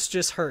this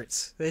just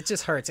hurts. It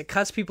just hurts. It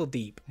cuts people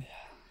deep.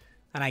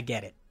 And I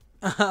get it.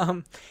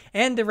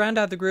 And to round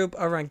out the group,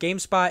 over on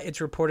GameSpot, it's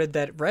reported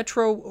that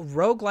retro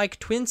roguelike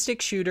twin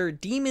stick shooter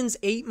Demons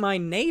Ate My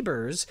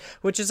Neighbors,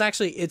 which is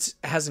actually,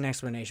 has an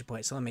exclamation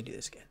point, so let me do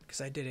this again,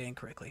 because I did it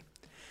incorrectly.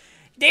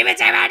 Demons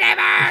Ate My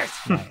Neighbors!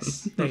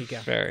 Nice. There you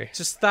go. Very.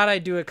 Just thought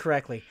I'd do it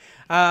correctly.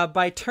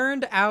 By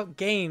Turned Out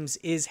Games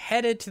is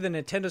headed to the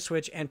Nintendo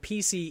Switch and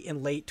PC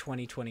in late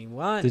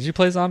 2021. Did you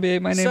play Zombie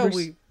Ate My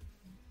Neighbors?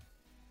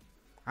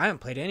 I haven't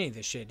played any of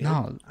this shit, dude.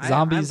 No,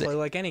 I play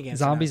like any game.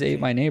 Zombies Ate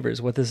My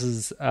Neighbors. What this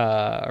is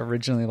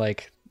originally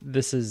like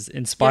this is Yeah,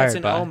 inspired it's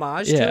an by.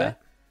 homage Yeah. to it.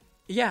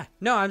 Yeah,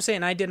 no, I'm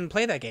saying I didn't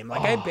play that game.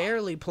 Like, I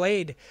barely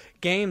played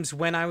games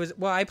when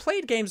I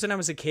played games when I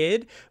was a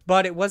kid,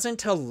 but it wasn't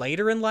till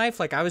later in life.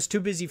 Like, I was too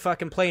busy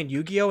fucking playing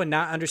Yu-Gi-Oh! And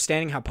not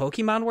understanding how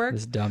Pokemon worked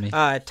This dummy.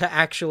 to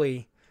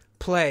actually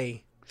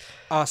play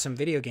awesome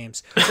video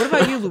games. What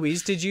about you,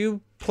 Louise? Did you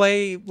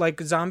play,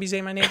 like, Zombies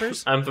Ate My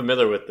Neighbors? I'm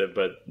familiar with it,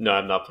 but no,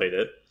 I've not played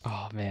it.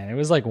 Oh man, it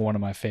was like one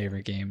of my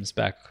favorite games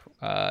back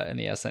in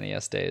the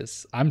SNES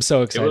days. I'm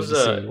so It excited was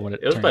to see what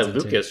it was by turns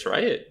into. Lucas,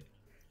 right?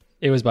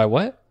 It was by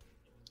what?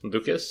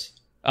 Lucas?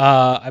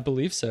 I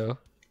believe so.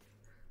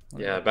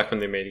 Yeah, back when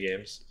they made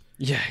games.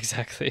 Yeah,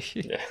 exactly.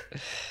 Yeah.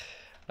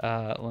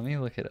 Let me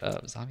look it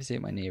up. Zombies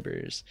Ate My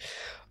Neighbors.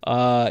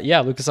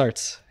 Yeah,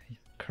 LucasArts.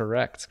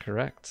 Correct.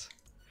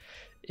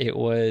 It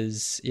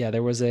was, yeah,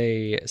 there was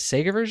a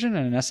Sega version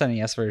and an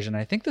SNES version.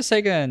 I think the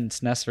Sega and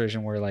SNES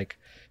version were like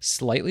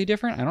slightly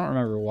different. I don't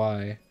remember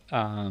why.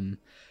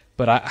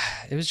 But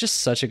it was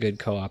just such a good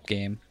co-op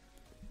game.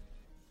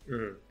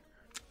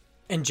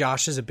 And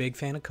Josh is a big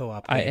fan of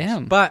co-op I games.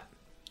 am. But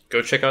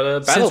Go check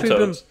out Since we've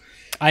been- Battletoads.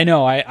 I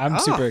know. I'm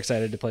super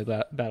excited to play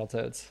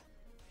Battletoads.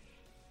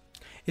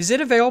 is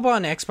it available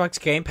on Xbox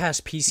Game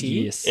Pass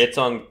PC? Yes. It's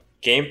on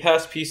Game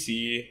Pass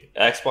PC,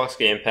 Xbox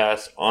Game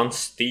Pass, on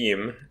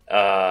Steam,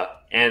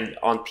 and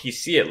on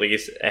PC at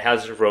least. It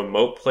has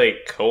remote play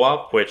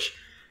co-op, which,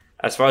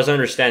 as far as I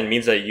understand,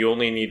 means that you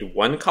only need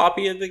one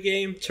copy of the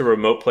game to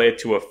remote play it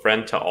to a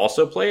friend to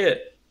also play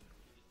it.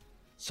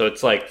 So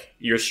it's like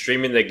you're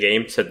streaming the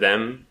game to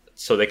them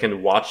so they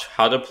can watch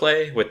how to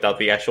play without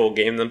the actual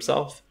game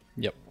themselves.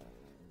 Yep.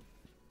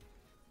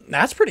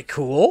 That's pretty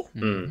cool.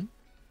 Mm.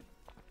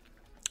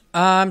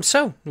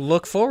 So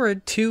look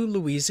forward to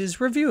Luis's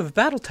review of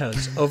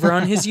Battletoads over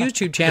on his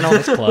YouTube channel,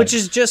 plug. which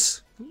is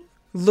just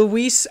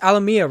Luis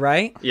Alamia,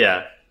 right?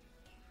 Yeah,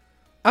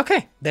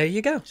 Okay, there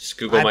you go. just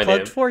Google I my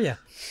plugged name. for you.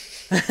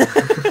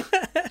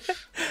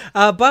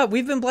 But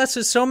we've been blessed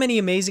with so many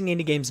amazing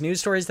indie games news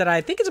stories that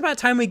I think it's about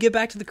time we give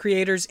back to the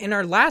creators in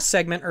our last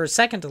segment, or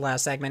second to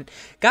last segment.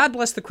 God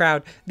bless the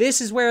crowd.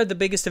 This is where the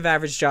biggest of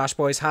average Josh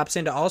boys hops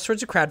into all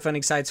sorts of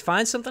crowdfunding sites,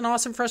 finds something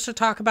awesome for us to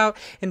talk about,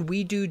 and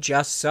we do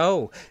just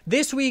so.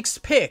 This week's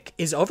pick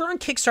is over on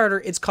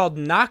Kickstarter. It's called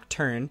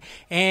Nocturne,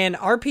 an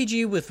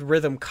RPG with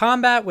rhythm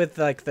combat, with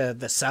like the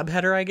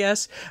subheader, I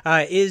guess,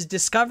 is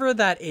discover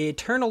that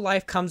eternal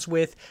life comes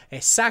with a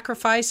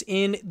sacrifice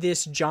in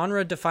this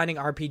genre-defining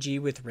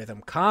RPG with rhythm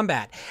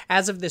combat.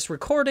 As of this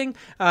recording,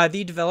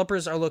 the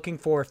developers are looking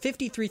for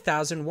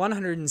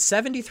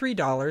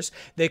 $53,173.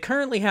 They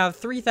currently have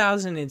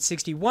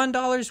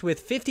 $3,061 with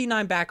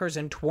 59 backers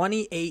and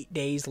 28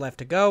 days left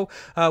to go.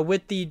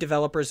 With the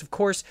developers, of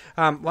course,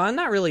 well,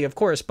 not really, of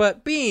course,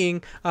 but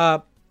being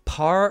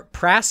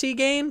Pracy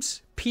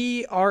Games,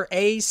 Prace or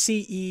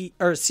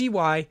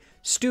CY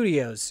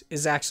Studios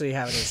is actually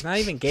how it is. Not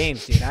even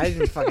games, dude. I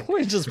didn't fucking.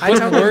 We just I put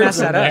totally words messed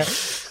in that there. up.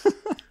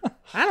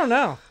 I don't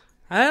know.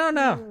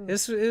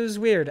 It was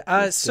weird.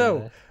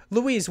 So,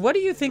 Louise, what do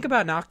you think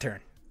about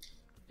Nocturne?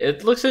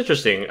 It looks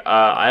interesting.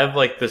 I have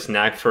like this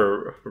knack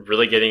for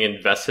really getting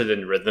invested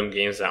in rhythm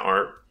games that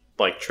aren't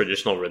like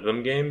traditional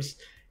rhythm games,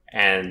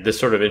 and this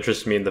sort of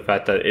interests me in the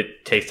fact that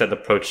it takes that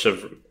approach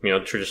of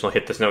traditional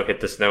hit this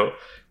note,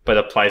 but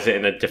applies it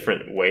in a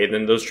different way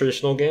than those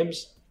traditional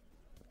games.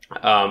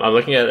 I'm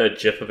looking at a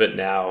GIF of it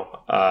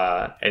now,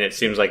 and it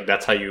seems like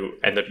that's how you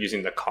end up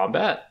using the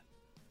combat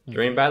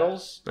during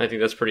battles. I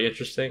think that's pretty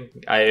interesting.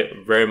 I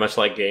very much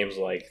like games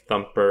like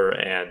Thumper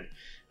and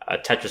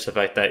Tetris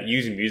Effect that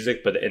use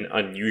music but in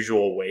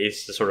unusual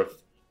ways to sort of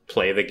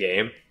play the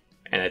game,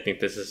 and I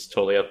think this is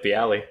totally up the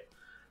alley.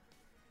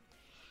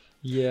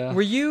 Yeah.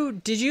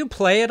 Did you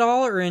play at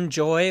all or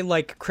enjoy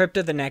like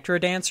Crypta the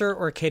Necrodancer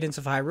or Cadence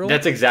of Hyrule?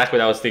 That's exactly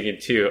what I was thinking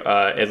too.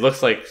 It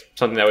looks like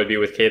something that would be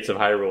with Cadence of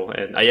Hyrule,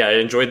 and I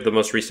enjoyed the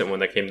most recent one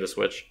that came to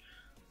Switch.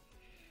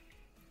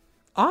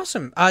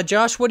 Awesome.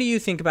 Josh, what do you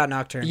think about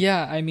Nocturne?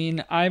 Yeah, I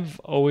mean, I've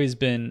always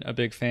been a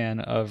big fan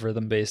of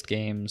rhythm-based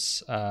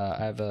games. I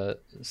have a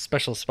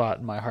special spot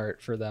in my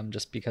heart for them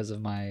just because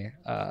of my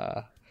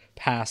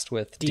past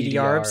with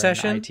DDR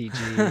obsession? and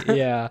ITG.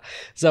 Yeah.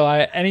 So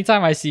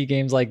anytime I see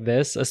games like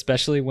this,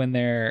 especially when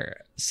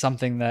they're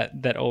something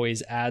that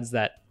always adds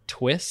that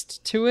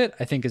twist to it,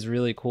 I think is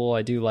really cool.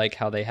 I do like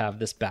how they have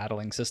this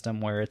battling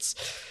system where it's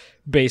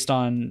based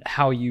on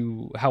how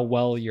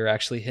well you're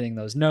actually hitting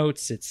those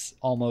notes. It's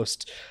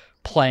almost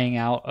playing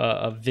out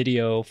a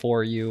video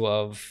for you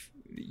of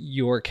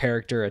your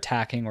character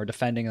attacking or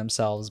defending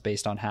themselves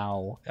based on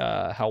how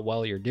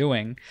well you're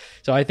doing.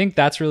 So I think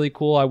that's really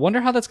cool. I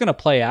wonder how that's going to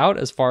play out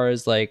as far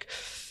as like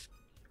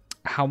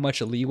how much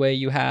leeway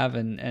you have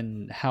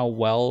and how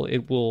well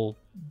it will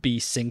be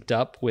synced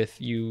up with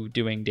you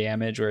doing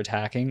damage or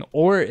attacking,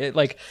 or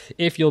like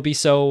if you'll be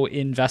so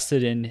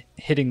invested in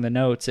hitting the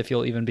notes if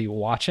you'll even be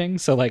watching.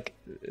 So like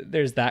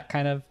there's that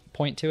kind of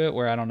point to it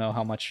where I don't know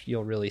how much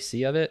you'll really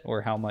see of it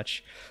or how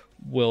much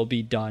will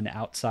be done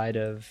outside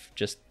of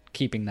just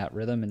keeping that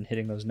rhythm and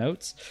hitting those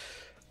notes.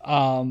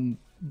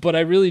 but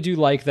I really do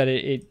like that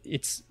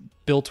it's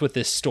built with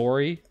this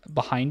story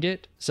behind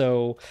it.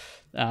 So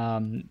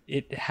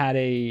it had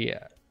a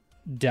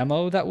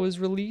demo that was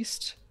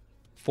released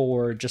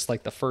for just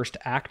like the first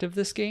act of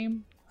this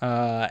game.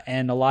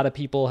 And a lot of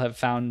people have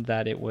found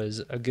that it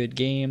was a good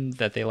game,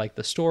 that they liked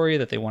the story,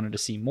 that they wanted to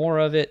see more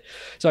of it.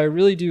 So I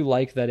really do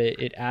like that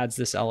it adds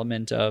this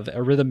element of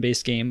a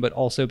rhythm-based game, but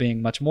also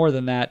being much more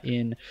than that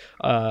in,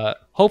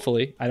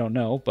 hopefully, I don't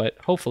know, but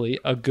hopefully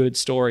a good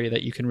story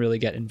that you can really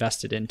get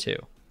invested into.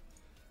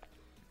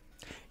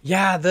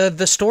 Yeah,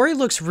 the story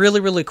looks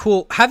really, really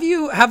cool. Have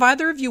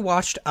either of you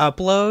watched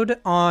Upload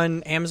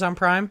on Amazon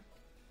Prime?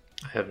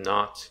 I have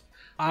not.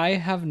 I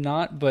have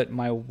not, but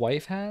my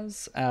wife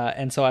has,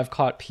 and so I've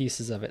caught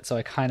pieces of it, so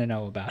I kind of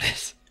know about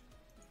it.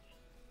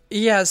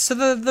 Yeah,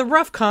 so the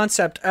rough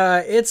concept,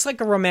 it's like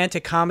a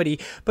romantic comedy,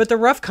 but the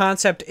rough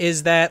concept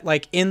is that,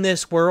 like, in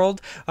this world,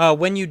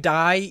 when you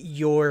die,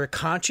 your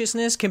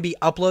consciousness can be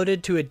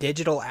uploaded to a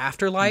digital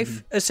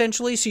afterlife,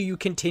 essentially, so you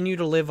continue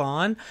to live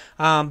on,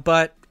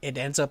 but it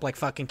ends up, like,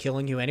 fucking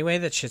killing you anyway.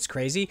 That shit's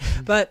crazy.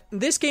 But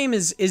this game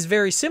is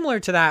very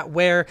similar to that,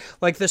 where,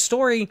 like, the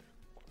story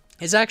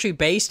is actually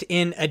based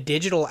in a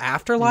digital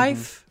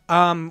afterlife,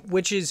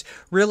 which is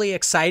really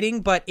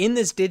exciting. But in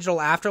this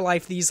digital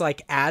afterlife, these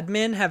like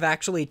admin have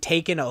actually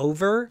taken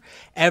over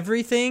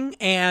everything,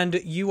 and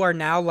you are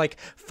now like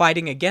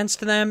fighting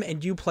against them.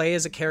 And you play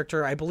as a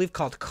character, I believe,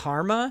 called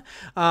Karma,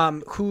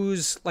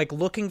 who's like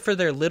looking for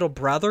their little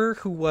brother,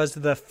 who was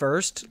the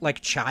first like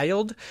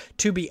child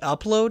to be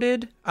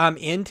uploaded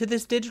into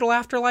this digital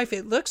afterlife.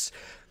 It looks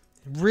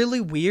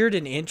really weird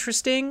and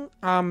interesting.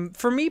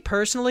 For me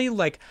personally,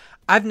 like,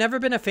 I've never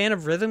been a fan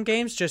of rhythm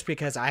games just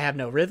because I have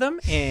no rhythm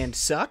and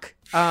suck.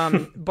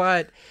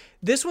 But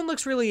this one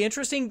looks really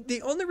interesting.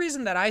 The only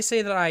reason that I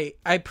say that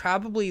I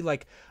probably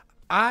like,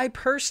 I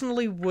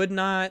personally would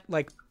not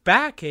like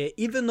back it,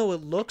 even though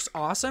it looks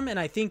awesome. And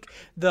I think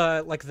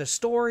the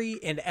story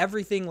and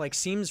everything like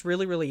seems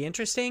really, really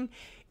interesting,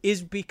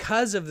 is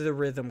because of the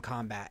rhythm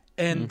combat,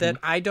 and that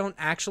I don't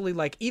actually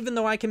like, even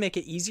though I can make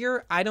it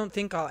easier, I don't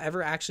think I'll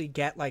ever actually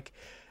get like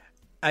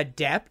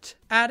adept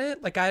at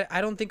it. Like I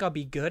don't think I'll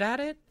be good at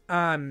it.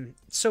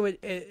 So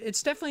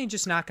it's definitely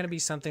just not going to be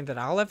something that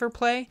I'll ever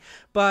play.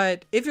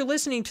 But if you're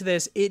listening to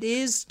this, it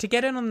is to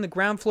get in on the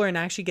ground floor and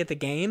actually get the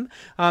game.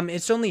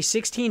 It's only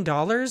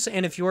 $16.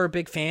 And if you're a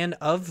big fan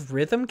of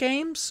rhythm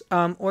games,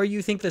 or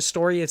you think the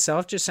story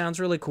itself just sounds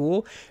really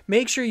cool,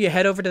 make sure you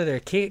head over to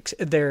their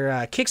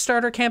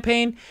Kickstarter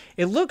campaign.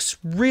 It looks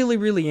really,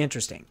 really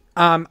interesting.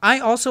 I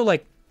also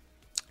like,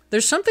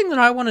 there's something that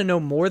I want to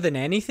know more than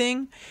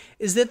anything,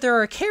 is that there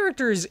are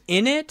characters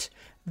in it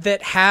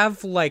that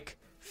have like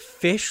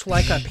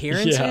fish-like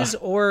appearances,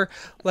 or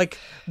like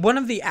one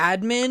of the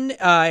admin,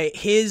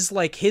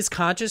 his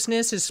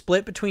consciousness is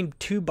split between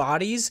two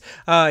bodies.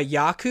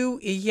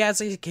 Yaku, he has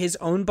his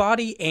own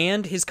body,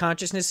 and his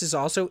consciousness is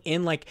also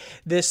in like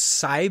this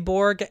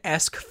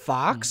cyborg-esque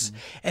fox.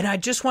 And I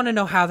just want to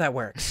know how that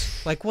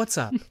works. Like, what's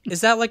up?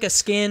 Is that like a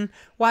skin?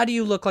 Why do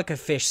you look like a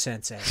fish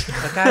sensei?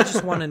 Like, I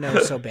just want to know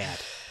so bad.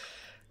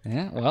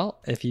 Yeah, well,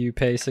 if you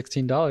pay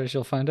 $16,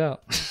 you'll find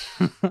out.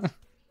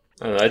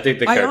 I think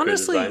the character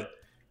design,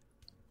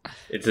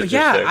 it's interesting.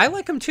 Yeah, I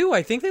like them too.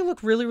 I think they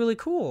look really, really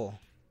cool.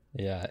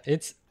 Yeah,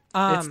 it's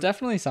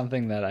definitely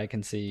something that I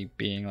can see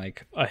being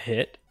like a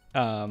hit.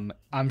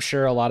 I'm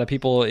sure a lot of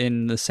people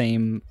in the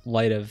same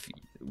light of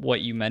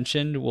what you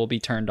mentioned will be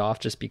turned off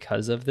just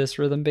because of this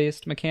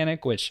rhythm-based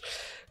mechanic, which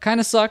kind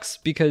of sucks,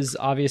 because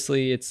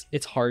obviously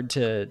it's hard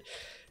to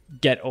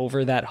get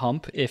over that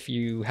hump if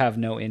you have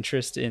no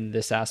interest in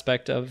this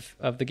aspect of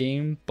the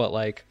game. But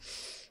like,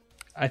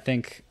 I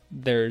think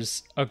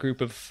there's a group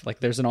of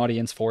like, there's an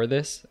audience for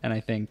this, and I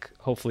think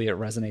hopefully it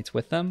resonates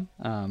with them.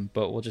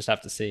 But we'll just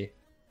have to see.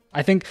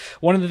 I think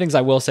one of the things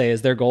I will say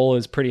is their goal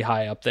is pretty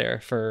high up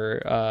there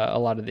for a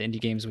lot of the indie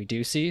games we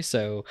do see.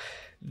 So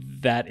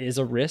that is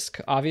a risk,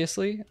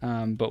 obviously.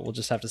 But we'll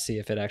just have to see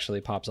if it actually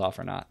pops off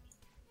or not.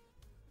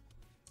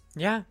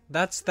 Yeah,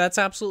 that's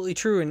absolutely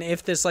true. And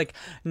if this like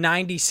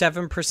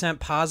 97%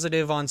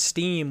 positive on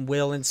Steam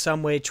will in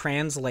some way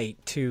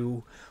translate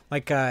to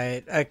like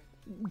a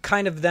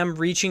kind of them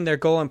reaching their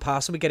goal and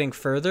possibly getting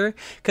further,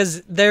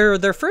 because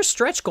their first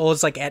stretch goal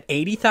is like at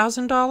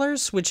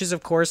 $80,000, which is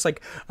of course like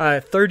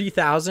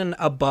 $30,000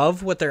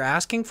 above what they're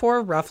asking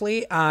for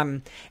roughly,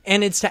 and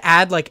it's to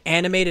add like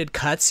animated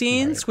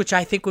cutscenes, right, which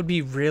I think would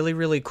be really,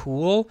 really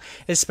cool,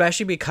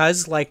 especially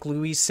because like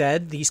Louis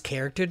said, these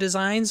character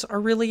designs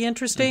are really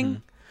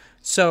interesting.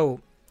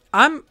 So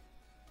I'm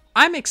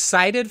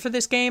excited for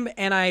this game,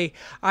 and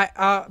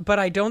but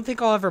I don't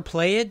think I'll ever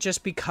play it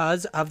just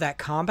because of that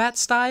combat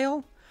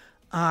style.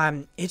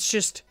 It's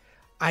just,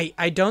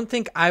 I don't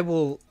think I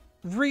will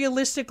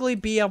realistically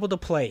be able to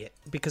play it,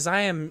 because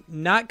I am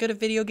not good at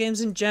video games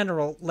in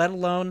general, let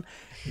alone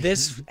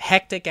this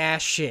hectic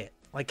ass shit.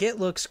 Like, it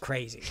looks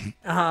crazy.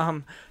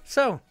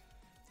 So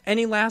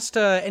any last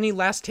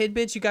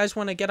tidbits you guys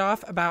want to get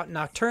off about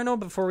Nocturnal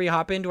before we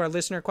hop into our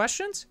listener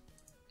questions?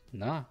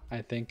 No,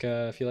 I think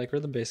if you like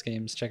rhythm-based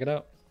games, check it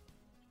out.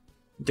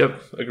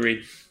 Yep,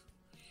 agreed.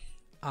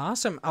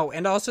 Awesome. Oh,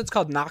 and also it's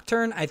called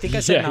Nocturne. I think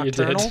I said Yeah, you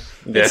did. Nocturnal.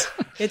 Yeah.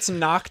 It's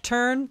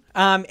Nocturne.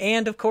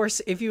 And of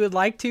course, if you would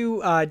like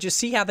to just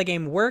see how the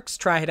game works,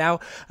 try it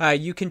out.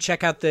 You can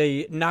check out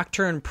the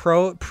Nocturne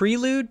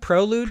Prelude.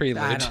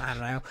 I don't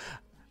know.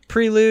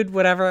 Prelude,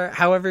 whatever,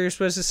 however you're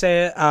supposed to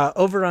say it,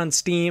 over on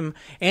Steam,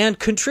 and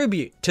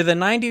contribute to the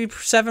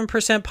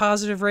 97%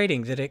 positive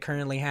rating that it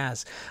currently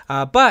has.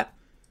 But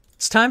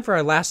it's time for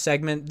our last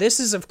segment. This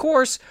is, of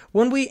course,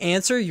 when we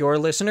answer your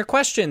listener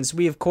questions.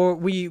 We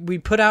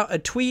put out a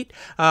tweet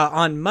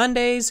on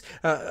Mondays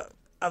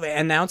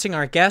announcing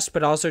our guest,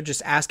 but also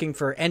just asking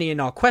for any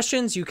and all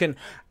questions. You can,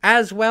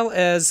 as well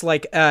as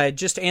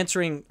just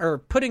answering or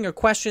putting your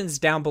questions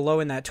down below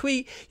in that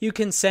tweet, you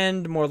can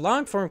send more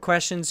long form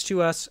questions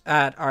to us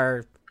at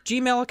our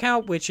Gmail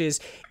account, which is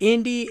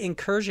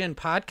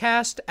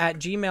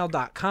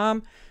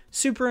indieincursionpodcast@gmail.com.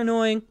 Super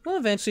annoying. We'll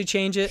eventually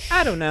change it.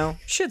 I don't know.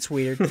 Shit's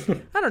weird.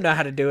 I don't know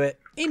how to do it.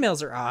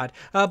 Emails are odd.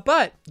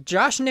 But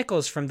Josh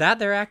Nichols from That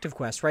There Active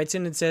Quest writes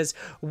in and says,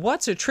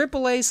 what's a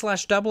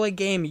AAA/AA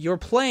game you're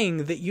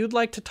playing that you'd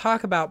like to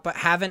talk about but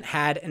haven't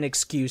had an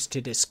excuse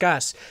to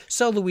discuss?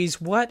 So, Louise,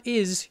 what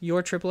is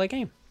your AAA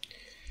game?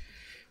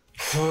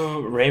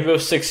 Rainbow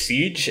Six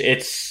Siege.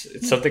 It's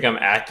something I'm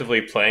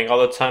actively playing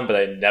all the time, but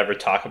I never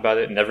talk about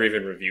it, never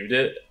even reviewed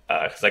it,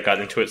 because I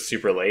got into it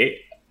super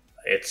late.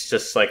 It's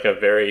just like a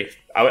very,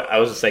 I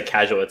was going to say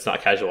casual. It's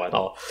not casual at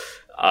all.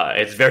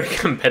 It's very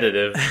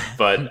competitive,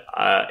 but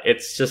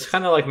it's just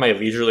kind of like my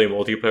leisurely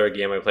multiplayer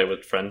game I play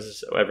with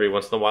friends every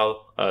once in a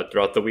while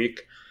throughout the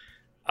week.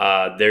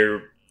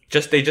 They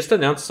just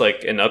announced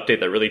like an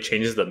update that really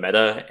changes the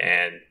meta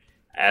and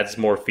adds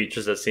more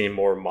features that seem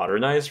more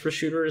modernized for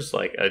shooters,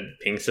 like a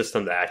ping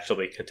system that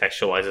actually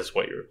contextualizes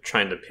what you're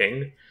trying to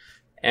ping.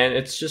 And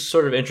it's just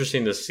sort of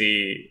interesting to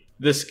see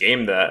this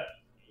game that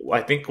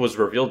I think was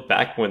revealed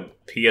back when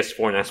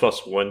PS4 and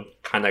Xbox One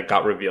kind of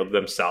got revealed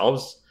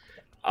themselves,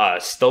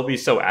 still be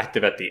so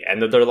active at the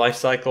end of their life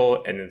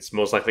cycle, and it's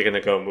most likely going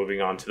to go moving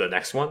on to the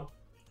next one.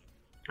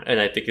 And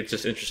I think it's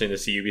just interesting to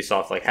see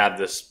Ubisoft like have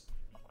this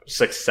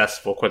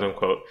successful quote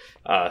unquote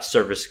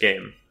service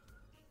game.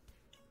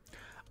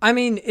 I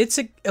mean, it's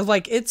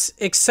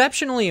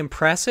exceptionally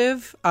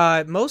impressive,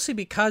 mostly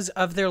because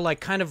of their like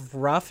kind of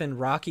rough and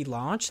rocky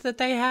launch that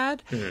they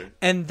had,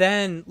 and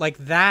then like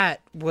that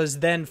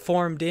was then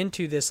formed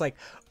into this like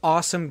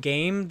awesome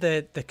game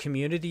that the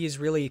community is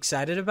really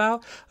excited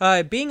about.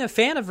 Being a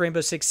fan of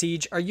Rainbow Six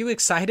Siege, are you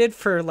excited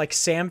for like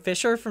Sam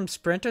Fisher from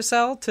Splinter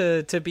Cell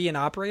to be an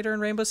operator in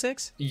Rainbow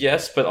Six?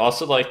 Yes, but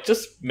also like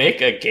just make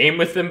a game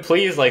with him,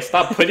 please. Like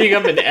stop putting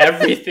him in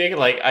everything.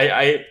 Like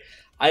I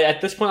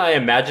at this point, I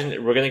imagine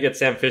we're going to get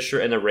Sam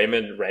Fisher in a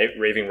Raving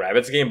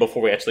Rabbids game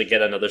before we actually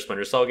get another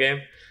Splinter Cell game.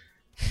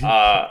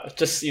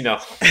 Just,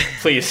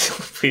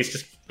 please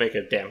just make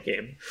a damn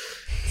game.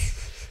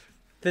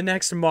 The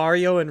next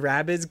Mario and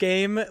Rabbids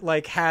game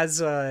like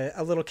has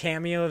a little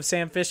cameo of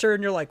Sam Fisher,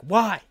 and you're like,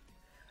 why?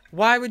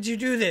 Why would you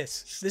do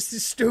this? This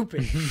is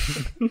stupid.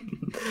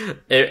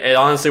 It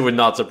honestly would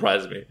not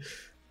surprise me.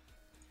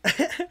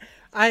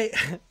 I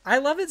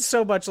love it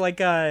so much.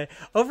 Like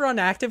over on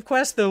Active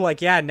Quest, they're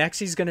like, yeah, next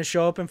he's gonna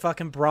show up in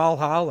fucking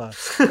Brawlhalla.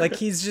 Like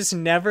he's just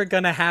never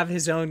gonna have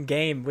his own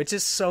game, which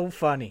is so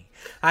funny.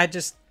 I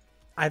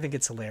think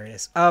it's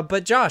hilarious.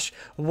 But Josh,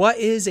 what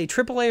is a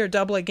AAA or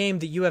AA game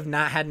that you have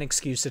not had an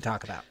excuse to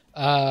talk about?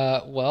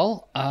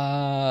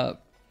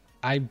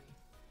 I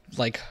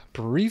like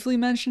briefly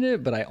mentioned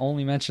it, but I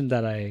only mentioned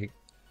that I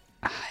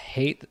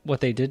hate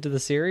what they did to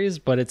the series.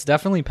 But it's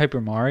definitely Paper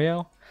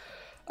Mario.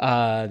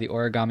 The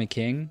Origami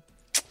King.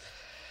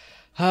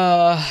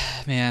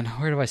 Man,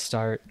 where do I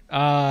start?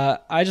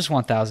 I just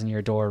want Thousand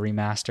Year Door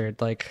remastered.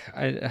 Like,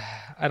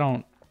 I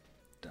don't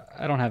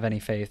have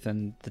any faith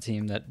in the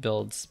team that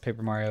builds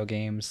Paper Mario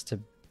games to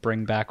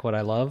bring back what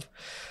I love.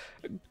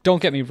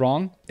 Don't get me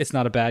wrong, it's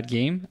not a bad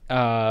game.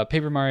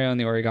 Paper Mario and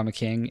the Origami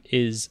King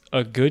is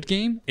a good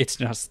game. It's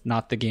just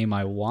not the game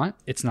I want.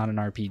 It's not an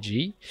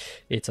RPG.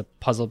 It's a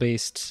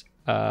puzzle-based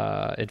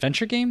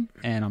adventure game,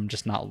 and I'm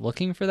just not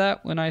looking for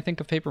that when I think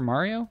of Paper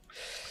Mario.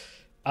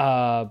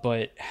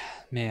 But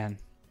man,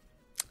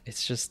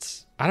 it's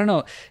just, I don't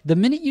know. The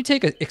minute you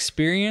take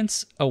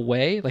experience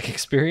away, like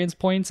experience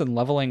points and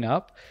leveling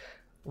up,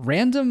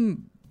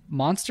 random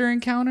monster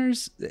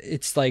encounters,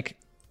 it's like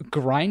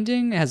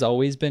grinding has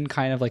always been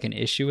kind of like an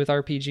issue with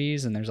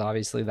RPGs, and there's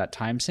obviously that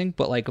time sink,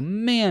 but like,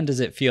 man, does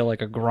it feel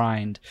like a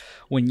grind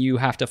when you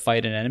have to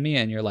fight an enemy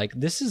and you're like,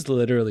 this is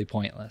literally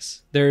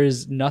pointless. There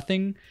is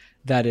nothing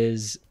that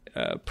is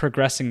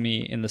progressing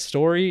me in the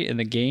story, in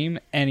the game,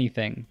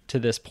 anything to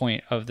this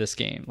point of this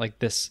game, like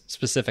this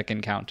specific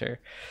encounter.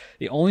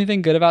 The only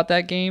thing good about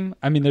that game,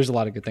 I mean, there's a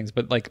lot of good things,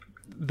 but like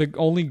the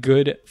only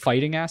good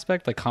fighting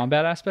aspect, like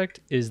combat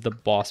aspect, is the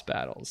boss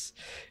battles.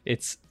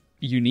 It's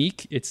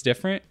unique, it's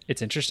different,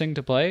 it's interesting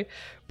to play,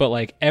 but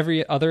like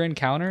every other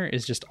encounter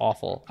is just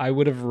awful. I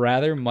would have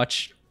loved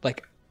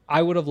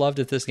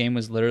if this game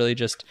was literally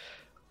just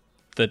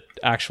the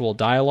actual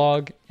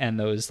dialogue and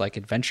those like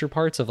adventure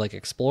parts of like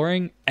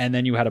exploring, and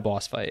then you had a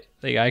boss fight.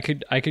 Like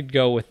I could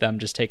go with them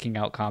just taking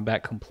out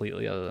combat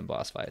completely other than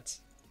boss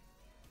fights.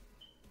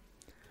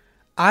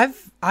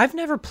 I've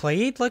never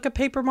played like a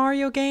Paper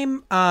Mario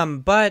game,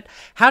 but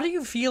how do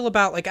you feel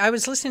about, like, I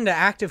was listening to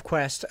Active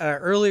Quest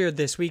earlier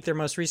this week, their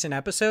most recent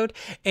episode,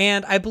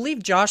 and I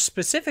believe Josh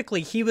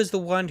specifically, he was the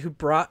one who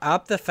brought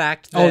up the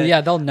fact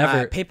that they'll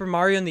never Paper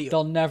Mario and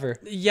they'll never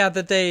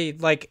that they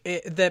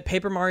that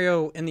Paper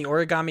Mario and the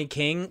Origami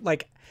King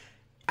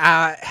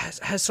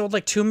has sold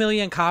like 2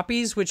 million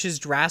copies, which is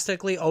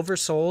drastically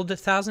oversold a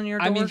Thousand Year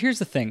Door. I mean, here's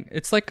the thing.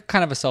 It's like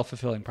kind of a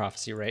self-fulfilling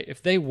prophecy, right?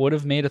 If they would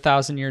have made a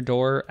Thousand Year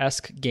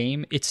Door-esque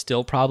game, it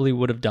still probably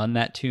would have done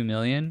that 2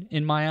 million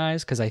in my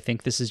eyes, because I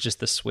think this is just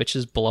the Switch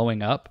is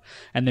blowing up,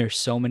 and there's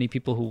so many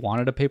people who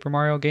wanted a Paper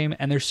Mario game,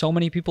 and there's so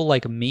many people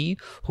like me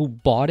who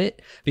bought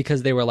it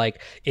because they were like,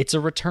 it's a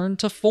return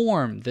to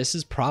form. This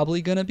is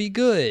probably going to be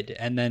good,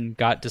 and then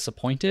got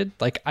disappointed.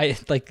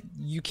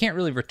 You can't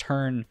really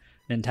return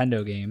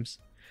Nintendo games.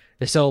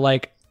 So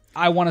like,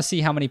 I want to see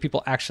how many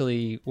people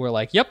actually were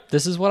like, yep,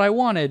 this is what I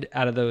wanted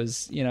out of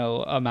those,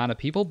 amount of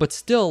people. But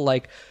still,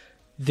 like,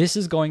 this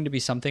is going to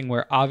be something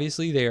where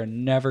obviously they are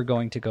never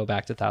going to go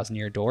back to Thousand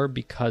Year Door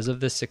because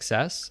of this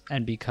success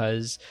and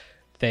because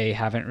they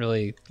haven't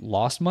really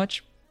lost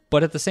much.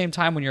 But at the same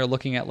time, when you're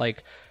looking at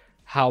like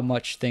how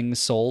much things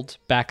sold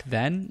back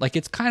then, like,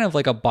 it's kind of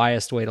like a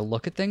biased way to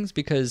look at things,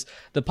 because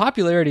the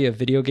popularity of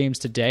video games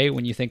today,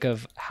 when you think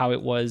of how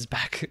it was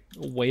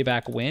way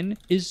back when,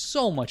 is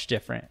so much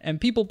different, and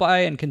people buy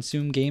and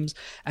consume games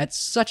at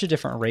such a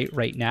different rate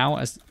right now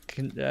as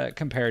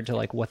compared to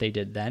like what they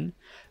did then.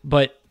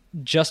 But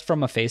just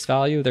from a face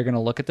value, they're going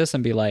to look at this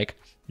and be like,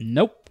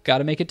 nope, got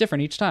to make it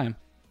different each time.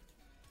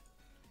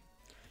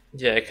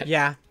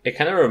 Yeah, it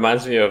kind of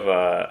reminds me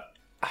of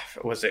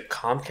was it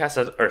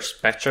Comcast or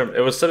Spectrum?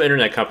 It was some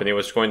internet company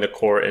was going to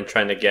court and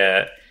trying to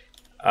get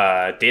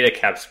data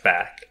caps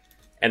back.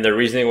 And the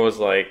reasoning was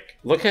like,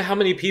 look at how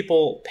many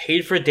people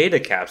paid for data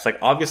caps. Like,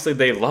 obviously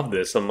they love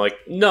this. I'm like,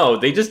 no,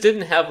 they just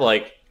didn't have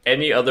like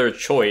any other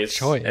choice.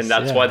 And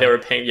that's why they were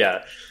paying.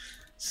 Yeah.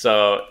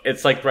 So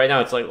it's like right now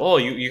it's like, oh,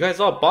 you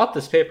guys all bought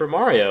this Paper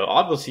Mario.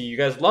 Obviously you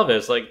guys love it.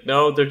 It's like,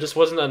 no, there just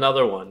wasn't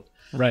another one.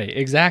 Right.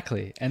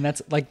 Exactly. And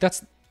that's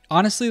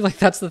honestly, like,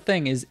 that's the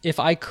thing, is if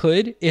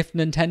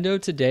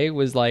Nintendo today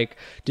was like,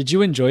 did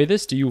you enjoy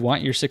this? Do you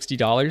want your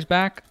 $60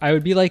 back? I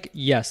would be like,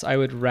 yes, I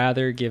would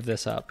rather give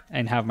this up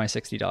and have my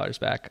 $60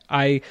 back.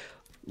 I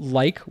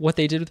like what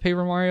they did with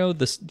Paper Mario.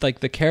 This, like,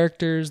 the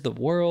characters, the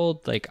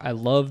world, like, I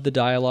love the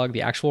dialogue.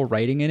 The actual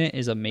writing in it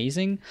is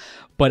amazing.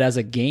 But as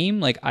a game,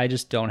 like, I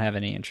just don't have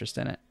any interest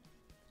in it.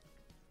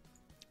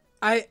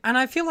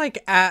 I feel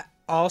like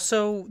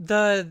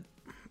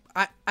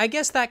I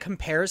guess that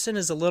comparison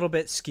is a little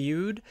bit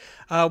skewed,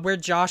 where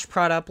Josh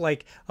brought up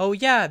like, oh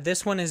yeah,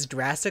 this one is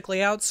drastically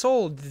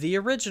outsold the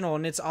original,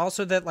 and it's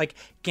also that like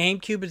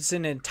GameCube is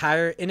in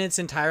its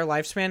entire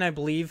lifespan, I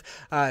believe,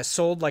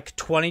 sold like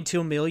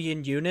 22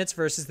 million units,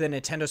 versus the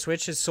Nintendo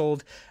Switch has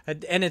sold,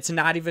 and it's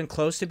not even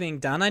close to being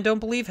done, I don't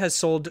believe, has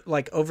sold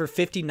like over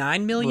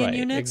 59 million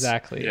units.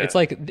 Exactly. Yeah. It's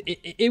like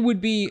it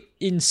would be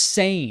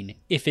insane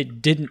if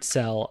it didn't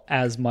sell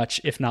as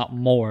much, if not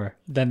more,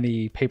 than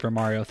the Paper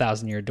Mario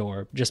Thousand Year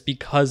Door, just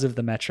because of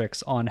the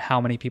metrics on how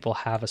many people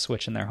have a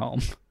Switch in their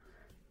home.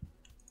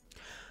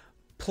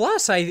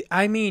 Plus,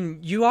 I mean,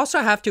 you also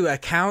have to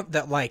account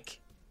that like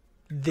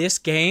this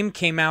game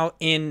came out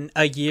in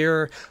a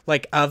year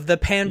like of the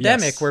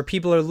pandemic, where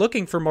people are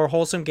looking for more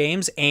wholesome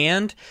games,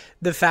 and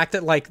the fact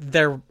that like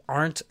there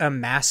aren't a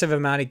massive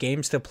amount of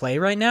games to play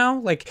right now.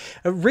 Like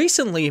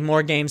recently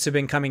more games have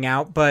been coming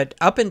out, but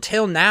up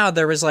until now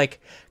there was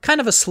like kind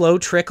of a slow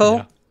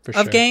trickle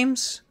of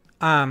games.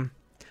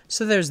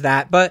 So there's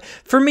that. But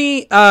for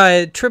me,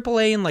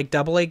 AAA and like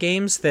AA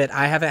games that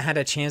I haven't had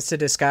a chance to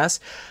discuss,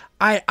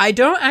 I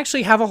don't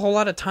actually have a whole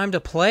lot of time to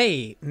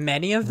play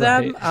many of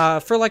them.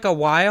 For like a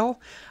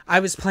while, I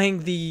was playing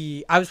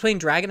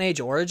Dragon Age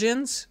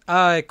Origins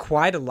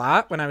quite a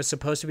lot when I was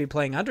supposed to be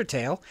playing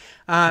Undertale,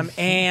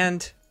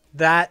 and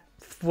that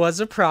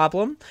was a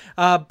problem,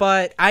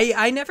 but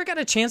I never got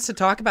a chance to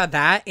talk about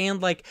that.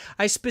 And like,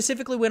 I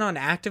specifically went on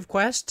Active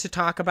Quest to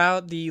talk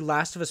about The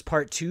Last of Us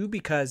Part 2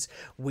 because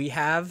we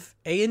have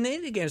an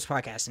indie games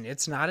podcast and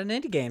it's not an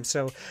indie game,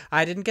 so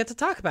I didn't get to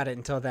talk about it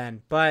until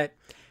then. But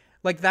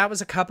like, that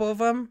was a couple of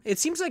them. It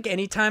seems like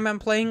anytime I'm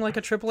playing like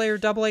a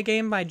AAA or AA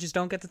game, I just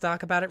don't get to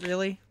talk about it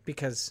really,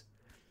 because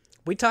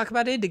we talk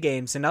about indie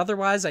games, and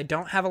otherwise I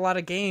don't have a lot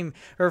of game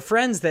or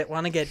friends that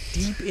want to get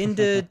deep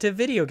into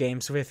video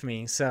games with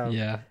me. So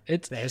yeah,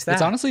 it's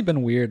honestly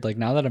been weird. Like,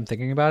 now that I'm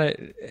thinking about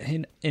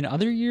it, in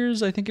other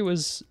years, I think it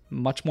was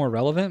much more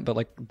relevant, but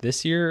like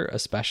this year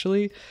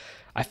especially,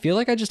 I feel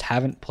like I just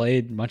haven't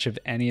played much of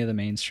any of the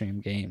mainstream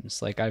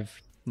games. Like,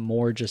 I've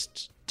more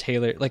just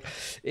tailored, like,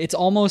 it's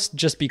almost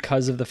just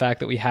because of the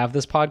fact that we have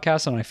this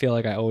podcast, and I feel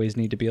like I always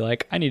need to be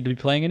like, I need to be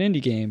playing an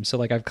indie game, so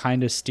like I've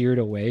kind of steered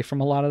away from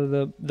a lot of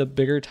the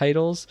bigger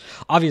titles.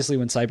 Obviously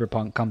when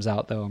Cyberpunk comes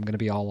out though, I'm gonna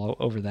be all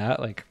over that.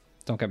 Like,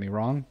 don't get me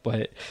wrong,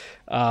 but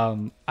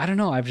I don't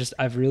know.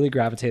 I've really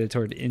gravitated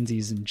toward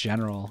indies in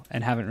general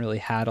and haven't really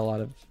had a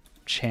lot of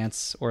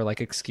chance or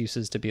like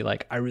excuses to be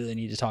like, I really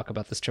need to talk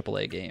about this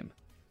AAA game.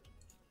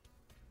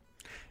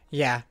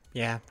 Yeah.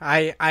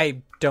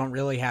 I don't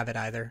really have it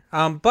either.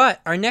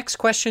 But our next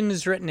question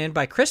is written in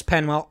by Chris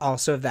Penwell,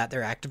 also of That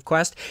There Active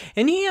Quest,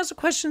 and he has a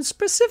question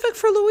specific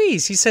for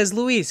Louise. He says,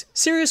 Louise,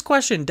 serious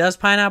question. Does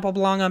pineapple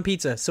belong on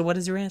pizza? So what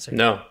is your answer?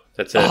 No,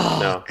 that's it.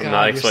 No, God, I'm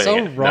not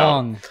explaining so it.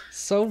 wrong. No.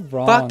 So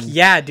wrong. Fuck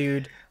yeah,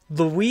 dude.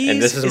 Louise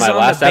And this is is my on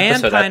last the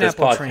banned episode at this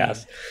pineapple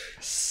podcast. train.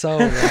 So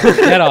wrong.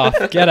 Get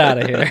off. Get out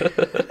of here.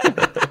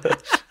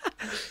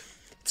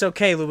 It's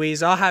okay,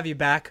 Louise. I'll have you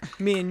back.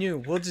 Me and you.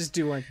 We'll just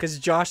do one because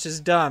Josh is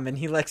dumb and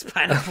he likes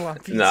pineapple on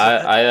pizza. No,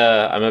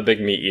 I'm a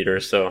big meat eater,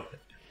 so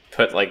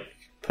put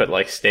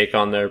steak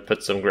on there,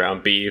 put some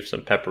ground beef,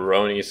 some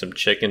pepperoni, some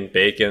chicken,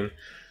 bacon.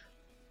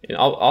 You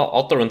know,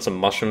 I'll throw in some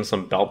mushrooms,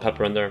 some bell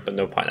pepper in there, but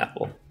no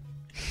pineapple.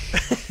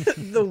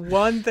 The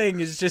one thing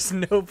is just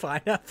no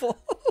pineapple.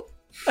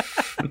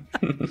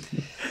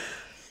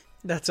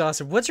 That's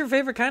awesome. What's your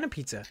favorite kind of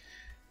pizza?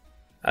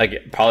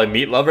 Probably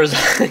meat lovers,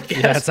 I guess.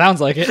 Yeah, it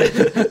sounds like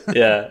it.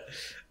 Yeah.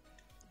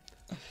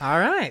 All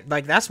right.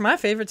 Like, that's my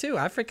favorite, too.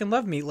 I freaking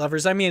love meat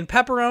lovers. I mean,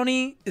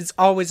 pepperoni is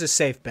always a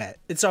safe bet.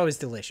 It's always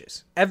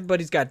delicious.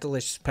 Everybody's got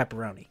delicious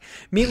pepperoni.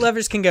 Meat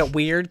lovers can get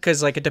weird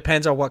because, like, it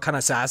depends on what kind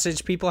of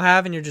sausage people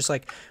have. And you're just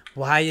like,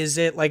 why is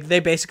it? Like, they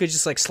basically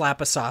just, like,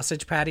 slap a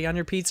sausage patty on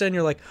your pizza. And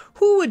you're like,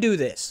 who would do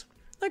this?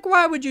 Like,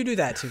 why would you do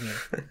that to me?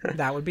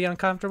 That would be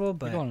uncomfortable,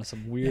 but... You're going to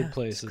some weird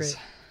places. great.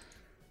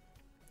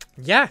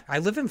 Yeah, I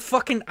live in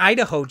fucking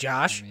Idaho,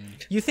 Josh.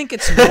 You think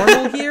it's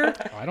normal here?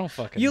 I don't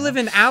fucking You know. live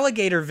in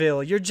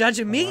Alligatorville. You're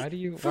judging me? Why do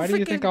you for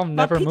think freaking I'm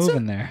my never pizza?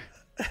 moving there?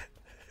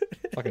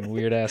 Fucking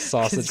weird ass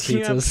sausage 'Cause, you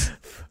know, pizzas.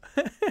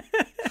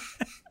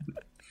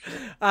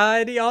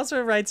 And he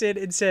also writes in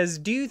and says,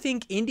 do you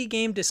think indie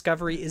game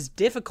discovery is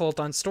difficult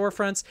on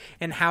storefronts,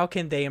 and how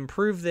can they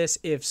improve this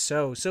if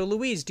so? So,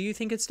 Louise, do you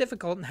think it's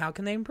difficult, and how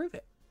can they improve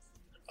it?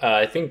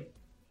 I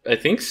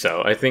think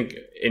so. I think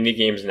indie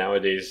games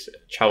nowadays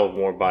travel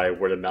more by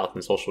word of mouth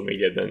and social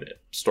media than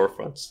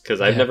storefronts. Because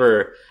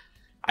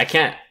I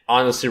can't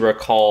honestly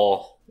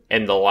recall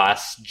in the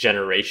last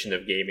generation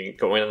of gaming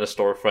going on the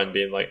storefront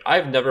being like,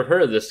 I've never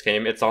heard of this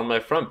game. It's on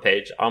my front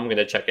page. I'm going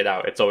to check it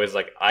out. It's always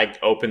like, I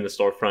open the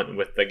storefront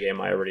with the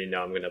game I already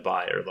know I'm going to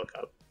buy or look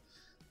up.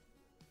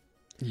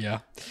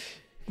 Yeah.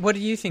 What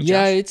do you think,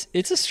 Yeah, Josh?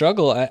 it's a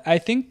struggle. I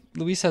think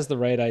Luis has the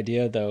right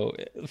idea, though.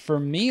 For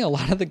me, a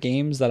lot of the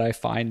games that I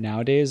find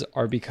nowadays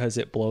are because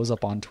it blows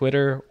up on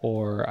Twitter,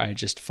 or I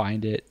just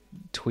find it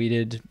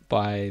tweeted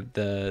by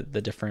the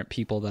different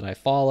people that I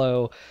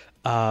follow.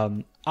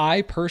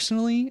 I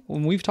personally,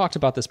 when we've talked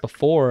about this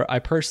before, I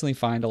personally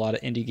find a lot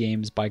of indie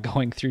games by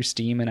going through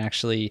Steam and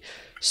actually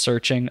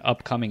searching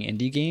upcoming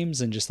indie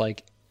games, and just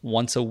like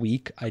once a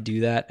week I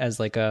do that as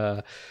like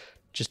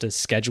just a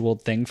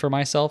scheduled thing for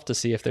myself to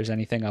see if there's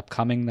anything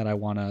upcoming that I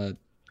want to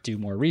do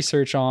more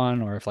research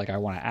on, or if like I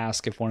want to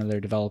ask if one of their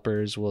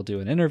developers will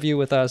do an interview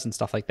with us and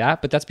stuff like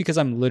that. But that's because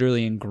I'm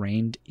literally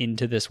ingrained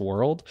into this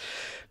world.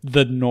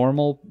 The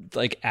normal,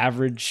 like,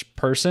 average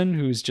person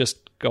who's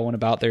just going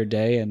about their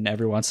day and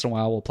every once in a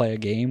while will play a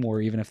game, or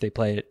even if they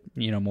play it,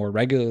 more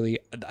regularly,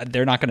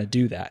 they're not going to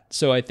do that.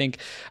 So I think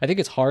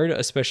it's hard,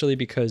 especially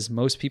because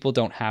most people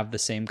don't have the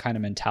same kind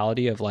of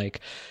mentality of like,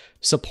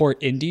 support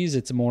indies.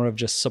 It's more of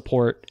just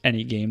support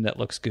any game that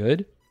looks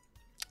good.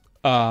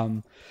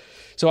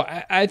 So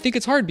I think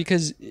it's hard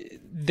because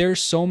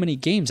there's so many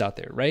games out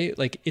there, right?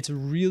 Like, it's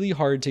really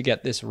hard to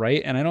get this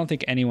right, and I don't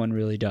think anyone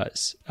really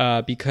does,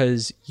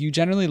 because you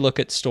generally look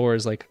at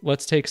stores like,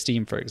 let's take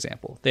Steam, for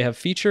example. They have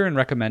feature and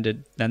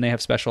recommended, then they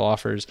have special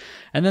offers,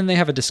 and then they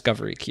have a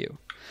discovery queue.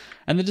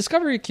 And the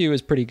discovery queue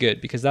is pretty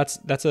good because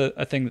that's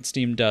a thing that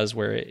Steam does,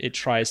 where it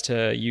tries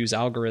to use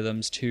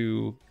algorithms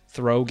to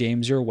throw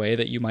games your way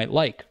that you might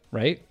like,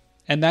 right?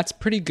 And that's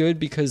pretty good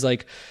because,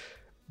 like,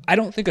 I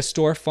don't think a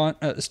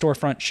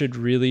storefront should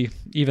really,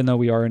 even though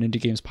we are an indie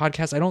games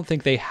podcast, I don't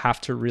think they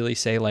have to really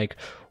say like,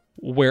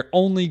 we're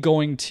only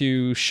going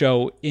to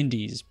show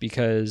indies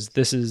because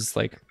this is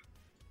like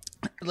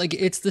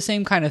it's the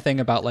same kind of thing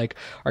about like,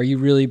 are you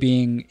really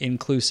being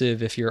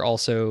inclusive if you're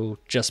also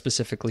just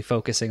specifically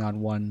focusing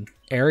on one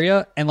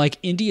area? And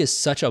like, indie is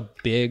such a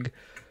big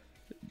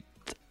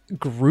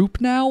group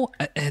now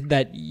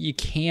that you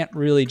can't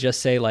really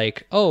just say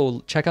like, oh,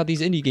 check out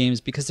these indie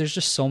games, because there's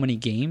just so many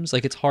games.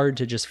 Like, it's hard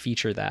to just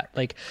feature that.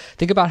 Like,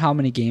 think about how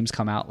many games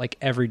come out like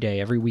every day,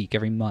 every week,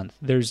 every month.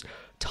 There's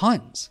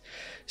tons.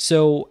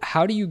 So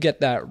how do you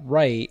get that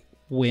right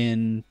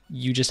when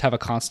you just have a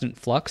constant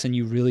flux and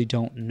you really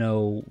don't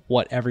know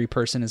what every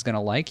person is going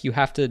to like? You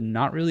have to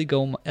not really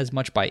go as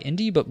much by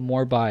indie, but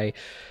more by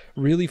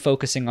really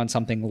focusing on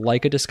something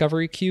like a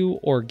discovery queue,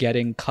 or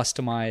getting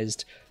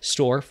customized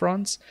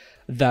storefronts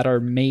that are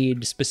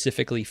made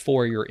specifically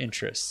for your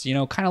interests.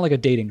 Kind of like a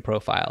dating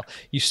profile.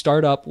 You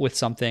start up with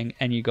something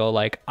and you go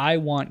like, I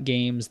want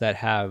games that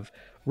have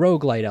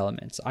roguelite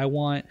elements. I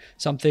want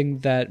something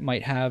that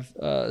might have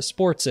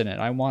sports in it.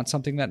 I want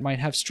something that might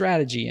have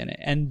strategy in it.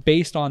 And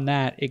based on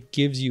that, it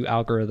gives you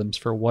algorithms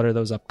for what are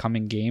those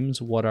upcoming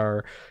games, what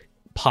are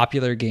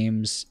popular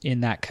games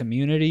in that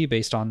community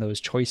based on those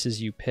choices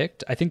you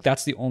picked. I think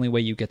that's the only way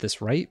you get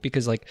this right,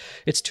 because like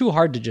it's too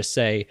hard to just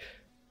say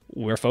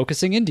we're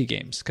focusing indie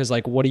games, because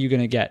like what are you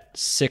going to get,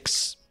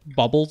 6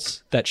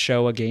 bubbles that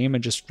show a game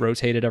and just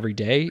rotate it every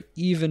day?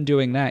 Even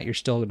doing that, you're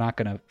still not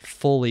going to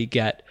fully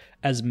get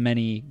as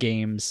many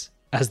games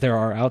as there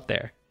are out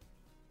there.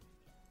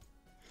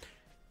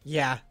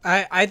 Yeah,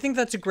 I think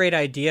that's a great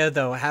idea,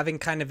 though, having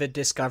kind of a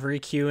discovery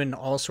queue in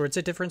all sorts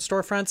of different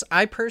storefronts.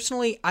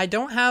 I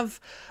don't have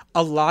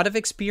a lot of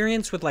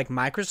experience with like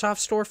Microsoft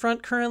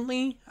storefront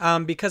currently,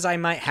 because I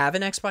might have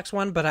an Xbox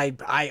One, but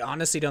I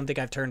honestly don't think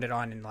I've turned it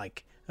on in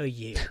like a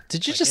year.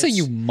 Did you just say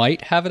you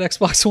might have an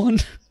Xbox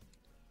One?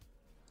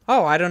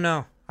 Oh, I don't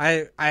know.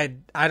 I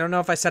don't know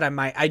if I said I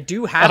might. I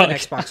do have an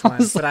Xbox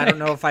One, but I don't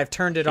know if I've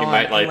turned it on.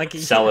 You might like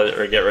sell it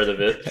or get rid of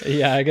it.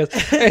 Yeah, I guess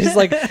it's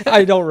like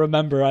I don't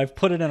remember. I've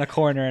put it in a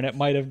corner and it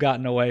might have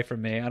gotten away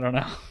from me. I don't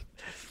know.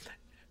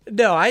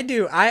 No, I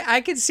do.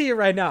 I can see it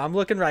right now. I'm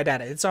looking right at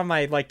it. It's on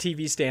my like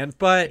TV stand.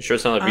 But You sure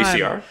it's not a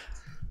VCR?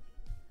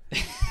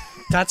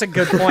 That's a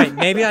good point.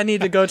 Maybe I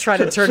need to go try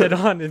to turn it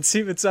on and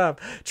see what's up.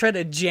 Try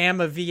to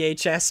jam a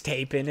VHS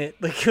tape in it.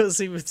 Like, we'll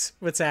see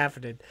what's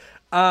happening.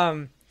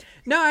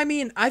 No, I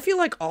mean, I feel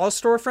like all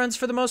storefronts,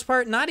 for the most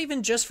part, not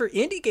even just for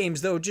indie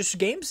games, though, just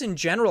games in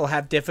general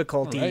have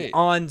difficulty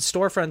on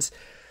storefronts.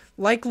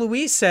 Like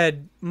Luis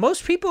said,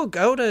 most people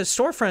go to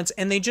storefronts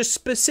and they just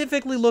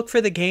specifically look for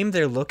the game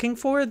they're looking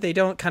for. They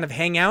don't kind of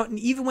hang out. And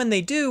even when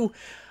they do,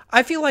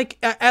 I feel like,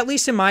 at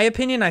least in my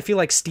opinion, I feel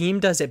like Steam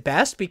does it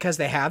best because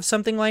they have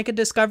something like a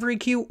discovery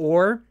queue,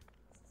 or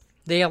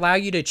they allow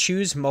you to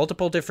choose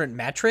multiple different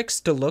metrics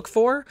to look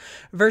for,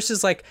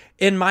 versus like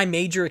in my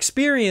major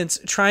experience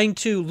trying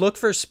to look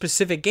for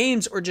specific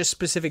games or just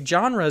specific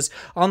genres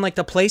on like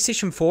the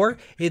PlayStation 4.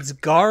 It's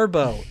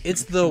garbo.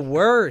 It's the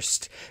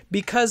worst,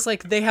 because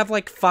like they have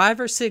like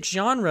 5 or 6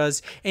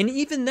 genres. And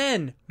even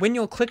then, when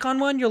you'll click on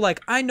one, you're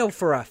like, I know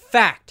for a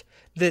fact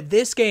that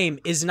this game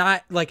is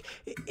not like,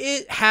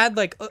 it had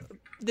like,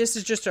 this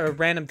is just a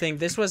random thing.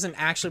 This wasn't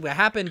actually what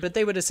happened, but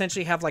they would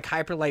essentially have like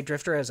Hyper Light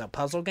Drifter as a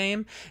puzzle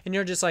game. And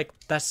you're just like,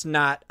 that's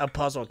not a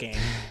puzzle game.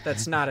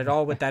 That's not at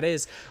all what that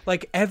is.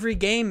 Like, every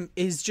game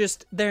is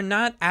just, they're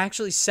not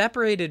actually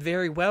separated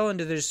very well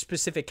into their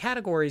specific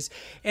categories.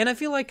 And I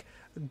feel like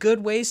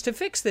good ways to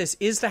fix this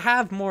is to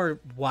have more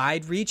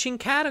wide-reaching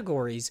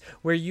categories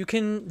where you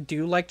can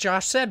do, like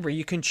Josh said, where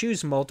you can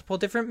choose multiple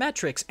different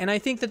metrics. And I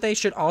think that they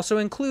should also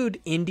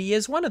include indie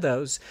as one of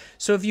those.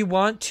 So if you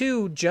want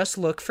to just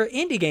look for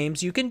indie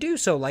games, you can do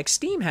so, like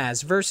Steam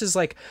has, versus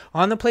like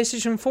on the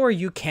PlayStation 4,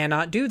 you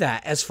cannot do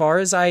that. As far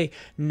as I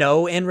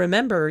know and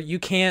remember, you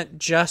can't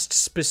just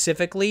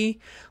specifically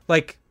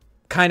like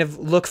kind of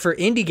look for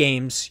indie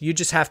games. You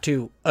just have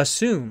to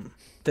assume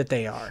that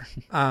they are.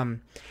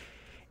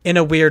 In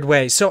a weird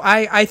way. So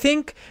I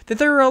think that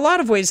there are a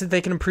lot of ways that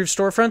they can improve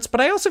storefronts, but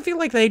I also feel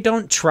like they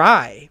don't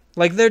try.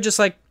 Like, they're just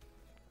like,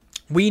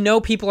 we know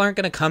people aren't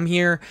going to come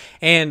here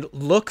and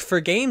look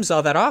for games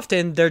all that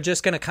often. They're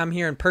just going to come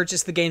here and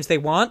purchase the games they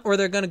want, or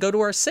they're going to go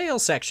to our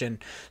sales section.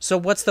 So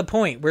what's the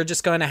point? We're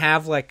just going to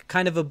have like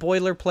kind of a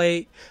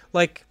boilerplate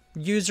like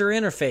user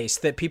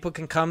interface that people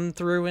can come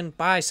through and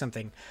buy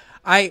something.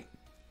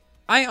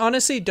 I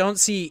honestly don't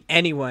see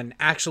anyone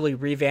actually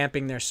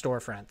revamping their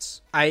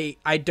storefronts. I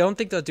don't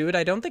think they'll do it.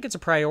 I don't think it's a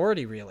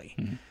priority, really.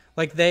 Mm-hmm.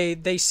 Like,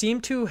 they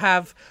seem to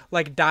have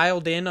like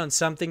dialed in on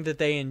something that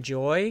they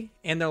enjoy,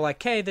 and they're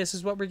like, hey, this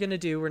is what we're going to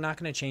do. We're not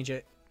going to change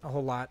it a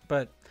whole lot.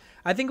 But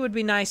I think it would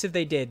be nice if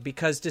they did,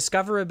 because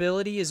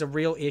discoverability is a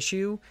real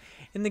issue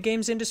in the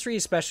games industry,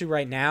 especially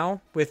right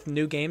now with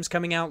new games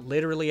coming out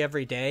literally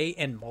every day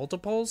and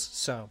multiples.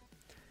 So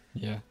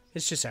yeah,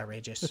 it's just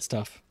outrageous. It's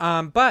tough.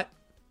 But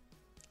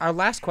our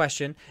last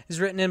question is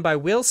written in by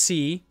Will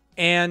C.,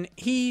 and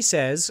he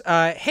says,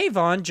 hey,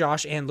 Vaughn,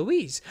 Josh, and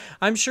Louise.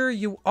 I'm sure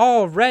you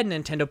all read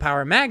Nintendo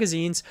Power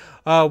magazines.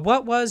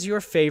 What was your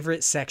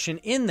favorite section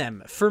in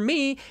them? For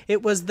me,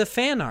 it was the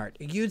fan art.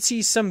 You'd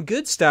see some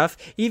good stuff,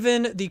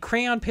 even the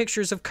crayon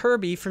pictures of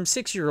Kirby from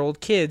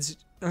 6-year-old kids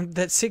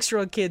that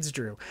 6-year-old kids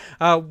drew.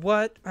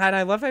 And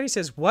I love how he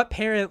says, what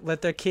parent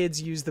let their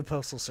kids use the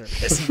postal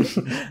service?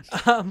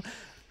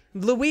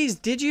 Louise,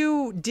 did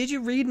you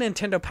read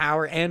Nintendo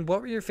Power, and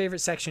what were your favorite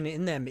section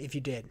in them if you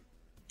did?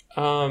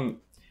 I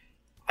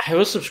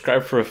was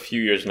subscribed for a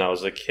few years when I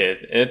was a kid,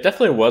 and it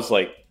definitely was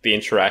like the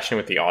interaction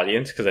with the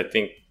audience, because I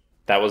think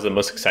that was the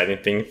most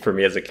exciting thing for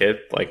me as a kid.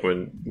 Like,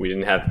 when we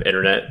didn't have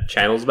internet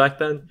channels back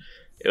then,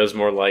 it was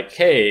more like,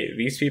 hey,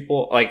 these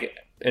people, like,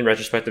 in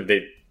retrospective,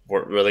 they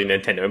weren't really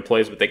Nintendo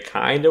employees, but they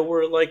kind of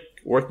were like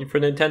working for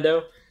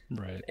Nintendo.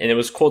 Right. And it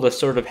was cool to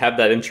sort of have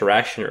that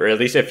interaction, or at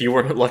least if you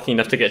weren't lucky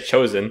enough to get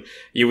chosen,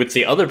 you would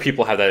see other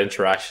people have that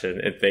interaction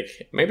and think,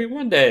 maybe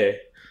one day.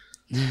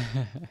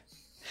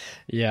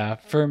 Yeah,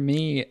 for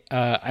me,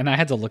 and I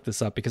had to look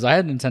this up because I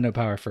had Nintendo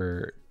Power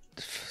for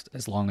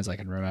as long as I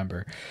can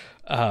remember.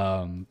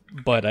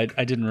 But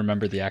I didn't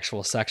remember the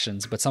actual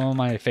sections. But some of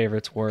my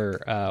favorites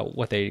were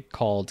what they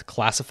called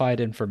classified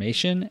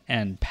information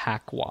and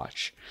pack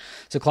watch.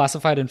 So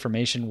classified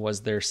information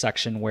was their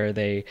section where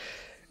they,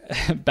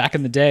 back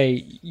in the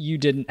day, you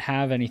didn't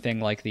have anything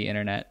like the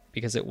internet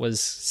because it was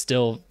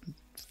still,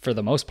 for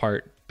the most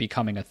part,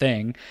 becoming a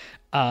thing.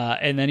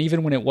 And then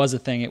even when it was a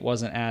thing, it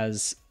wasn't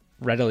as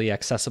readily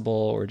accessible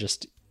or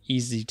just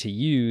easy to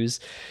use.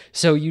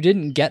 So you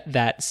didn't get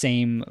that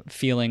same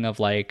feeling of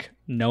like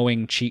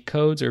knowing cheat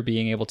codes or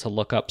being able to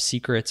look up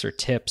secrets or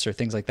tips or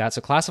things like that.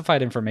 So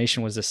classified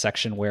information was a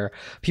section where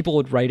people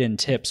would write in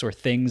tips or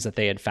things that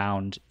they had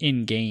found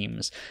in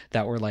games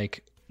that were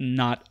like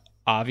not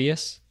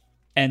obvious.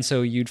 And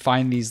so you'd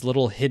find these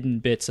little hidden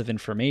bits of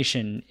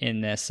information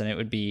in this, and it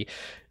would be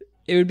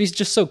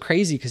just so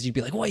crazy because you'd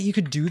be like, what, you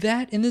could do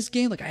that in this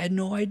game? Like, I had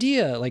no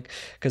idea. Like,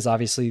 because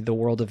obviously the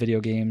world of video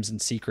games and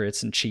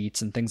secrets and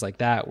cheats and things like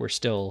that were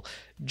still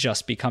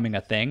just becoming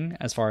a thing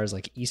as far as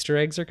like Easter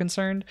eggs are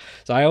concerned.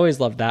 So I always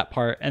loved that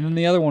part. And then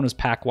the other one was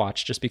Pack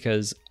Watch, just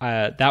because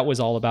that was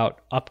all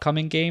about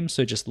upcoming games.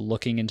 So just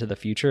looking into the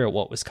future at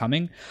what was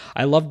coming.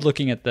 I loved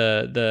looking at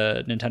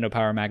the Nintendo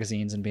Power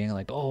magazines and being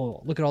like,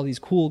 oh, look at all these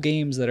cool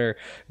games that are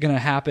going to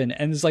happen.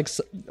 And it's like,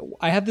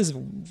 I have this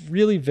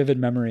really vivid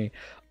memory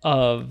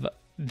of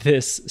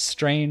this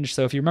strange,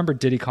 so if you remember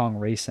Diddy Kong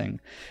Racing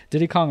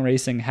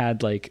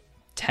had like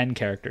 10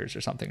 characters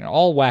or something,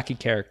 all wacky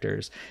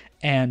characters,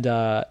 and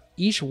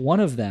each one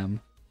of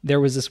them, there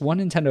was this one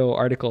Nintendo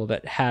article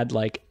that had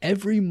like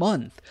every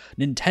month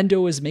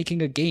Nintendo is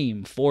making a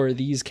game for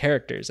these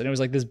characters, and it was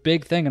like this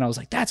big thing, and I was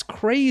like, that's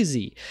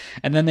crazy.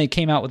 And then they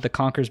came out with the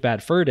Conker's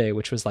Bad Fur Day,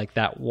 which was like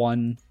that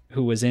one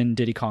who was in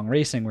Diddy Kong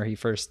Racing where he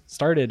first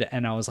started,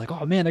 and I was like,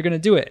 oh man, they're gonna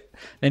do it.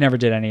 They never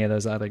did any of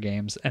those other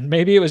games, and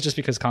maybe it was just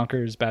because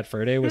Conker's Bad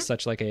Fur Day was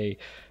such like a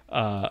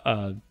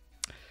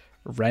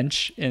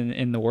wrench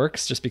in the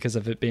works, just because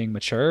of it being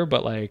mature.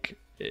 But like,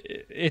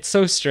 it's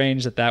so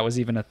strange that was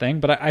even a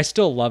thing. But I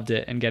still loved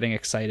it and getting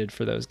excited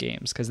for those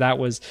games, because that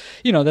was,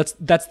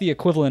 that's the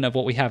equivalent of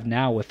what we have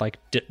now with like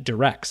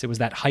directs. It was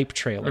that hype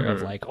trailer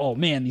of like, oh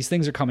man, these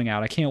things are coming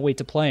out, I can't wait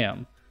to play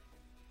them.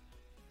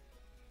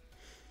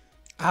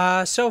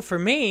 So for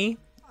me,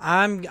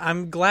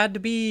 I'm glad to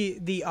be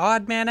the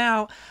odd man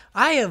out.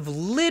 I have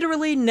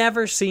literally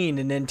never seen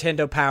a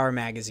Nintendo Power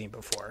magazine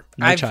before.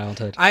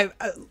 Childhood.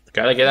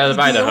 Gotta get out of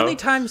Idaho. The only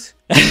times,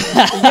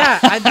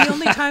 the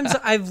only times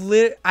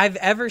I've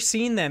ever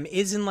seen them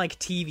is in like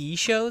TV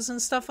shows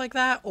and stuff like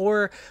that,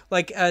 or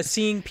like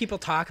seeing people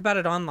talk about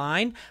it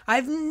online.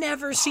 I've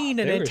never seen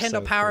a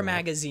Nintendo Power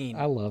magazine.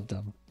 I loved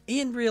them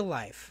in real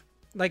life.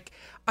 Like,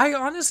 I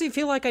honestly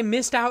feel like I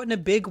missed out in a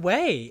big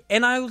way.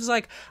 And I was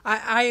like,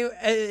 I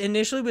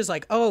initially was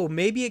like, oh,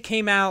 maybe it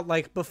came out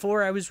like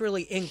before I was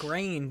really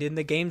ingrained in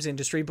the games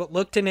industry, but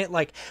looked in it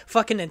like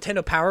fucking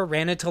Nintendo Power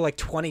ran until like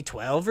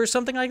 2012 or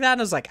something like that.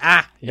 And I was like,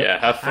 yeah,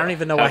 have fun. I don't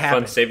even know what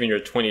happened. Have fun saving your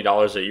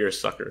 $20 a year,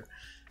 sucker.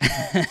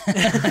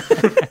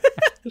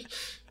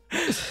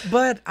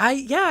 But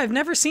I've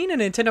never seen a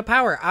Nintendo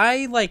Power.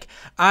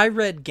 I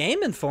read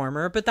Game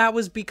Informer, but that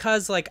was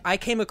because like I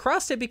came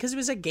across it because it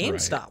was at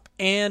GameStop, right.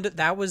 And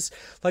that was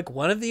like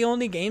one of the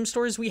only game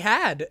stores we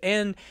had.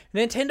 And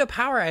Nintendo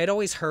Power, I had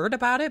always heard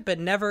about it, but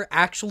never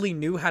actually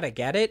knew how to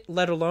get it,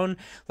 let alone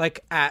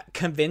like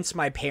convince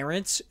my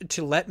parents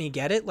to let me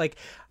get it. Like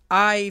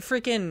I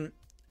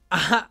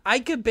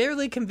could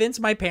barely convince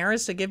my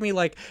parents to give me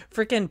like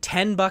freaking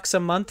 $10 a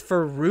month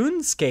for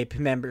RuneScape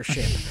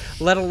membership,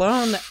 let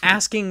alone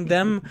asking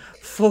them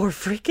for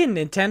freaking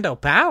Nintendo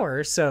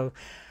Power. So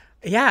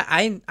yeah,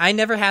 I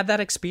never had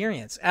that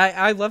experience.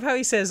 I love how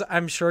he says,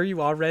 I'm sure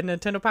you all read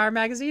Nintendo Power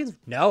magazines.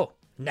 No,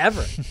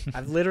 never.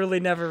 I've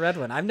literally never read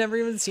one. I've never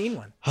even seen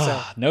one.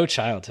 So no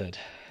childhood.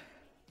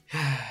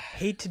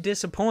 Hate to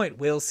disappoint,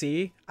 Will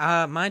C.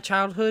 My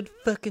childhood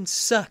fucking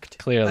sucked.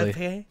 Clearly.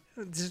 Okay.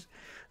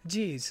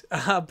 Jeez.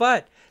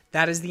 But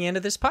that is the end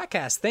of this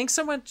podcast. Thanks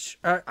so much.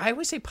 I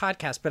always say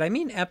podcast, but I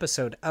mean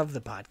episode of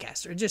the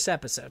podcast, or just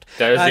episode.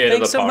 That is the end of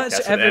the so podcast. Much,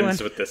 it everyone.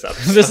 Ends with this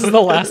episode. This is the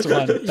last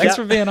one. Thanks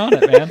for being on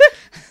it, man.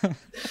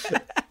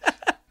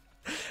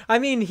 I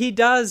mean, he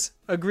does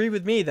agree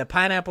with me that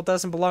pineapple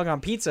doesn't belong on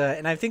pizza,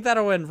 and I think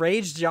that'll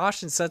enrage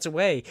Josh in such a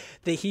way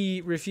that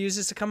he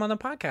refuses to come on the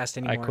podcast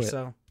anymore. I quit.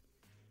 So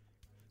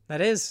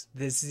this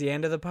is the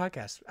end of the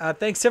podcast.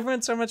 Thanks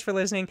everyone so much for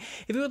listening.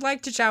 If you would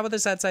like to chat with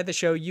us outside the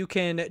show, you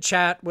can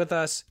chat with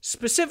us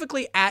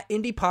specifically at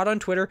IndiePod on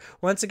Twitter.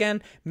 Once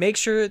again, make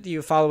sure that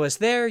you follow us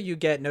there. You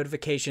get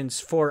notifications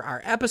for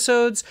our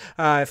episodes,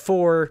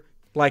 for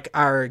like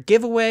our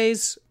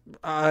giveaways,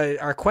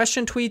 our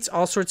question tweets,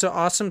 all sorts of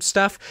awesome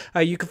stuff.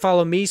 You can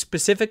follow me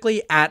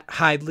specifically at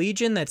Hyde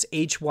Legion. That's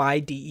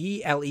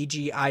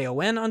HYDELEGION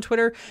on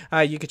Twitter.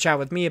 You can chat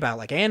with me about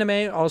like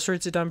anime, all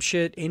sorts of dumb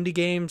shit, indie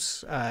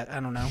games. I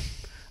don't know.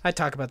 I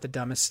talk about the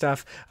dumbest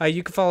stuff.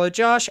 You can follow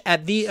Josh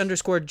at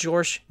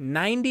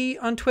 _Josh90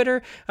 on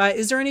Twitter.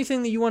 Is there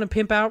anything that you want to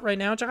pimp out right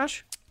now,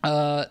 Josh?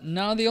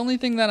 No, the only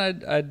thing that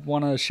I'd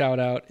want to shout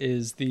out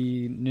is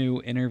the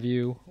new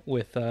interview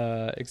with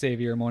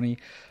Xavier Moni,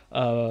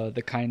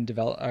 the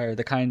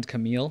Kind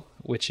Camille,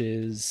 which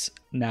is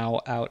now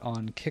out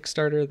on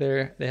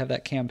Kickstarter. They have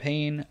that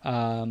campaign.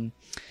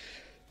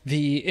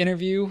 The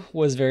interview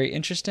was very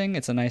interesting.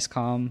 It's a nice,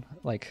 calm,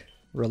 like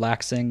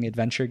relaxing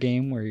adventure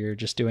game where you're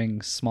just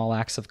doing small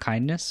acts of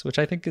kindness, which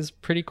I think is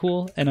pretty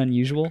cool and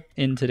unusual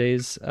in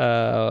today's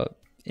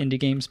indie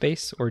game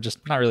space, or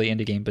just not really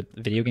indie game, but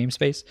video game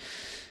space.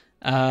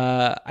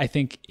 I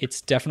think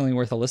it's definitely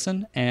worth a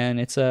listen, and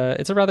it's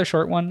a rather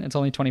short one. It's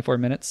only 24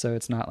 minutes, so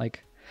it's not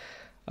like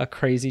a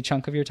crazy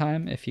chunk of your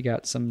time. If you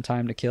got some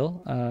time to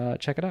kill,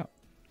 check it out.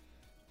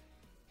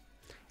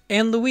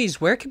 And Luis,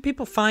 where can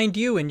people find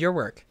you and your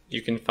work?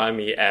 You can find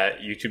me at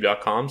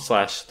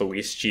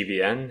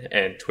youtube.com/LuisGVN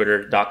and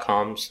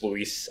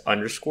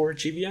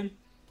twitter.com/Luis_GVN.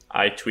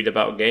 I tweet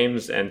about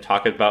games and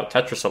talk about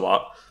Tetris a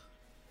lot.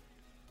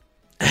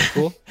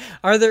 Cool.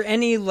 Are there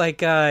any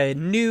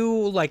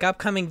new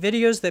upcoming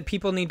videos that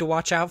people need to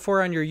watch out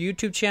for on your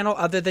YouTube channel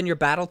other than your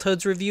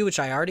Battletoads review, which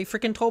I already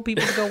freaking told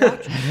people to go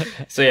watch?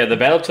 So yeah, the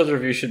Battletoads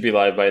review should be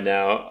live by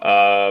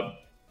now.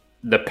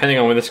 Depending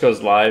on when this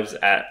goes live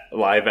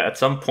at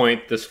some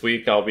point this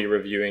week, I'll be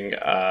reviewing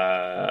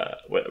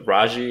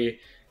Raji,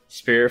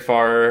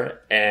 Spiritfarer,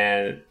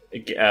 and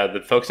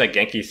the folks at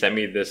Genki sent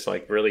me this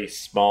like really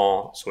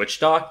small Switch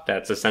dock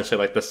that's essentially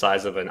like the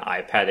size of an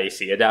iPad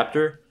AC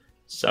adapter.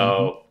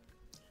 So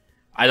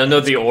I don't know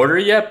the order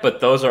yet,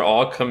 but those are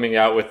all coming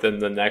out within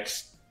the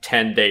next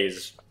 10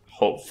 days,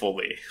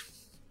 hopefully.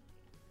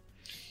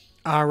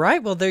 All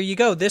right, well, there you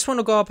go. This one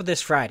will go up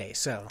this Friday,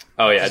 so...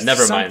 Oh, yeah,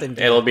 never mind.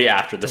 It'll be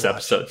after this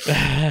episode. So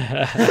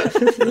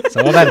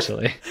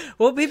eventually.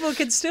 Well, people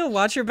can still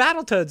watch your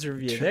Battletoads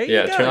review. There you go.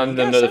 Yeah, turn on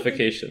the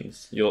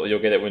notifications. You'll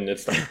get it when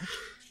it's done.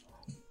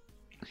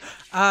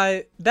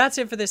 That's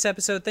it for this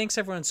episode. Thanks,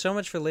 everyone, so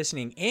much for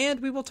listening, and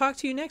we will talk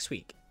to you next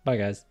week. Bye,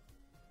 guys.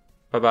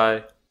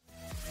 Bye-bye.